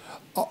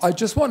 I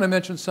just want to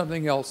mention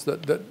something else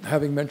that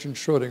having mentioned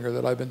Schrodinger,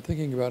 that I've been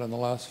thinking about in the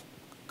last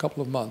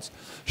couple of months.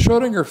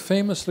 Schrodinger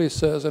famously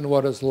says in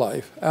What is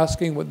Life,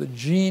 asking what the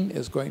gene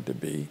is going to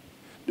be.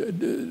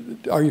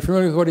 Are you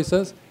familiar with what he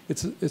says?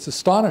 It's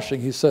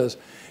astonishing. He says,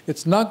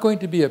 it's not going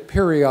to be a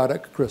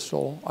periodic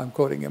crystal, I'm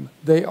quoting him,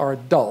 they are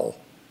dull.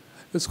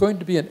 It's going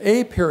to be an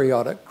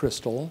aperiodic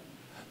crystal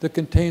that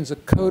contains a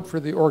code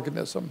for the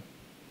organism.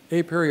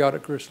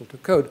 Aperiodic crystal to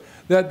code.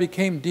 That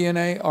became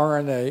DNA,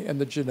 RNA, and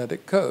the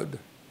genetic code.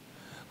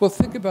 Well,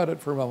 think about it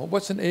for a moment.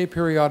 What's an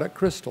aperiodic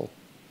crystal?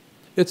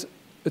 It's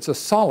a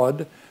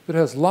solid that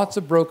has lots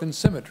of broken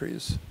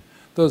symmetries.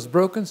 Those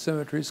broken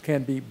symmetries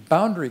can be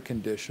boundary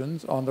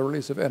conditions on the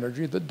release of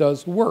energy that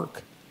does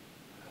work.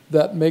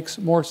 That makes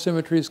more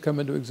symmetries come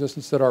into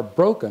existence that are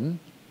broken.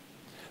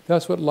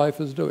 That's what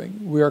life is doing.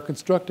 We are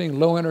constructing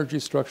low-energy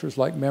structures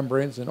like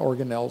membranes and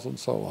organelles and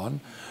so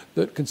on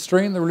that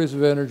constrain the release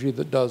of energy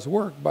that does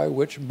work, by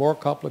which more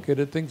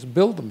complicated things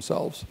build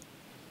themselves.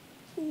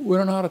 We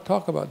don't know how to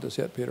talk about this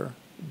yet, Peter,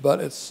 but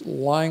it's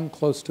lying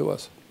close to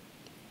us.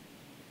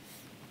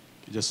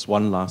 Just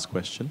one last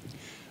question.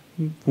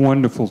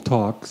 Wonderful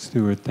talk,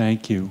 Stuart.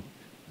 Thank you.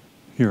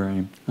 Here I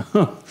am.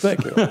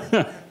 Thank you.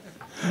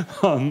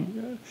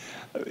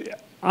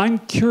 I'm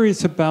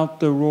curious about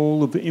the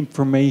role of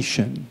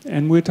information,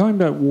 and we're talking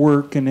about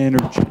work and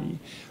energy,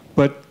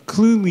 but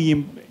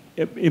clearly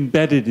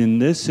embedded in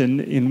this,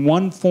 in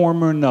one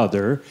form or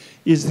another,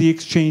 is the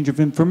exchange of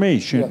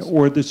information, yes,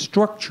 or the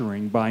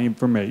structuring by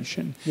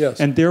information. Yes.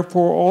 And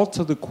therefore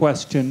also the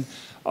question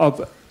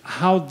of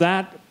how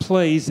that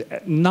plays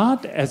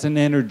not as an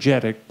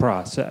energetic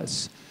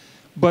process,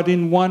 but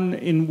in one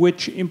in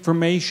which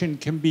information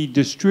can be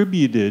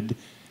distributed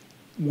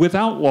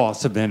without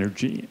loss of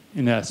energy,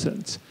 in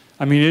essence.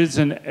 I mean, it is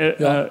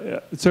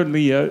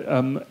certainly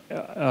an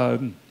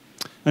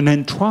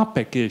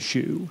entropic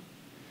issue,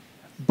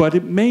 but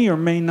it may or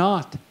may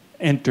not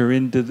enter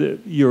into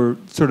your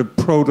sort of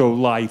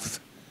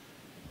proto-life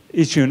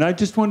issue. And I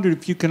just wondered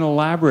if you can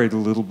elaborate a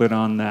little bit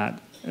on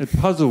that. It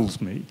puzzles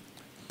me.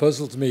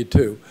 Puzzles me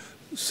too.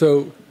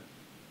 So,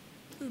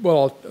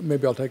 well,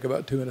 maybe I'll take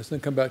about 2 minutes, then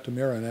come back to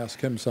Mira and ask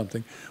him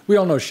something. We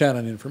all know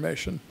Shannon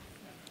information.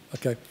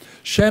 Okay.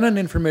 Shannon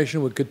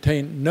information would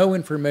contain no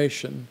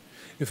information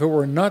if it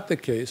were not the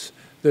case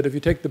that if you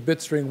take the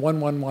bit string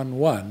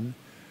 1111,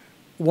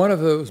 one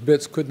of those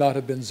bits could not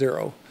have been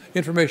 0.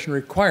 Information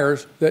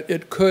requires that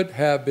it could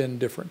have been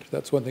different.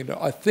 That's one thing.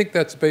 I think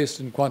that's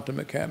based in quantum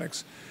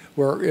mechanics,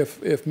 where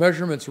if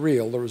measurement's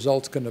real, the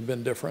results can have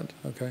been different.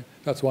 Okay.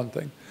 That's one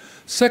thing.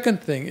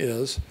 Second thing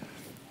is,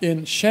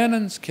 in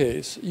Shannon's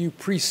case, you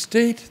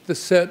prestate the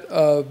set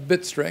of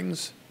bit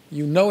strings.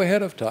 You know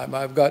ahead of time,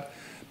 I've got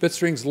bit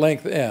strings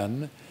length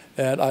n,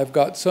 and I've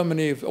got so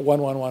many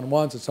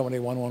 1111s and so many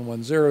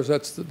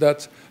 1110s.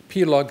 That's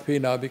p log p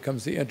now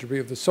becomes the entropy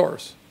of the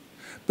source.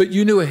 But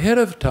you knew ahead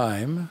of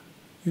time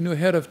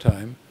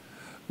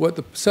what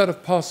the set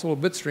of possible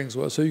bit strings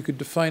was, so you could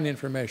define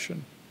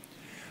information.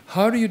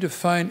 How do you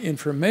define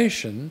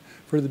information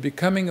for the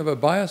becoming of a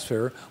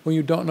biosphere when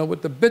you don't know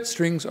what the bit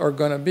strings are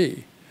going to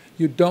be?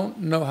 You don't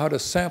know how to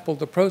sample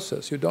the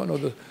process. You don't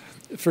know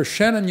for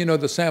Shannon, you know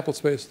the sample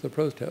space of the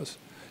process.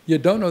 You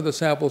don't know the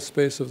sample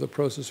space of the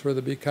process for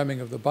the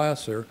becoming of the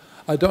biosphere.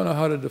 I don't know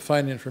how to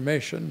define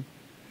information.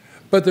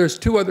 But there's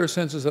 2 other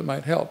senses that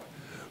might help.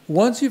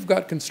 Once you've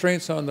got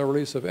constraints on the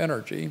release of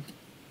energy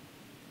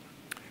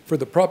for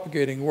the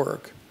propagating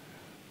work,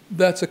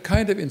 that's a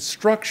kind of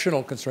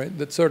instructional constraint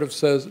that sort of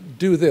says,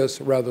 do this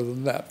rather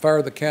than that.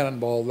 Fire the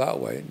cannonball that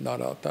way,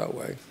 not out that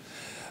way,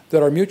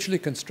 that are mutually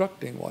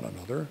constructing one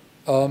another.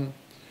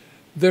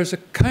 There's a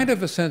kind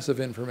of a sense of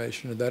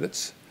information in that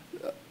it's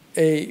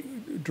a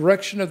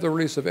direction of the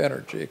release of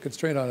energy, a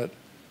constraint on it,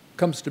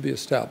 comes to be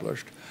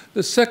established.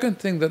 The second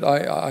thing that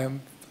I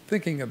am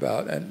thinking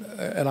about,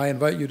 and I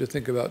invite you to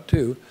think about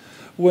too,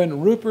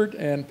 when Rupert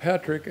and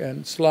Patrick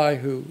and Sly,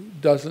 who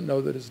doesn't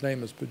know that his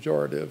name is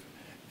pejorative,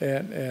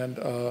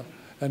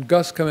 and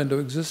Gus come into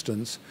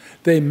existence,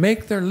 they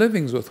make their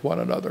livings with one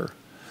another.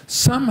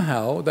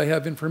 Somehow they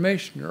have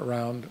information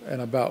around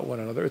and about one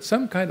another. It's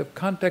some kind of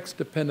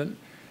context-dependent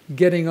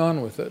getting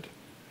on with it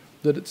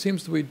that it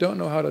seems that we don't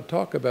know how to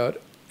talk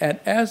about, And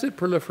as it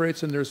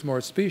proliferates and there's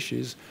more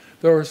species,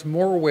 there's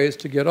more ways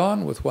to get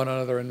on with one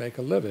another and make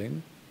a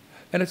living.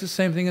 And it's the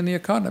same thing in the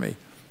economy.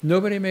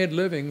 Nobody made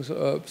livings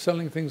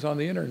selling things on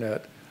the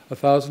internet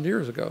 1,000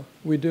 years ago.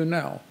 We do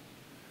now.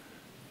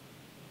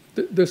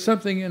 There's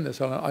something in this.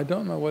 I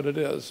don't know what it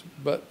is,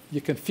 but you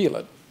can feel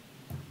it.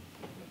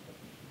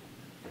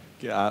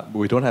 Yeah,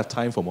 we don't have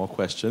time for more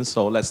questions,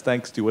 so let's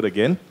thank Stuart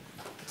again.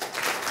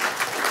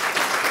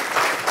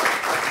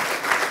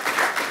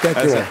 Thank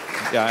you all.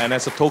 Yeah, and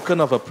as a token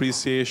of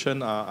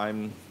appreciation,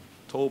 I'm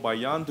told by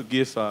Jan to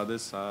give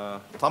this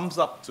thumbs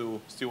up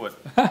to Stuart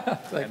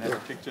and have a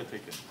picture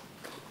taken.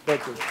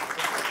 Thank you.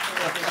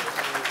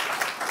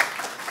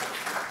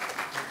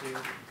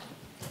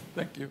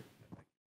 Thank you.